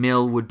a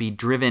mill would be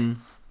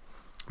driven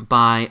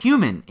by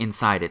human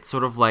inside it,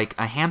 sort of like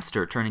a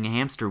hamster turning a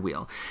hamster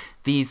wheel.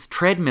 These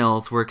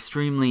treadmills were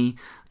extremely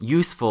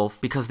useful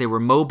because they were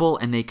mobile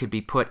and they could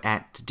be put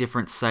at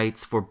different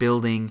sites for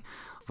building,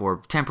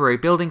 for temporary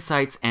building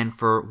sites and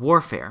for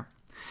warfare.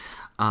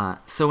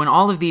 So in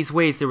all of these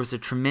ways, there was a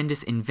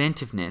tremendous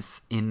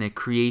inventiveness in the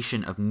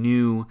creation of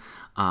new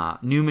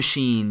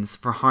machines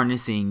for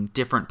harnessing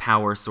different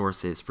power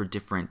sources for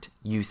different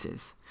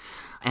uses.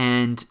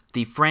 And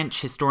the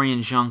French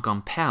historian Jean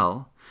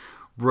Gompel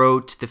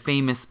wrote the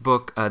famous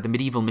book, The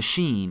Medieval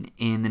Machine,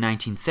 in the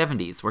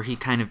 1970s, where he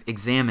kind of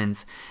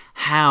examines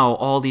how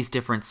all these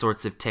different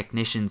sorts of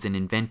technicians and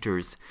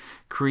inventors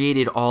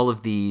created all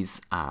of these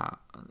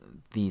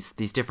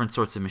different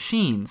sorts of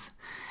machines.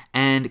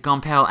 And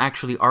Gompel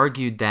actually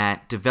argued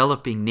that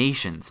developing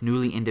nations,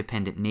 newly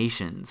independent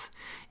nations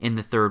in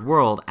the Third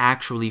World,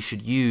 actually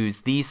should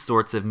use these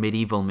sorts of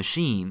medieval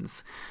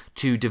machines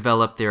to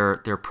develop their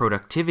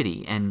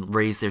productivity and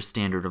raise their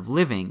standard of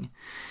living.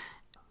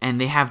 And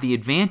they have the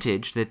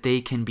advantage that they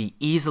can be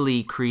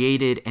easily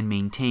created and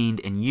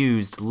maintained and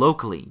used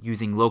locally,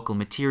 using local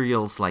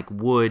materials like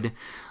wood,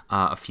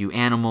 a few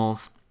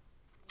animals,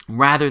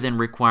 rather than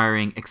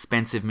requiring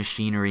expensive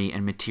machinery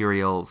and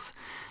materials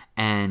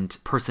and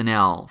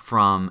personnel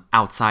from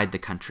outside the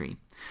country.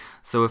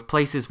 So if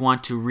places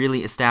want to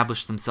really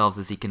establish themselves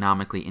as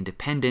economically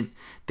independent,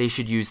 they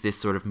should use this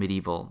sort of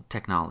medieval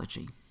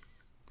technology.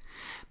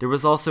 There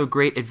was also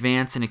great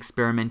advance in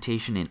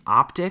experimentation in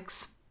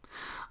optics.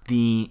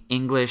 The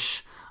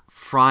English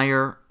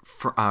friar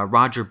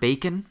Roger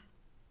Bacon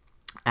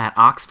at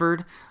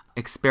Oxford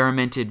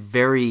experimented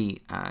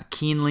very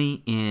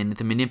keenly in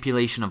the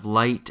manipulation of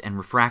light and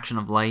refraction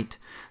of light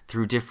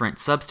through different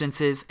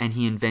substances, and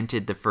he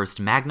invented the first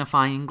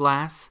magnifying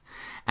glass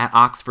at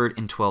Oxford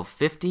in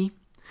 1250.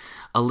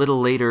 A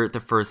little later, the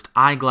first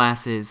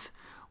eyeglasses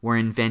were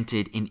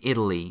invented in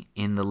Italy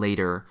in the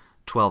later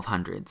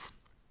 1200s.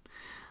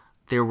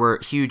 There were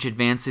huge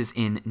advances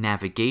in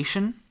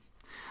navigation.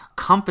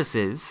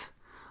 Compasses,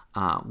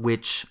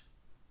 which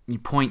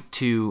point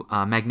to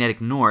magnetic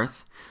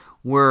north,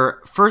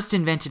 were first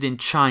invented in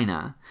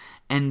China,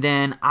 and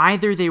then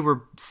either they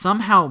were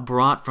somehow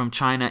brought from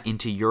China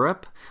into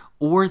Europe,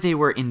 or they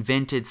were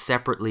invented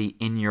separately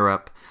in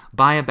Europe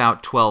by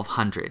about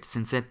 1200,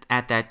 since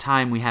at that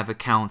time we have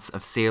accounts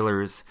of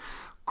sailors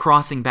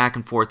crossing back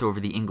and forth over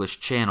the English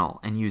Channel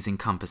and using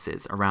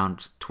compasses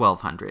around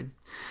 1200.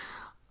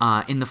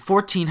 In the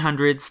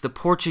 1400s, the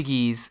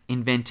Portuguese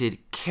invented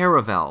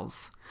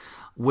caravels,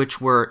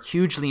 which were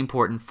hugely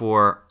important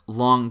for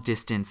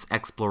long-distance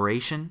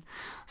exploration.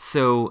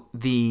 So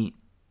the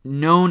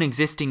known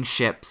existing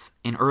ships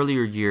in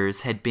earlier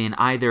years had been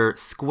either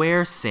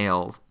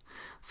square-sailed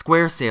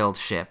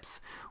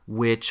ships,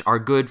 which are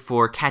good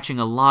for catching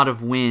a lot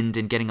of wind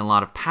and getting a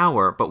lot of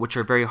power, but which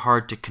are very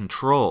hard to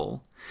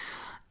control,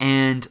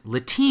 and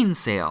lateen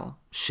sail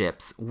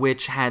ships,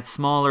 which had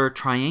smaller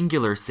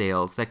triangular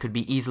sails that could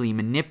be easily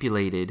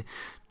manipulated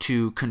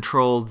to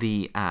control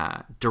the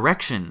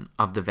direction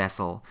of the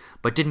vessel,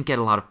 but didn't get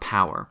a lot of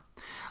power.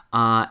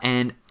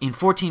 And in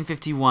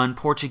 1451,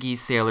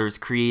 Portuguese sailors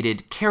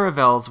created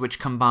caravels, which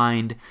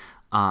combined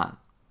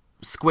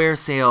square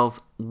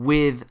sails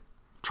with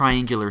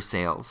triangular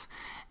sails,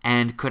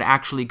 and could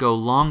actually go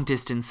long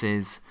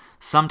distances,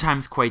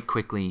 sometimes quite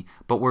quickly,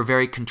 but were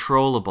very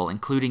controllable,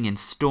 including in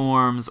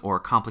storms or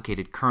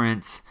complicated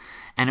currents.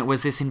 And it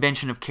was this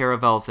invention of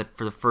caravels that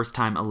for the first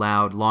time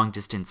allowed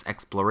long-distance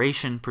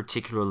exploration,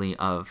 particularly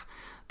of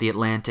the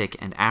Atlantic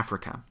and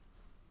Africa.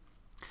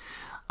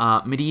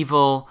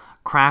 Medieval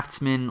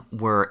craftsmen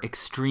were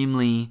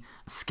extremely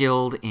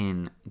skilled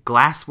in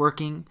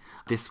glassworking.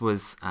 This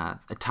was a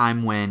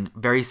time when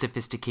very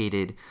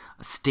sophisticated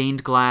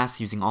stained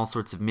glass using all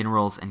sorts of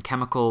minerals and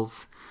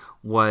chemicals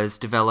was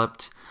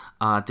developed.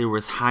 There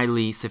was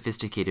highly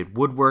sophisticated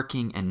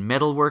woodworking and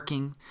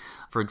metalworking.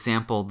 For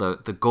example,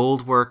 the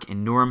gold work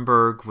in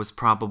Nuremberg was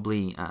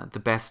probably the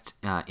best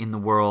in the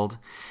world.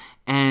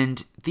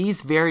 And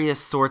these various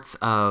sorts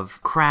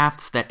of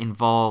crafts that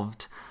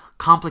involved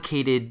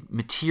complicated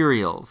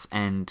materials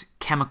and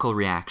chemical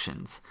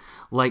reactions,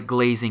 like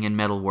glazing and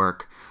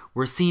metalwork,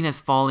 were seen as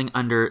falling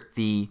under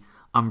the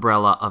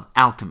umbrella of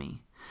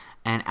alchemy.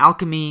 And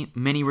alchemy,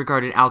 many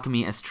regarded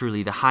alchemy as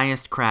truly the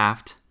highest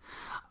craft.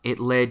 It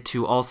led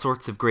to all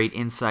sorts of great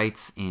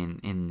insights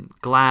in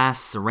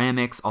glass,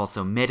 ceramics,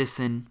 also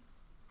medicine.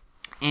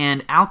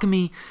 And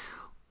alchemy,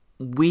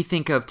 we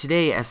think of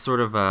today as sort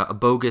of a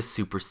bogus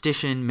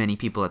superstition. Many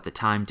people at the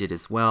time did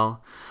as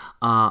well.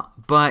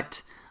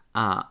 But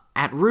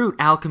at root,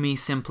 alchemy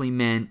simply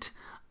meant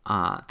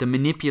the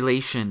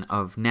manipulation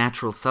of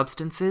natural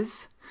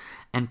substances,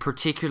 and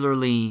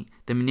particularly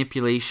the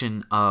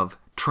manipulation of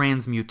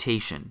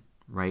transmutation,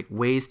 right?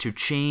 Ways to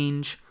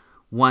change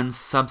one's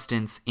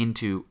substance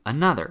into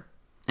another.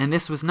 And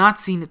this was not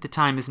seen at the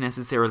time as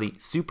necessarily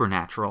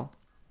supernatural.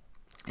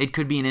 It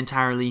could be an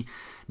entirely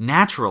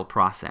natural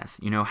process.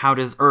 How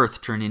does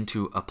earth turn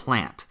into a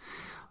plant?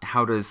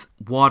 How does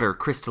water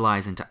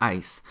crystallize into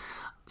ice?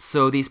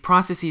 So these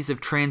processes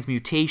of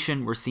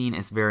transmutation were seen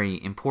as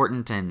very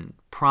important and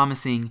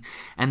promising,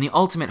 and the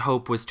ultimate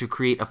hope was to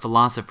create a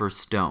philosopher's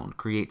stone,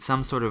 create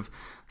some sort of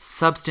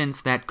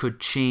substance that could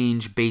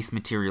change base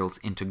materials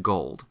into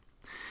gold.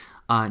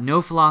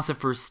 No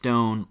philosopher's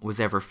stone was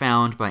ever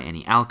found by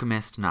any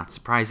alchemist, not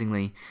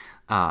surprisingly.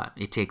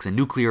 It takes a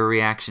nuclear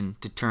reaction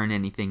to turn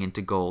anything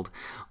into gold,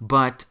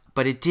 but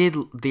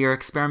their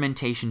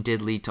experimentation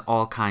did lead to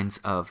all kinds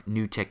of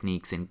new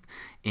techniques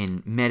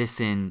in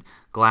medicine,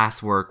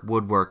 glasswork,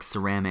 woodwork,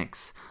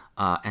 ceramics,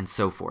 and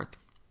so forth.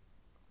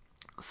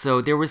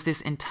 So there was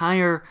this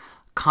entire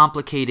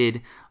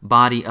complicated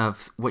body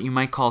of what you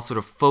might call sort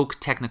of folk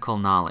technical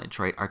knowledge,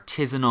 right?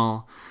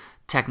 Artisanal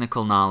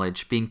technical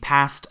knowledge being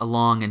passed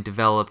along and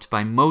developed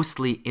by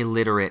mostly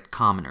illiterate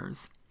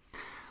commoners.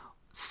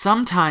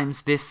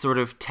 Sometimes this sort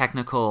of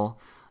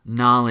technical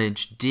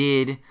knowledge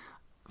did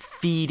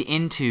feed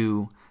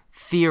into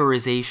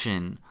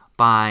theorization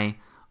by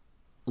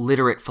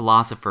literate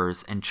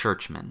philosophers and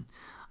churchmen.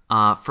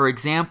 For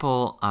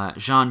example,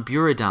 Jean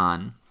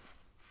Buridan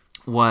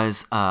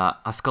was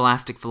a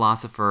scholastic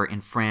philosopher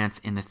in France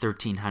in the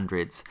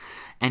 1300s,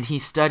 and he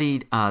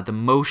studied the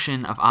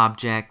motion of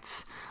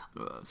objects,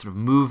 sort of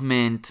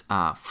movement,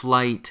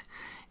 flight,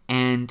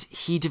 and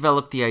he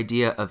developed the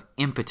idea of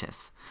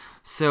impetus.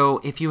 So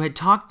if you had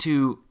talked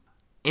to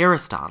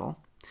Aristotle,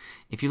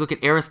 if you look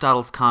at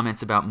Aristotle's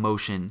comments about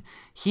motion,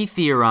 he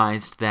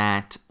theorized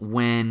that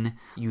when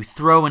you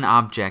throw an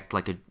object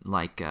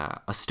like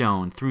a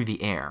stone through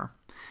the air,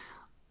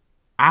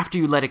 after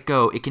you let it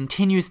go, it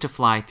continues to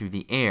fly through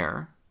the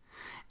air,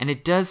 and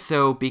it does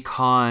so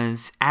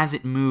because as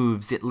it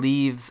moves, it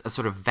leaves a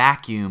sort of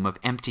vacuum of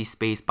empty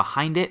space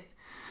behind it.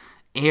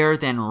 Air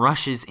then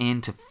rushes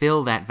in to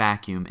fill that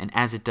vacuum, and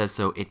as it does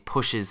so, it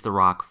pushes the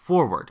rock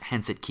forward,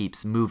 hence it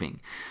keeps moving.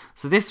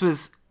 So this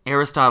was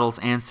Aristotle's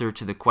answer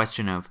to the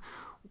question of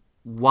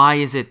why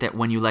is it that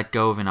when you let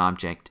go of an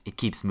object, it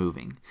keeps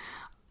moving.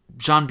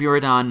 Jean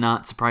Buridan,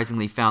 not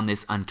surprisingly, found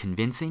this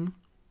unconvincing,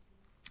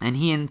 and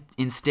he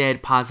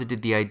instead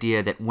posited the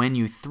idea that when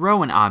you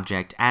throw an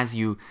object, as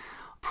you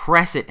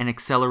press it and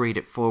accelerate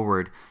it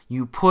forward,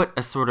 you put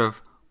a sort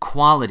of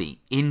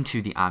quality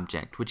into the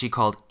object, which he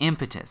called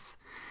impetus.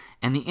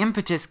 And the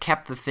impetus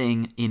kept the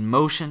thing in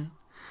motion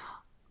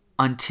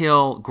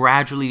until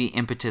gradually the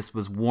impetus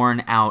was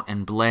worn out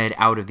and bled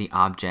out of the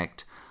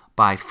object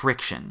by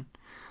friction,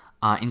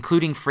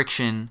 including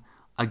friction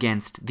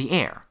against the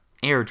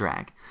air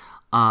drag.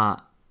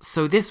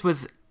 So this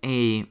was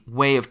a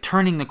way of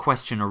turning the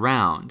question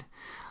around,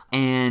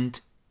 and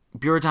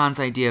Buridan's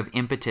idea of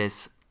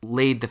impetus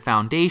laid the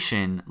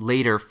foundation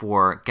later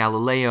for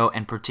Galileo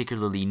and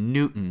particularly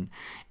Newton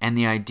and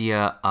the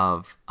idea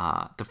of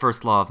the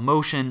first law of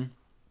motion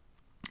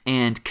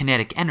and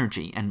kinetic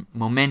energy and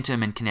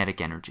momentum and kinetic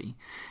energy,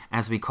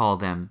 as we call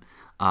them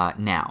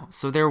now.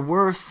 So there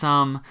were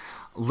some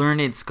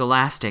learned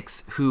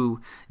scholastics who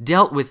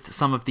dealt with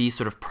some of these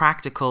sort of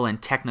practical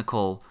and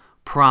technical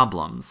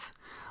problems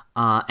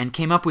and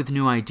came up with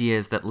new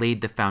ideas that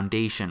laid the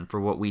foundation for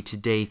what we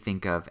today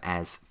think of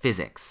as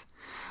physics.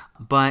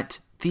 But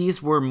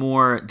these were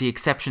more the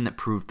exception that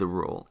proved the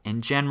rule.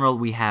 In general,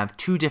 we have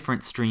two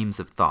different streams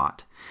of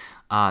thought,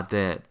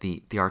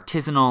 the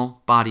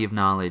artisanal body of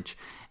knowledge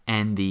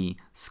and the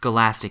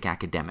scholastic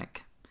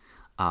academic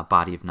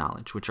body of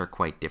knowledge, which are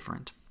quite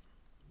different.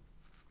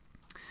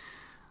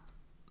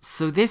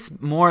 So this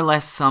more or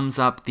less sums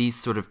up these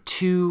sort of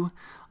two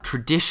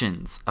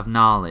traditions of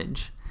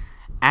knowledge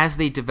as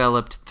they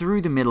developed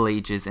through the Middle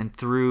Ages and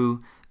through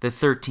the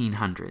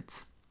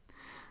 1300s.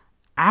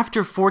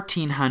 After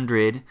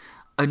 1400,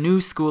 a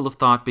new school of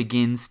thought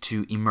begins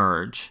to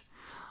emerge,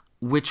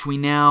 which we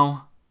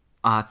now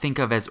think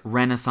of as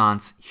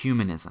Renaissance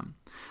humanism,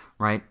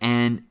 right?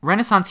 And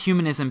Renaissance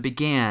humanism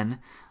began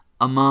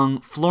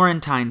among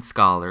Florentine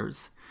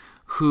scholars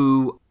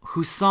who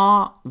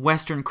saw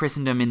Western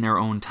Christendom in their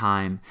own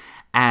time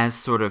as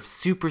sort of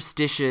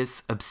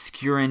superstitious,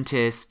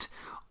 obscurantist,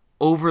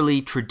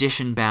 overly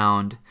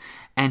tradition-bound,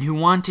 and who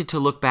wanted to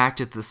look back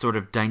to the sort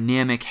of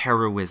dynamic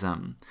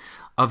heroism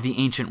of the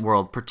ancient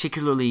world,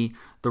 particularly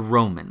the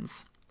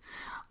Romans.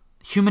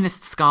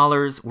 Humanist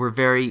scholars were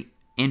very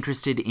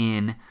interested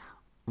in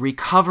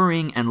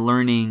recovering and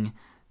learning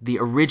the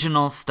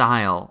original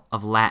style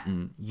of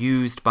Latin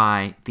used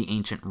by the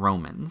ancient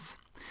Romans.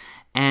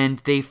 And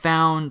they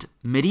found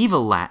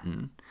medieval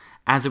Latin,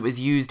 as it was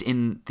used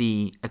in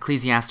the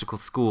ecclesiastical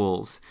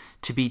schools,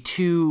 to be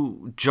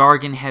too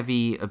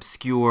jargon-heavy,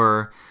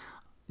 obscure,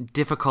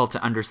 difficult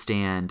to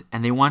understand,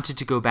 and they wanted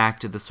to go back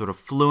to the sort of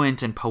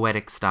fluent and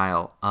poetic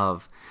style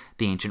of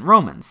the ancient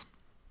Romans.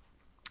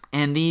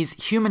 And these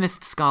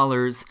humanist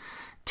scholars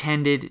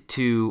tended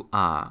to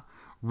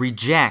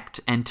reject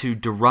and to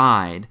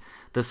deride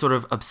the sort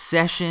of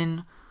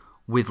obsession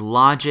with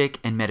logic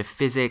and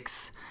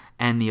metaphysics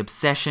and the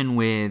obsession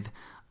with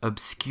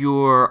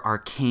obscure,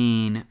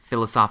 arcane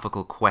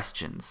philosophical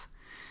questions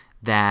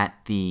that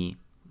the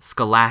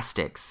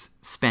scholastics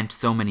spent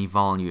so many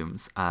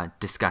volumes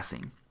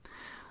discussing.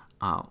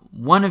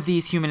 One of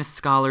these humanist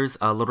scholars,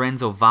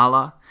 Lorenzo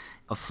Valla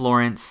of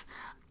Florence,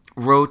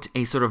 wrote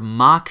a sort of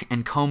mock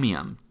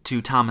encomium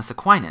to Thomas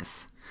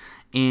Aquinas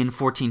in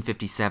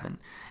 1457,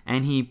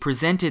 and he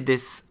presented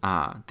this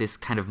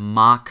kind of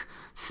mock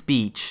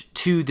speech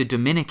to the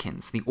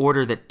Dominicans, the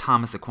order that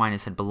Thomas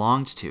Aquinas had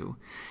belonged to,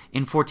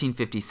 in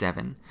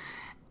 1457,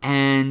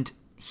 and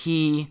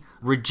he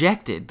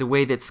rejected the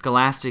way that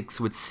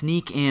scholastics would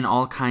sneak in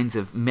all kinds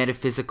of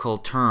metaphysical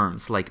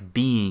terms like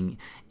being,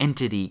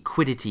 entity,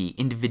 quiddity,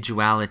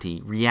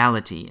 individuality,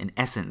 reality, and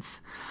essence.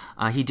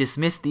 He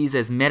dismissed these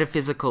as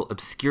metaphysical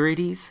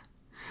obscurities,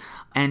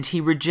 and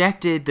he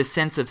rejected the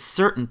sense of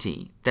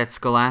certainty that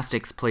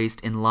scholastics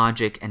placed in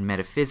logic and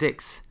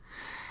metaphysics,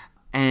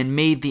 and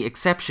made the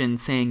exception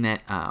saying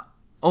that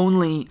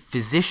only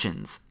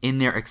physicians in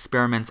their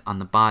experiments on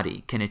the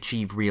body can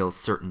achieve real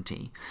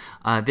certainty.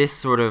 This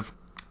sort of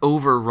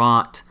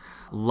overwrought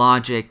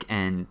logic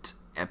and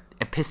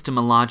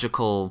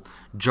epistemological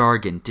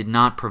jargon did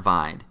not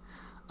provide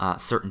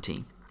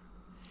certainty.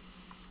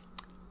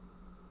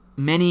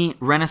 Many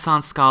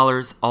Renaissance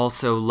scholars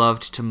also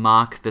loved to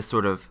mock the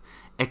sort of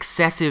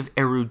excessive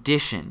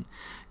erudition,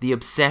 the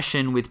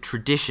obsession with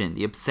tradition,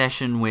 the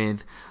obsession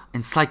with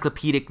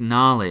encyclopedic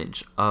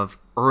knowledge of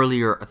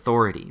earlier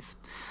authorities.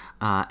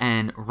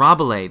 And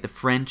Rabelais, the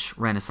French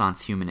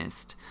Renaissance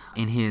humanist,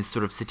 in his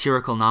sort of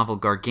satirical novel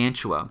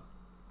Gargantua,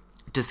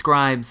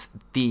 describes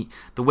the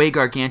way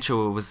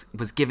Gargantua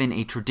was given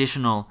a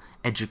traditional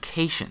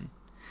education.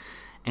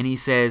 And he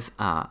says,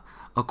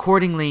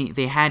 accordingly,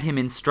 they had him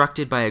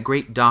instructed by a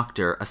great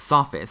doctor, a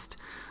sophist,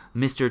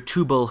 Mr.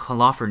 Tubal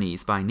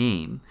Holofernes by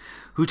name,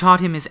 who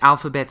taught him his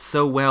alphabet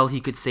so well he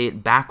could say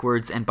it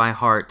backwards and by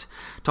heart,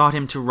 taught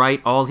him to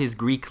write all his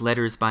Greek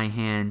letters by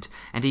hand,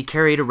 and he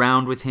carried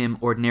around with him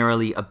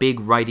ordinarily a big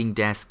writing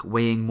desk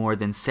weighing more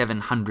than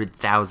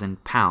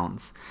 700,000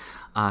 pounds.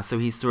 So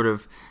he's sort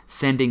of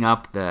sending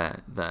up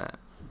the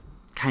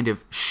kind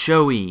of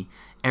showy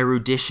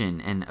erudition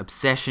and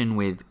obsession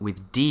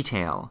with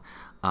detail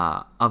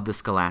of the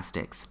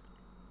scholastics.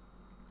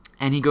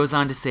 And he goes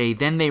on to say,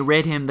 then they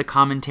read him the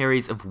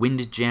commentaries of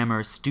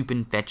Windjammer,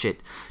 Stupinfetchit,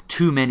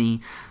 Too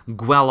Many,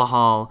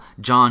 Guelahal,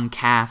 John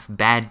Calf,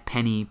 Bad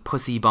Penny,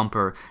 Pussy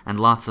Bumper, and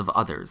lots of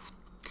others.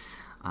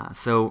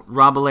 So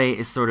Rabelais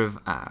is sort of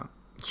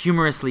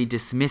humorously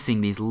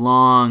dismissing these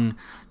long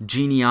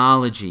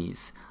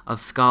genealogies of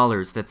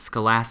scholars that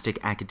scholastic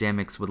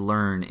academics would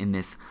learn in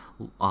this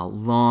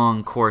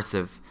long course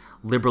of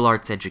liberal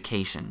arts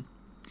education.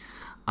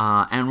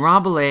 And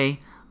Rabelais,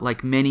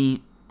 like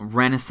many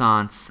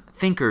Renaissance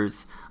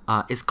thinkers,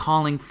 is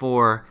calling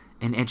for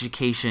an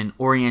education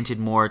oriented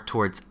more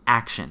towards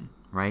action,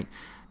 right?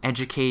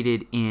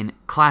 Educated in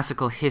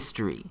classical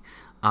history,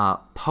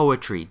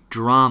 poetry,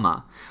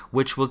 drama,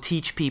 which will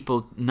teach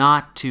people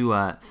not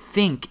to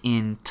think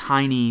in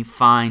tiny,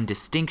 fine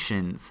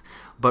distinctions,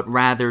 but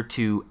rather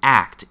to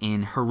act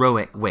in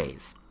heroic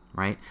ways,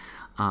 right?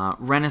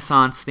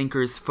 Renaissance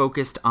thinkers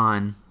focused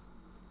on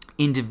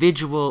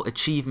individual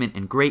achievement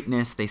and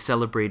greatness. They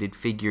celebrated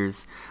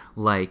figures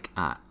like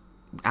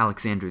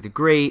Alexander the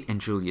Great and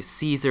Julius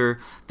Caesar.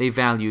 They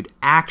valued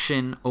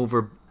action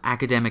over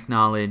academic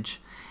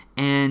knowledge.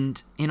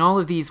 And in all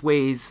of these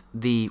ways,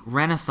 the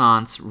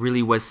Renaissance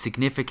really was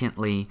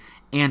significantly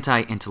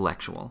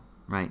anti-intellectual,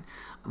 right?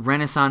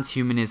 Renaissance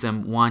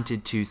humanism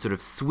wanted to sort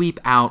of sweep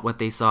out what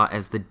they saw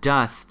as the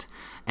dust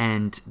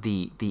and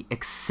the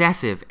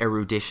excessive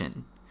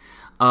erudition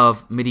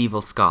of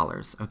medieval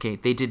scholars, okay?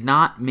 They did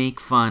not make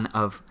fun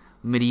of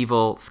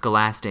medieval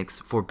scholastics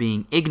for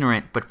being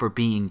ignorant, but for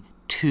being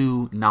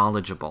too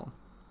knowledgeable.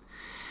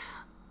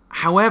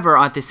 However,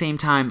 at the same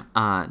time,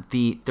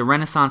 the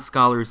Renaissance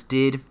scholars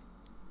did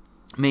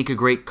make a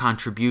great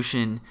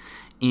contribution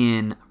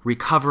in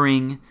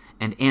recovering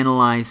and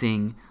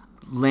analyzing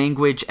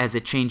language as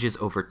it changes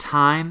over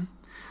time,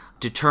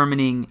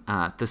 determining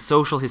the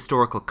social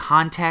historical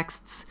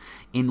contexts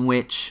in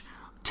which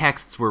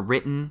texts were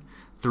written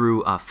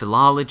through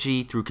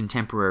philology, through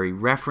contemporary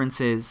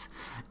references,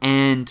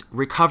 and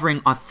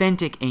recovering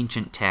authentic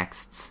ancient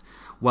texts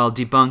while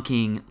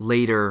debunking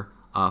later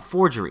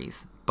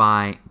forgeries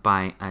by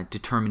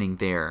determining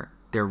their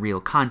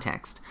real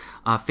context.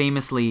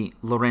 Famously,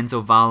 Lorenzo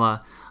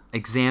Valla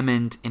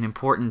examined an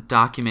important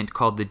document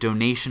called the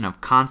Donation of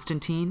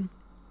Constantine,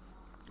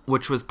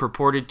 which was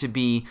purported to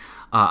be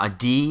a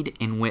deed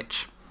in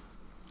which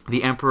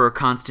the Emperor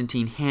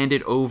Constantine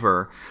handed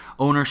over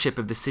ownership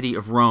of the city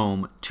of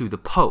Rome to the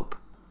Pope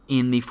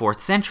in the 4th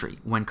century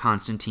when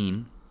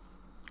Constantine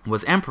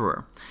was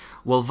emperor.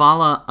 Well,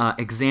 Valla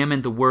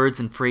examined the words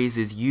and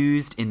phrases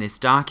used in this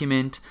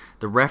document,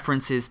 the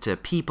references to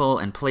people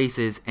and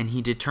places, and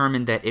he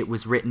determined that it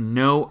was written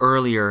no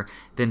earlier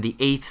than the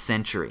 8th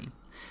century,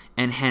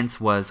 and hence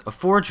was a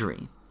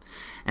forgery.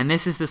 And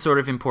this is the sort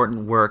of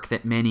important work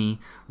that many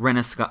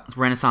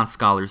Renaissance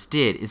scholars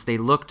did, is they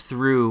looked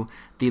through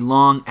the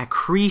long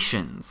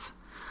accretions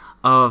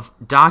of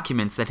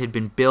documents that had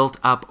been built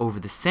up over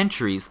the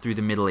centuries through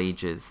the Middle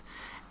Ages,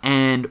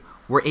 and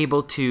were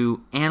able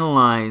to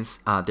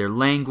analyze their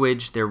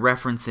language, their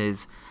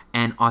references,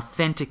 and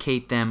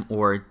authenticate them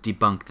or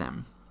debunk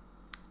them,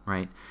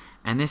 right?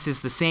 And this is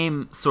the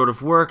same sort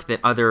of work that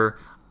other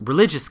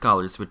religious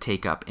scholars would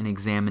take up in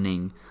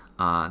examining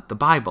the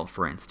Bible,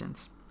 for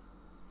instance.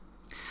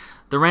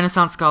 The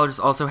Renaissance scholars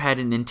also had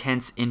an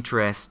intense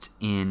interest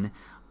in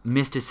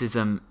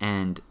mysticism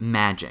and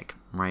magic,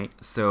 right?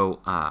 So,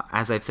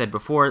 as I've said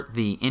before,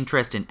 the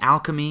interest in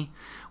alchemy,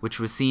 which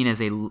was seen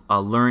as a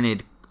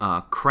learned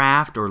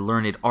craft or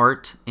learned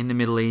art in the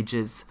Middle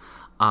Ages,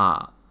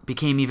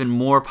 became even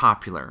more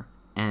popular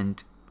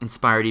and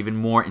inspired even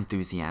more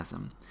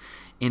enthusiasm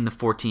in the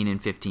 14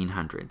 and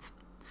 1500s.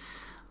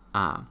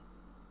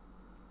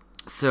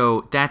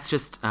 So that's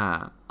just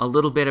a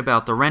little bit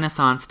about the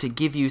Renaissance to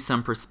give you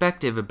some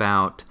perspective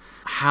about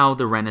how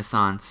the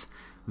Renaissance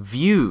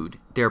viewed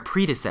their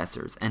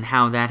predecessors and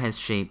how that has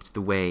shaped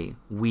the way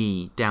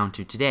we, down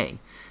to today,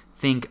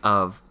 think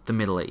of the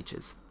Middle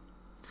Ages.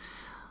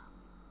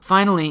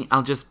 Finally,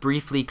 I'll just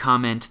briefly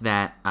comment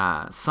that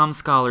some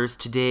scholars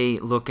today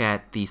look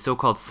at the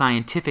so-called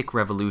scientific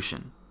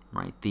revolution,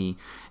 right? The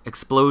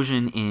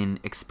explosion in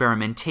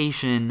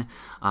experimentation,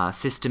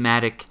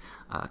 systematic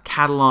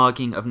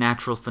cataloging of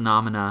natural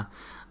phenomena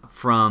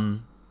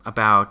from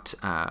about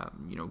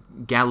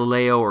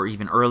Galileo or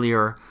even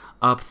earlier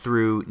up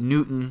through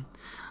Newton,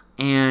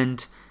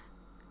 and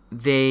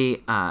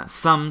they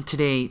some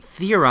today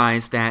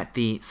theorize that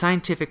the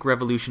scientific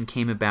revolution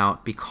came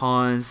about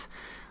because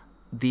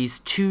these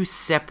two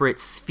separate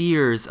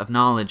spheres of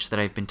knowledge that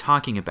I've been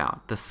talking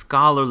about, the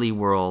scholarly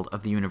world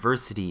of the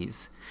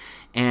universities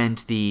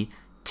and the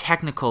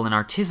technical and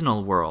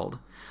artisanal world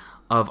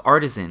of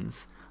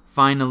artisans,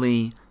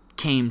 finally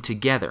came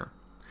together.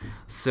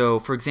 So,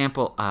 for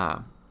example,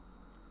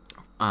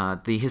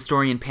 the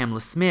historian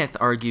Pamela Smith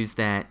argues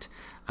that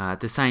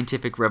the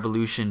scientific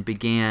revolution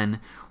began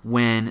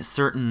when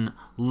certain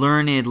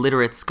learned,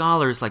 literate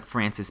scholars like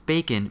Francis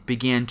Bacon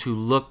began to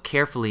look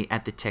carefully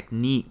at the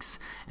techniques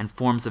and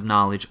forms of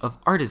knowledge of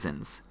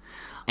artisans.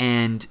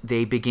 And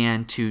they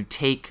began to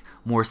take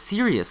more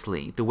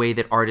seriously the way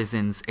that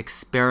artisans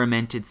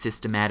experimented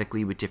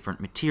systematically with different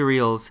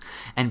materials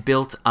and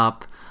built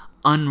up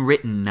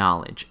unwritten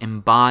knowledge,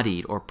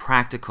 embodied or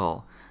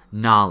practical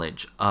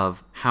knowledge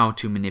of how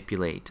to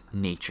manipulate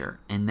nature.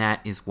 And that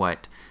is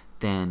what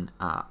then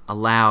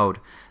allowed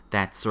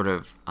that sort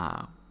of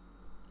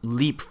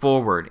leap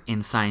forward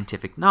in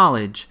scientific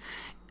knowledge,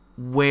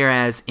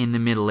 whereas in the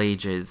Middle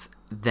Ages,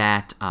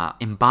 that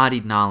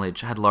embodied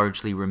knowledge had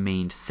largely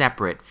remained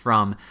separate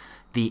from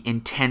the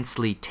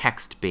intensely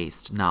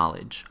text-based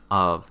knowledge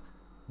of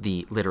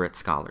the literate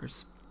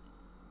scholars.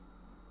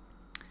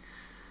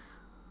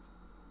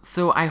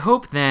 So I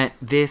hope that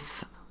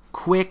this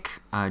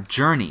quick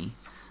journey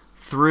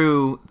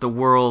through the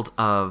world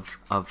of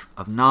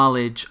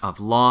knowledge, of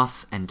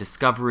loss and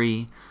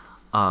discovery,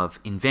 of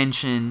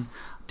invention,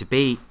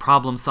 debate,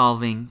 problem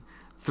solving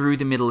through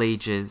the Middle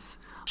Ages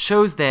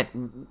shows that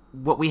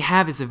what we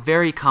have is a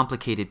very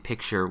complicated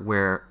picture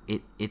where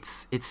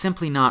it's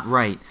simply not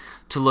right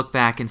to look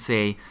back and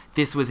say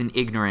this was an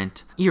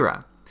ignorant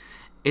era.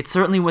 It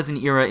certainly was an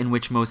era in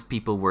which most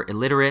people were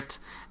illiterate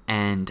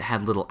and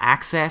had little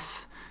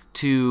access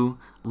to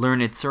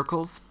learned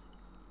circles.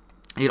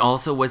 It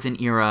also was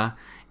an era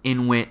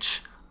in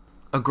which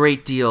a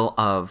great deal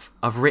of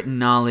written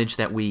knowledge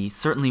that we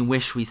certainly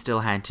wish we still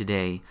had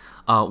today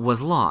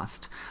was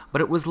lost.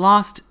 But it was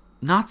lost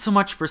not so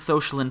much for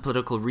social and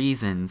political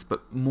reasons,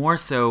 but more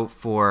so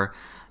for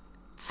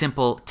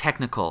simple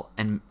technical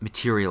and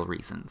material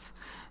reasons.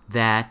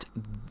 That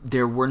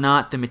there were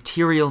not the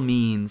material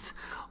means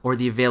or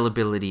the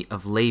availability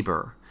of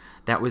labor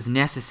that was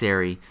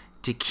necessary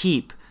to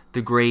keep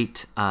the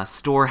great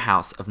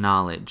storehouse of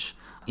knowledge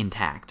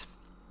intact.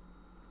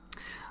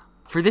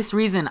 For this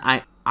reason,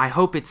 I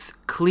hope it's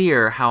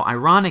clear how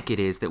ironic it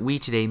is that we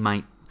today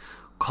might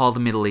call the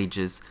Middle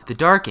Ages the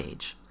Dark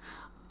Age.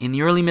 In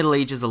the early Middle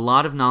Ages, a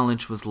lot of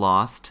knowledge was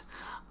lost,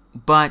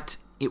 but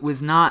it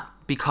was not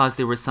because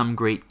there was some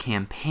great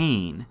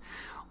campaign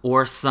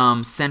or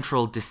some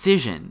central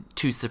decision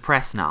to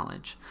suppress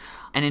knowledge.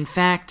 And in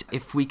fact,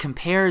 if we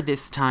compare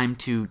this time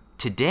to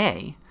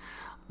today,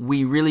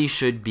 we really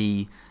should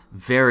be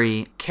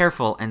very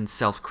careful and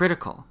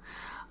self-critical.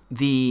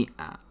 The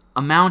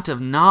amount of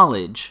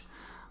knowledge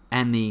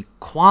and the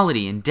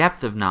quality and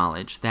depth of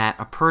knowledge that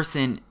a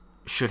person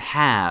should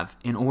have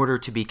in order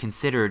to be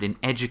considered an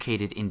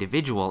educated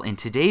individual in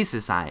today's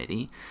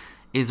society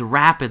is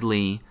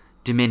rapidly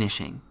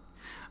diminishing.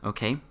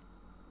 Okay?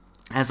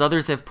 As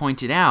others have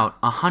pointed out,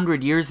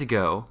 100 years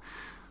ago,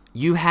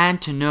 you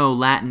had to know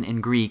Latin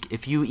and Greek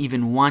if you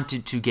even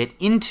wanted to get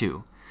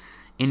into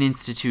an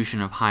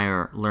institution of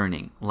higher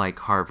learning like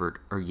Harvard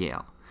or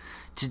Yale.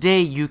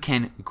 Today, you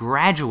can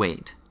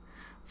graduate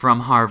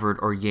from Harvard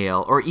or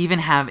Yale or even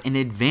have an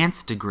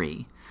advanced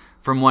degree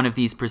from one of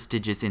these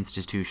prestigious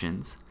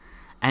institutions,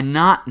 and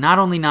not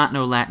only not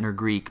know Latin or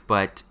Greek,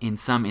 but in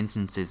some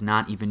instances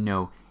not even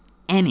know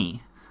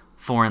any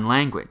foreign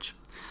language.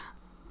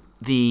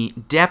 The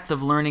depth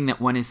of learning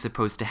that one is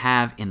supposed to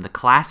have in the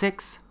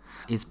classics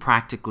is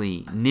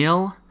practically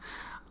nil.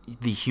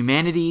 The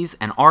humanities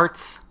and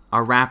arts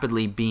are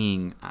rapidly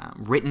being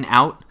written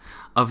out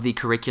of the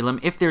curriculum,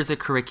 if there's a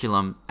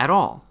curriculum at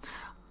all.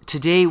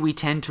 Today we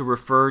tend to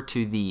refer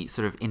to the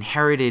sort of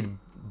inherited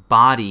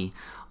body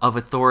of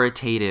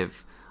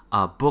authoritative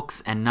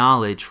books and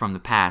knowledge from the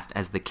past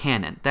as the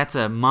canon. That's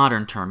a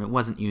modern term. It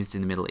wasn't used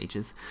in the Middle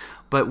Ages.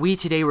 But we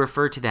today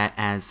refer to that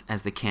as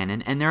the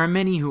canon, and there are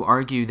many who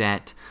argue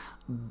that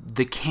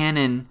the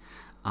canon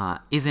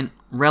isn't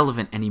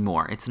relevant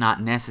anymore. It's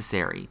not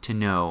necessary to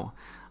know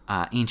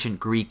ancient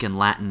Greek and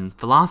Latin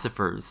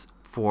philosophers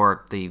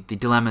for the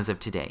dilemmas of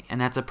today. And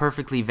that's a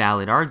perfectly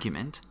valid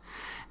argument.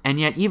 And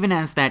yet, even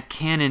as that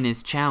canon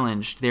is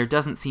challenged, there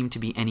doesn't seem to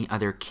be any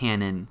other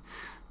canon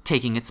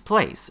taking its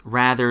place.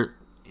 Rather,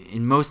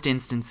 in most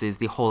instances,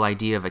 the whole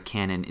idea of a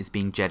canon is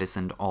being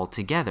jettisoned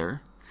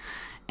altogether.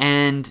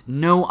 And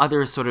no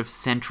other sort of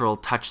central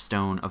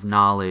touchstone of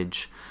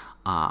knowledge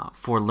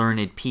for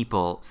learned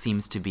people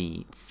seems to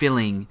be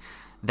filling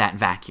that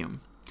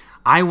vacuum.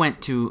 I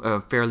went to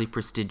a fairly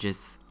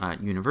prestigious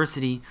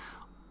university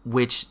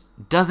which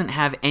doesn't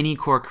have any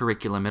core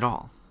curriculum at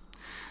all.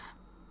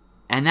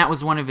 And that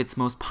was one of its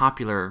most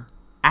popular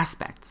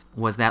aspects,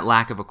 was that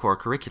lack of a core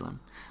curriculum.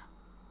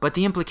 But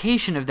the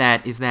implication of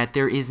that is that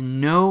there is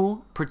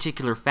no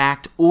particular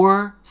fact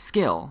or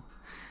skill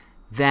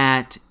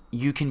that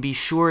you can be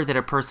sure that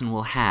a person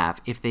will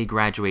have if they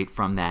graduate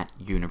from that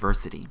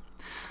university.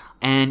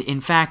 And in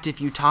fact,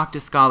 if you talk to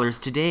scholars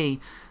today,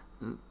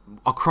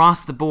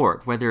 across the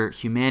board, whether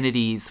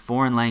humanities,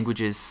 foreign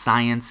languages,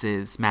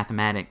 sciences,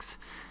 mathematics,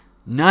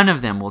 none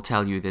of them will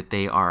tell you that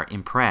they are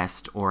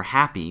impressed or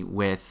happy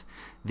with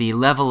the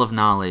level of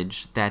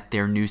knowledge that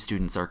their new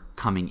students are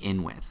coming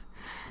in with.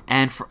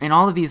 And in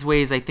all of these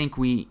ways, I think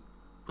we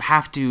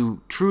have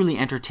to truly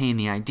entertain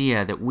the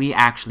idea that we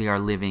actually are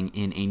living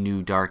in a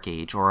new dark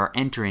age, or are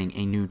entering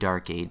a new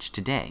dark age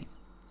today.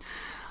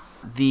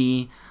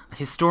 The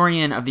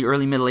historian of the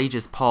early Middle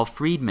Ages, Paul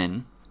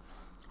Friedman,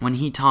 when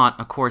he taught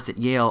a course at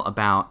Yale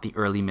about the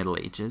early Middle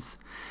Ages,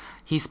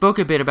 he spoke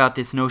a bit about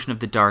this notion of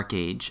the Dark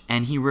Age,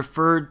 and he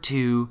referred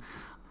to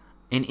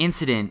an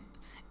incident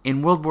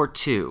in World War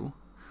II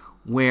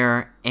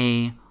where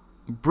a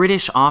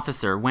British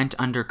officer went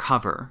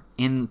undercover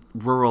in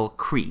rural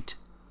Crete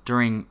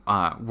during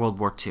World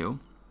War II,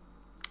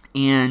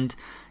 and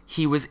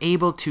he was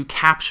able to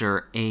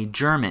capture a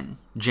German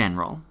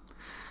general.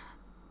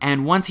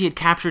 And once he had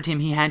captured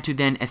him, he had to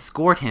then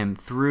escort him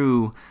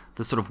through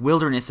the sort of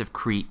wilderness of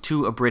Crete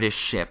to a British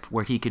ship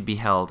where he could be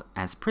held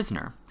as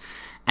prisoner.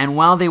 And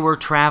while they were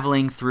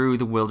traveling through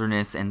the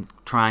wilderness and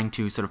trying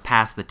to sort of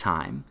pass the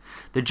time,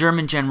 the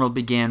German general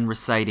began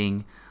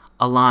reciting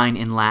a line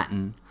in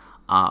Latin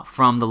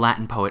from the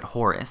Latin poet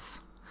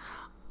Horace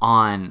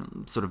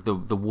on sort of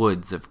the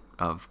woods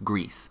of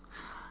Greece.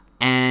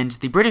 And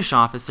the British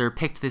officer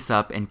picked this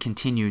up and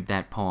continued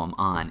that poem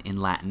on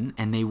in Latin,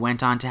 and they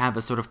went on to have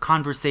a sort of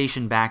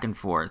conversation back and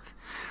forth,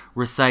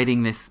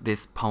 reciting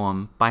this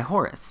poem by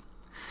Horace.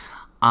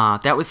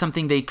 That was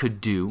something they could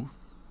do,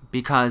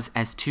 because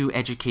as two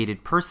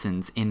educated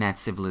persons in that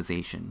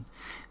civilization,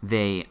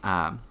 they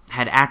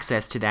had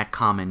access to that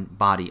common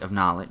body of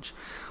knowledge.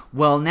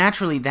 Well,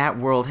 naturally, that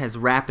world has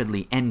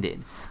rapidly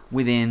ended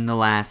within the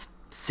last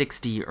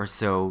 60 or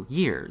so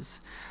years,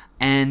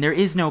 and there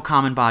is no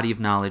common body of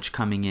knowledge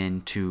coming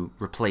in to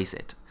replace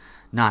it.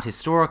 Not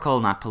historical,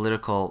 not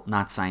political,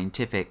 not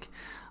scientific.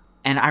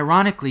 And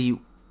ironically,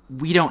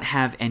 we don't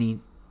have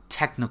any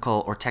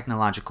technical or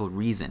technological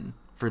reason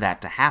for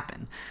that to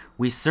happen.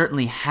 We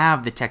certainly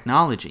have the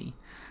technology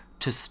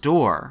to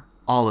store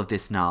all of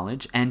this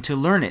knowledge and to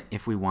learn it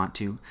if we want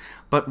to,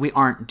 but we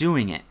aren't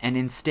doing it. And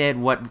instead,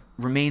 what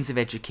remains of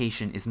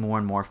education is more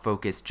and more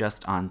focused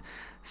just on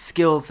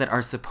skills that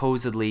are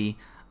supposedly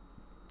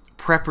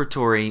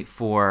preparatory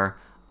for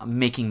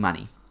making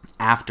money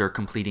after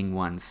completing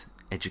one's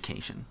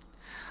education.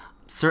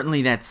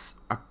 Certainly that's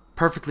a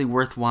perfectly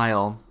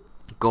worthwhile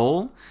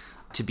goal,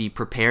 to be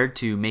prepared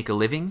to make a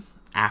living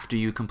after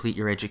you complete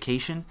your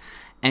education,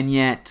 and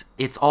yet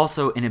it's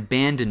also an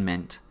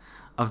abandonment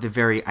of the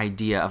very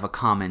idea of a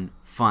common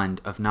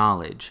fund of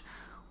knowledge,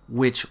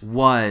 which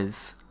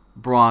was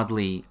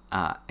broadly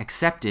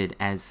accepted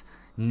as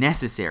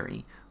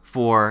necessary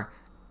for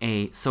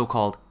a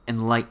so-called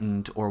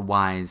enlightened or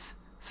wise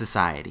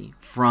society,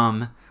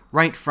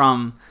 right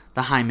from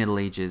the High Middle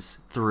Ages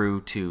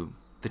through to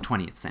the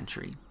 20th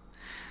century.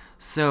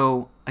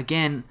 So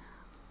again,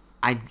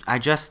 I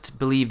just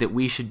believe that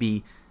we should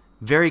be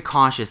very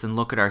cautious and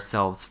look at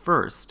ourselves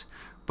first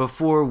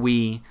before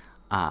we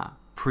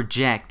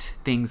project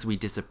things we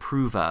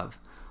disapprove of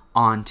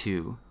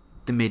onto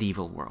the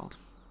medieval world.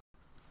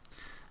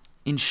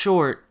 In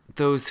short,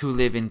 those who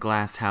live in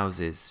glass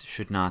houses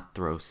should not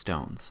throw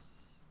stones.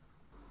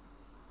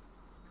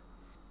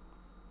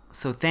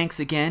 So thanks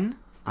again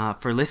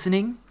for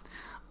listening.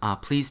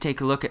 Please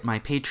take a look at my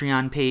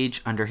Patreon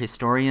page under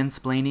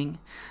Historiansplaining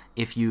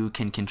if you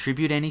can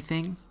contribute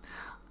anything.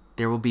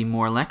 There will be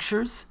more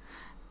lectures,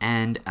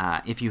 and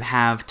if you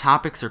have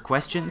topics or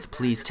questions,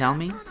 please tell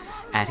me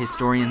at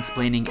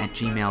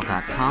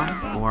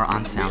historiansplaining@gmail.com or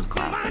on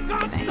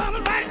SoundCloud. Thanks.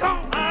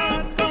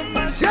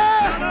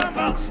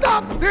 Yeah,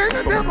 stop the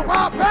digger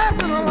while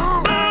passing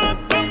along.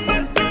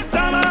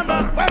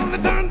 Well, they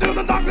turned to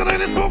the doctor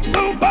and he spoke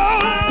so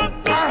bold.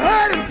 I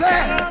heard him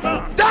say,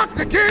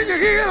 "Doctor, can you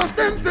heal a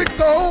sin sick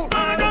soul?"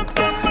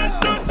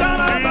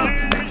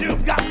 You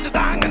got to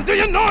die, and do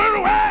you know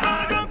it well?